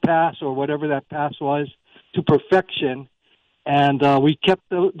shuttle pass or whatever that pass was to perfection. And we kept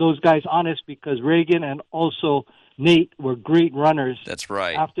those guys honest because Reagan and also Nate were great runners. That's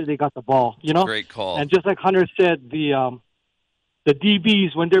right. After they got the ball, Great call. And just like Hunter said, the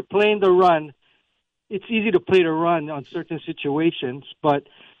DBs when they're playing the run, it's easy to play the run on certain situations, but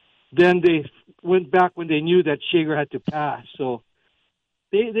then they went back when they knew that Shager had to pass. So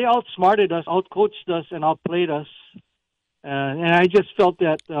they outsmarted us, outcoached us, and outplayed us. And I just felt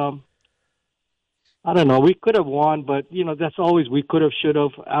that. I don't know. We could have won, but, that's always we could have, should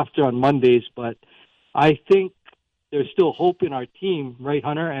have after on Mondays. But I think there's still hope in our team, right,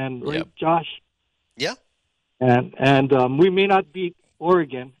 Hunter? And right, Josh? Yeah. And we may not beat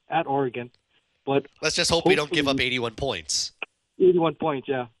Oregon, but let's just hope we don't give up 81 points. 81 points,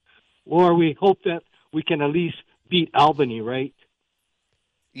 yeah. Or we hope that we can at least beat Albany, right?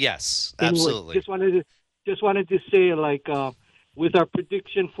 Yes, anyway, absolutely. Just wanted to say, with our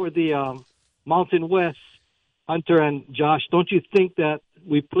prediction for the Mountain West, Hunter and Josh, don't you think that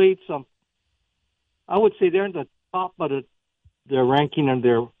we played some? I would say they're in the top of their ranking and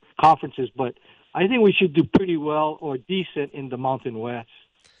their conferences, but I think we should do pretty well or decent in the Mountain West.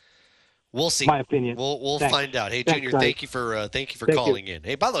 We'll see. My opinion. We'll find out. Hey, Junior, thank you for calling in.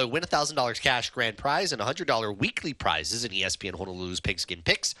 Hey, by the way, win $1,000 cash grand prize and $100 weekly prizes in ESPN Honolulu's Pigskin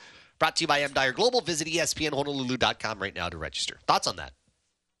Picks. Brought to you by M. Dyer Global. Visit ESPNHonolulu.com right now to register. Thoughts on that?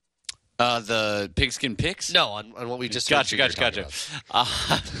 The Pigskin Picks? No, on what we just Gotcha.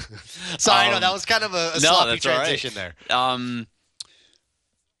 Sorry, no, that was kind of a sloppy transition there.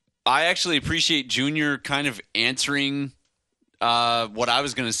 I actually appreciate Junior kind of answering what I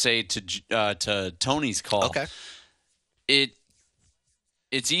was going to say to Tony's call. Okay.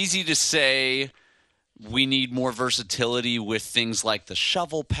 It's easy to say we need more versatility with things like the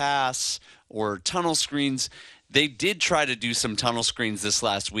shovel pass or tunnel screens. They did try to do some tunnel screens this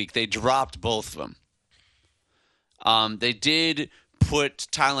last week. They dropped both of them. They did put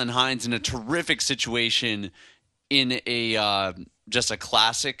Tylen Hines in a terrific situation in just a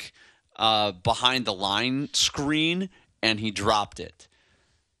classic behind the line screen, and he dropped it.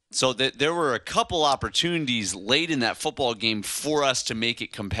 So there were a couple opportunities late in that football game for us to make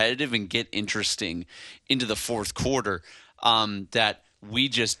it competitive and get interesting into the fourth quarter that we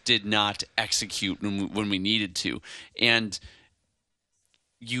just did not execute when we needed to. And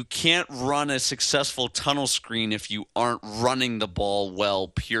you can't run a successful tunnel screen if you aren't running the ball well,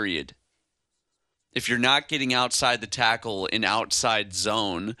 period. If you're not getting outside the tackle in outside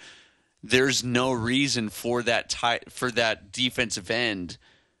zone, there's no reason for that defensive end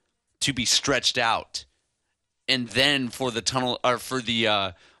to be stretched out, and then for the tunnel or for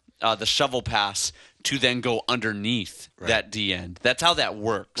the the shovel pass to then go underneath that D end. That's how that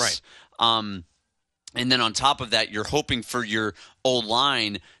works. Right. And then on top of that, you're hoping for your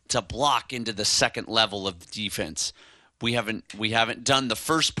O-line to block into the second level of the defense. We haven't done the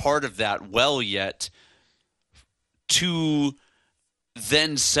first part of that well yet to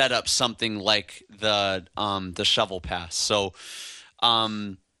then set up something like the shovel pass. So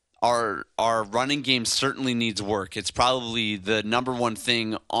our running game certainly needs work. It's probably the number one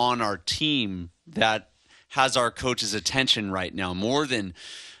thing on our team that has our coach's attention right now, more than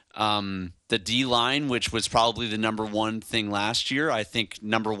the D-line, which was probably the number one thing last year. I think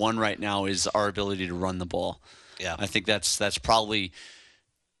number one right now is our ability to run the ball. Yeah, I think that's probably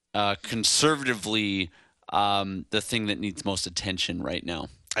conservatively the thing that needs most attention right now.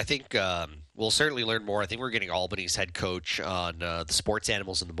 I think we'll certainly learn more. I think we're getting Albany's head coach on the sports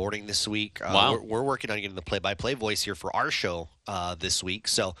animals in the morning this week. Wow. We're working on getting the play-by-play voice here for our show this week.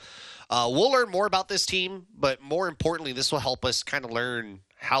 So we'll learn more about this team, but more importantly, this will help us kind of learn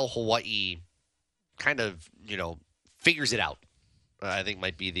how Hawaii kind of, figures it out. I think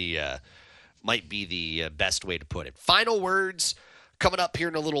might be the best way to put it. Final words coming up here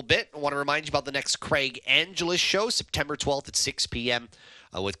in a little bit. I want to remind you about the next Craig Angeles show, September 12th at 6 p.m.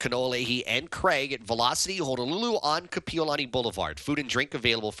 With Kanoa Leahy and Craig at Velocity Honolulu on Kapiolani Boulevard. Food and drink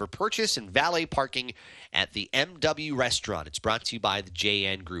available for purchase and valet parking at the MW Restaurant. It's brought to you by the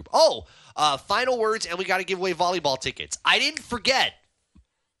JN Group. Final words, and we got to give away volleyball tickets. I didn't forget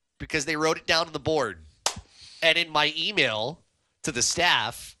because they wrote it down on the board. And in my email to the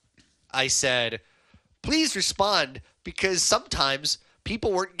staff, I said, please respond because sometimes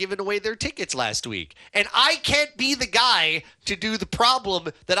people weren't giving away their tickets last week. And I can't be the guy to do the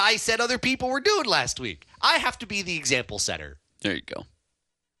problem that I said other people were doing last week. I have to be the example setter. There you go.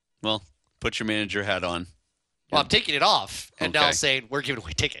 Well, put your manager hat on. Well, I'm taking it off and now saying we're giving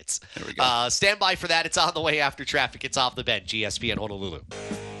away tickets. There we go. Stand by for that. It's on the way after traffic. It's Off the Bench, ESPN Honolulu.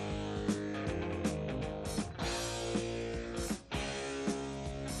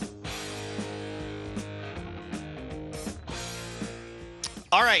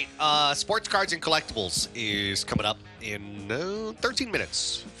 All right, Sports Cards and Collectibles is coming up in 13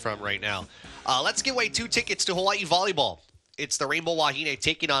 minutes from right now. Let's give away 2 tickets to Hawaii Volleyball. It's the Rainbow Wahine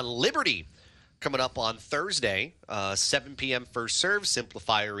taking on Liberty coming up on Thursday, 7 p.m. first serve,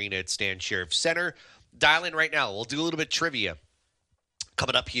 Simplify Arena at Stan Sheriff Center. Dial in right now. We'll do a little bit of trivia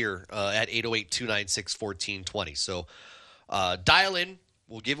coming up here at 808-296-1420. So dial in.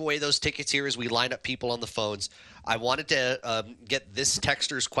 We'll give away those tickets here as we line up people on the phones. I wanted to get this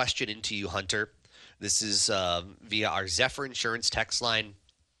texter's question into you, Hunter. This is via our Zephyr Insurance text line,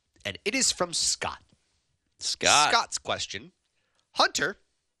 and it is from Scott. Scott's question. Hunter,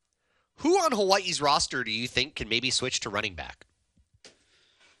 who on Hawaii's roster do you think can maybe switch to running back?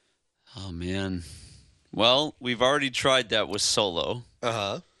 Oh, man. Well, we've already tried that with Solo.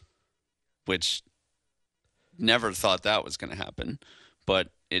 Uh-huh. Which never thought that was going to happen. But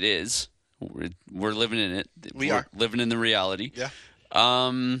it is. We're living in it. We're living in the reality. Yeah.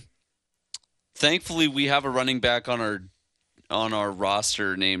 Thankfully, we have a running back on our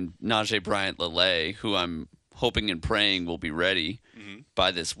roster named Najee Bryant-Lele, who I'm hoping and praying will be ready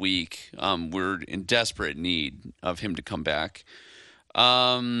by this week. We're in desperate need of him to come back.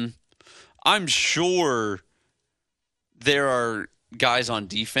 I'm sure there are guys on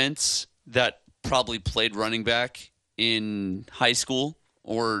defense that probably played running back in high school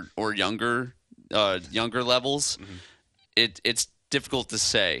or younger levels. It's difficult to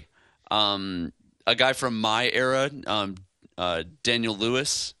say. A guy from my era, Daniel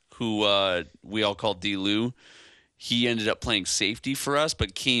Lewis, who we all called D-Lou, he ended up playing safety for us,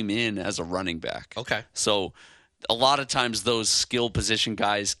 but came in as a running back. Okay. So a lot of times those skill position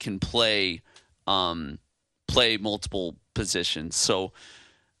guys can play multiple positions. So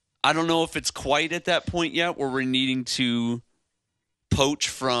I don't know if it's quite at that point yet where we're needing to poach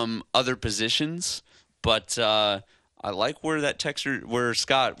from other positions, but I like where that texture, where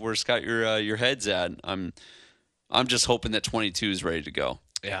Scott, your head's at. I'm just hoping that 22 is ready to go.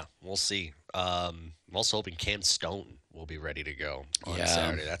 Yeah, we'll see. I'm also hoping Cam Stone will be ready to go on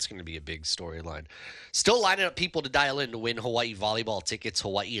Saturday. That's going to be a big storyline. Still lining up people to dial in to win Hawaii volleyball tickets.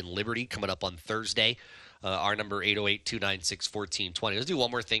 Hawaii and Liberty coming up on Thursday. Our number 808-296-1420. Let's do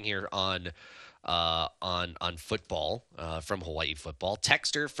one more thing here on football from Hawaii football.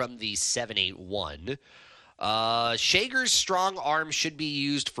 Texter from the 781. Shager's strong arm should be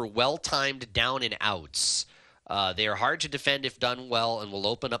used for well-timed down and outs. They are hard to defend if done well and will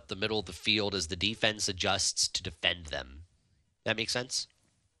open up the middle of the field as the defense adjusts to defend them. That makes sense?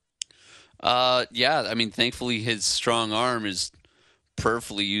 Yeah, I mean, thankfully his strong arm is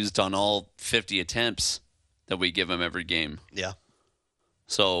prayerfully used on all 50 attempts that we give him every game. Yeah.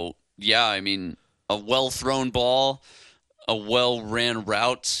 So, yeah, I mean, a well-thrown ball, a well-ran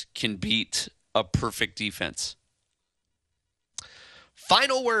route can beat a perfect defense.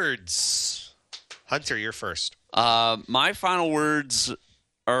 Final words. Hunter, you're first. My final words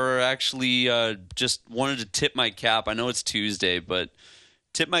are actually just wanted to tip my cap. I know it's Tuesday, but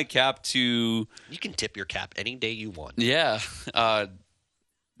tip my cap to... You can tip your cap any day you want. Yeah.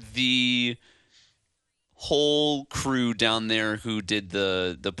 The whole crew down there who did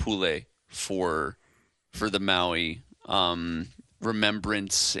the poulet for the Maui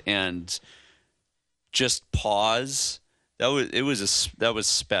remembrance and just pause. That was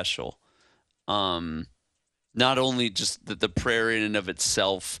special. Not only just the prayer in and of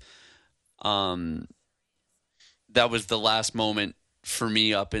itself. That was the last moment for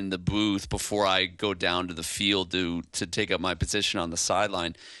me up in the booth before I go down to the field to take up my position on the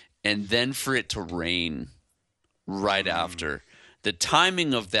sideline, and then for it to rain right after. The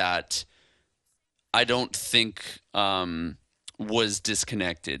timing of that, I don't think was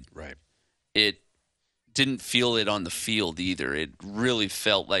disconnected. Right. It didn't feel it on the field either. It really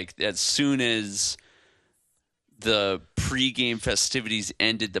felt like as soon as the pregame festivities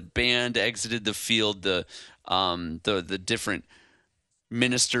ended, the band exited the field, the different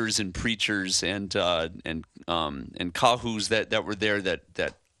ministers and preachers and kahus that were there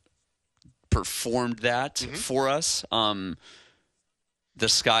that performed that for us. The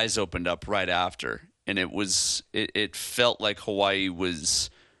skies opened up right after, and it felt like Hawaii was.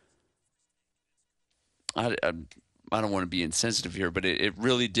 I don't want to be insensitive here, but it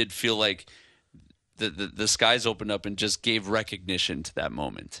really did feel like the skies opened up and just gave recognition to that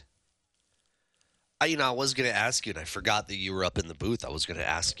moment. I was going to ask you, and I forgot that you were up in the booth. I was going to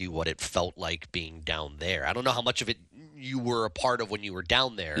ask you what it felt like being down there. I don't know how much of it you were a part of when you were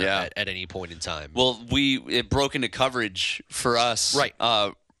down there at any point in time. Well, it broke into coverage for us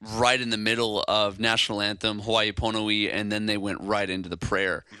right in the middle of National Anthem, Hawaii Pono'i, and then they went right into the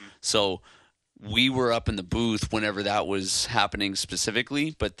prayer. Mm-hmm. So we were up in the booth whenever that was happening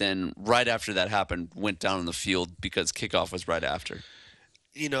specifically, but then right after that happened, went down on the field because kickoff was right after.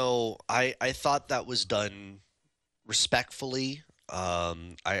 I thought that was done respectfully.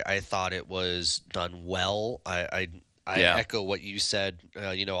 I thought it was done well. I echo what you said,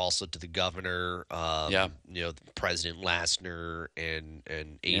 also to the governor, President Lassner and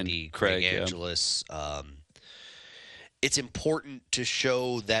AD Craig Angeles. It's important to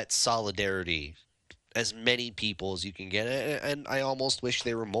show that solidarity as many people as you can get. And I almost wish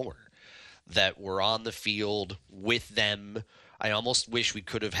there were more that were on the field with them. I almost wish we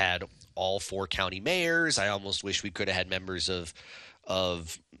could have had all 4 county mayors. I almost wish we could have had members of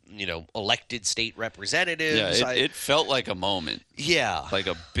elected state representatives. Yeah, it felt like a moment. Yeah. Like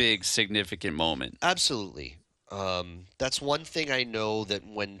a big, significant moment. Absolutely. That's one thing I know, that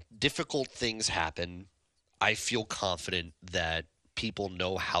when difficult things happen, I feel confident that people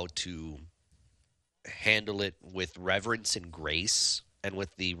know how to handle it with reverence and grace and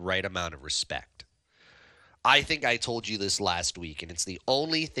with the right amount of respect. I think I told you this last week, and it's the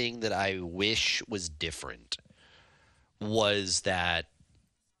only thing that I wish was different, was that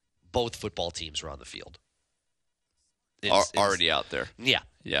both football teams were on the field. Already out there. Yeah.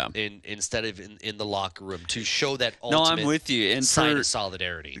 Yeah. Instead of in the locker room, to show that ultimate I'm with you. And sign of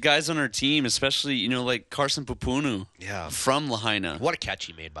solidarity. The guys on our team, especially, like Carson Pupunu from Lahaina. What a catch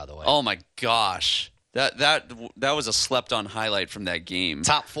he made, by the way. Oh, my gosh. That was a slept-on highlight from that game.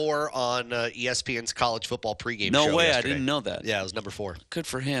 Top 4 on ESPN's college football pregame show. No way, yesterday. I didn't know that. Yeah, it was number 4. Good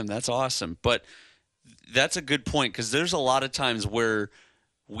for him. That's awesome. But that's a good point, because there's a lot of times where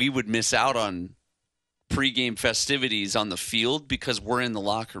we would miss out on pregame festivities on the field because we're in the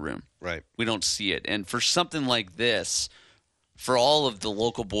locker room. Right. We don't see it. And for something like this, for all of the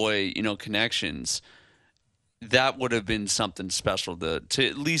local boy, connections, that would have been something special to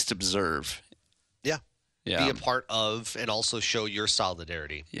at least observe. Be a part of, and also show your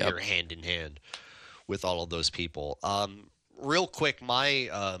solidarity. Your hand in hand with all of those people. Real quick, my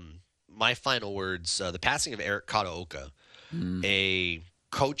final words: the passing of Eric Kataoka, a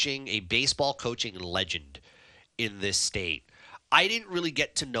baseball coaching legend in this state. I didn't really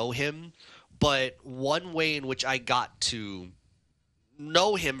get to know him, but one way in which I got to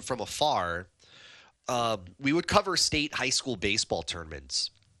know him from afar, we would cover state high school baseball tournaments.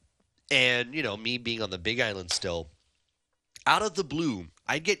 And, me being on the Big Island still, out of the blue,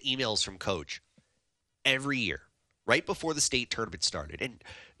 I'd get emails from Coach every year, right before the state tournament started. And,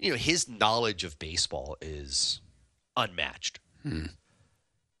 his knowledge of baseball is unmatched.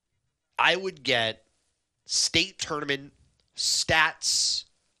 I would get state tournament stats,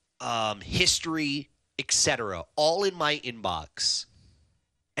 history, etc., all in my inbox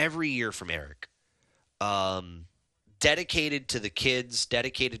every year from Eric. Dedicated to the kids,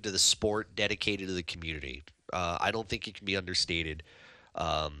 dedicated to the sport, dedicated to the community. I don't think it can be understated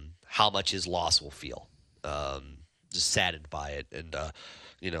how much his loss will feel. Just saddened by it, and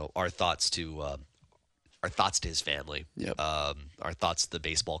our thoughts to his family. Yep. Our thoughts to the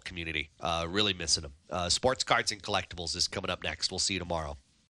baseball community. Really missing him. Sports Cards and Collectibles is coming up next. We'll see you tomorrow.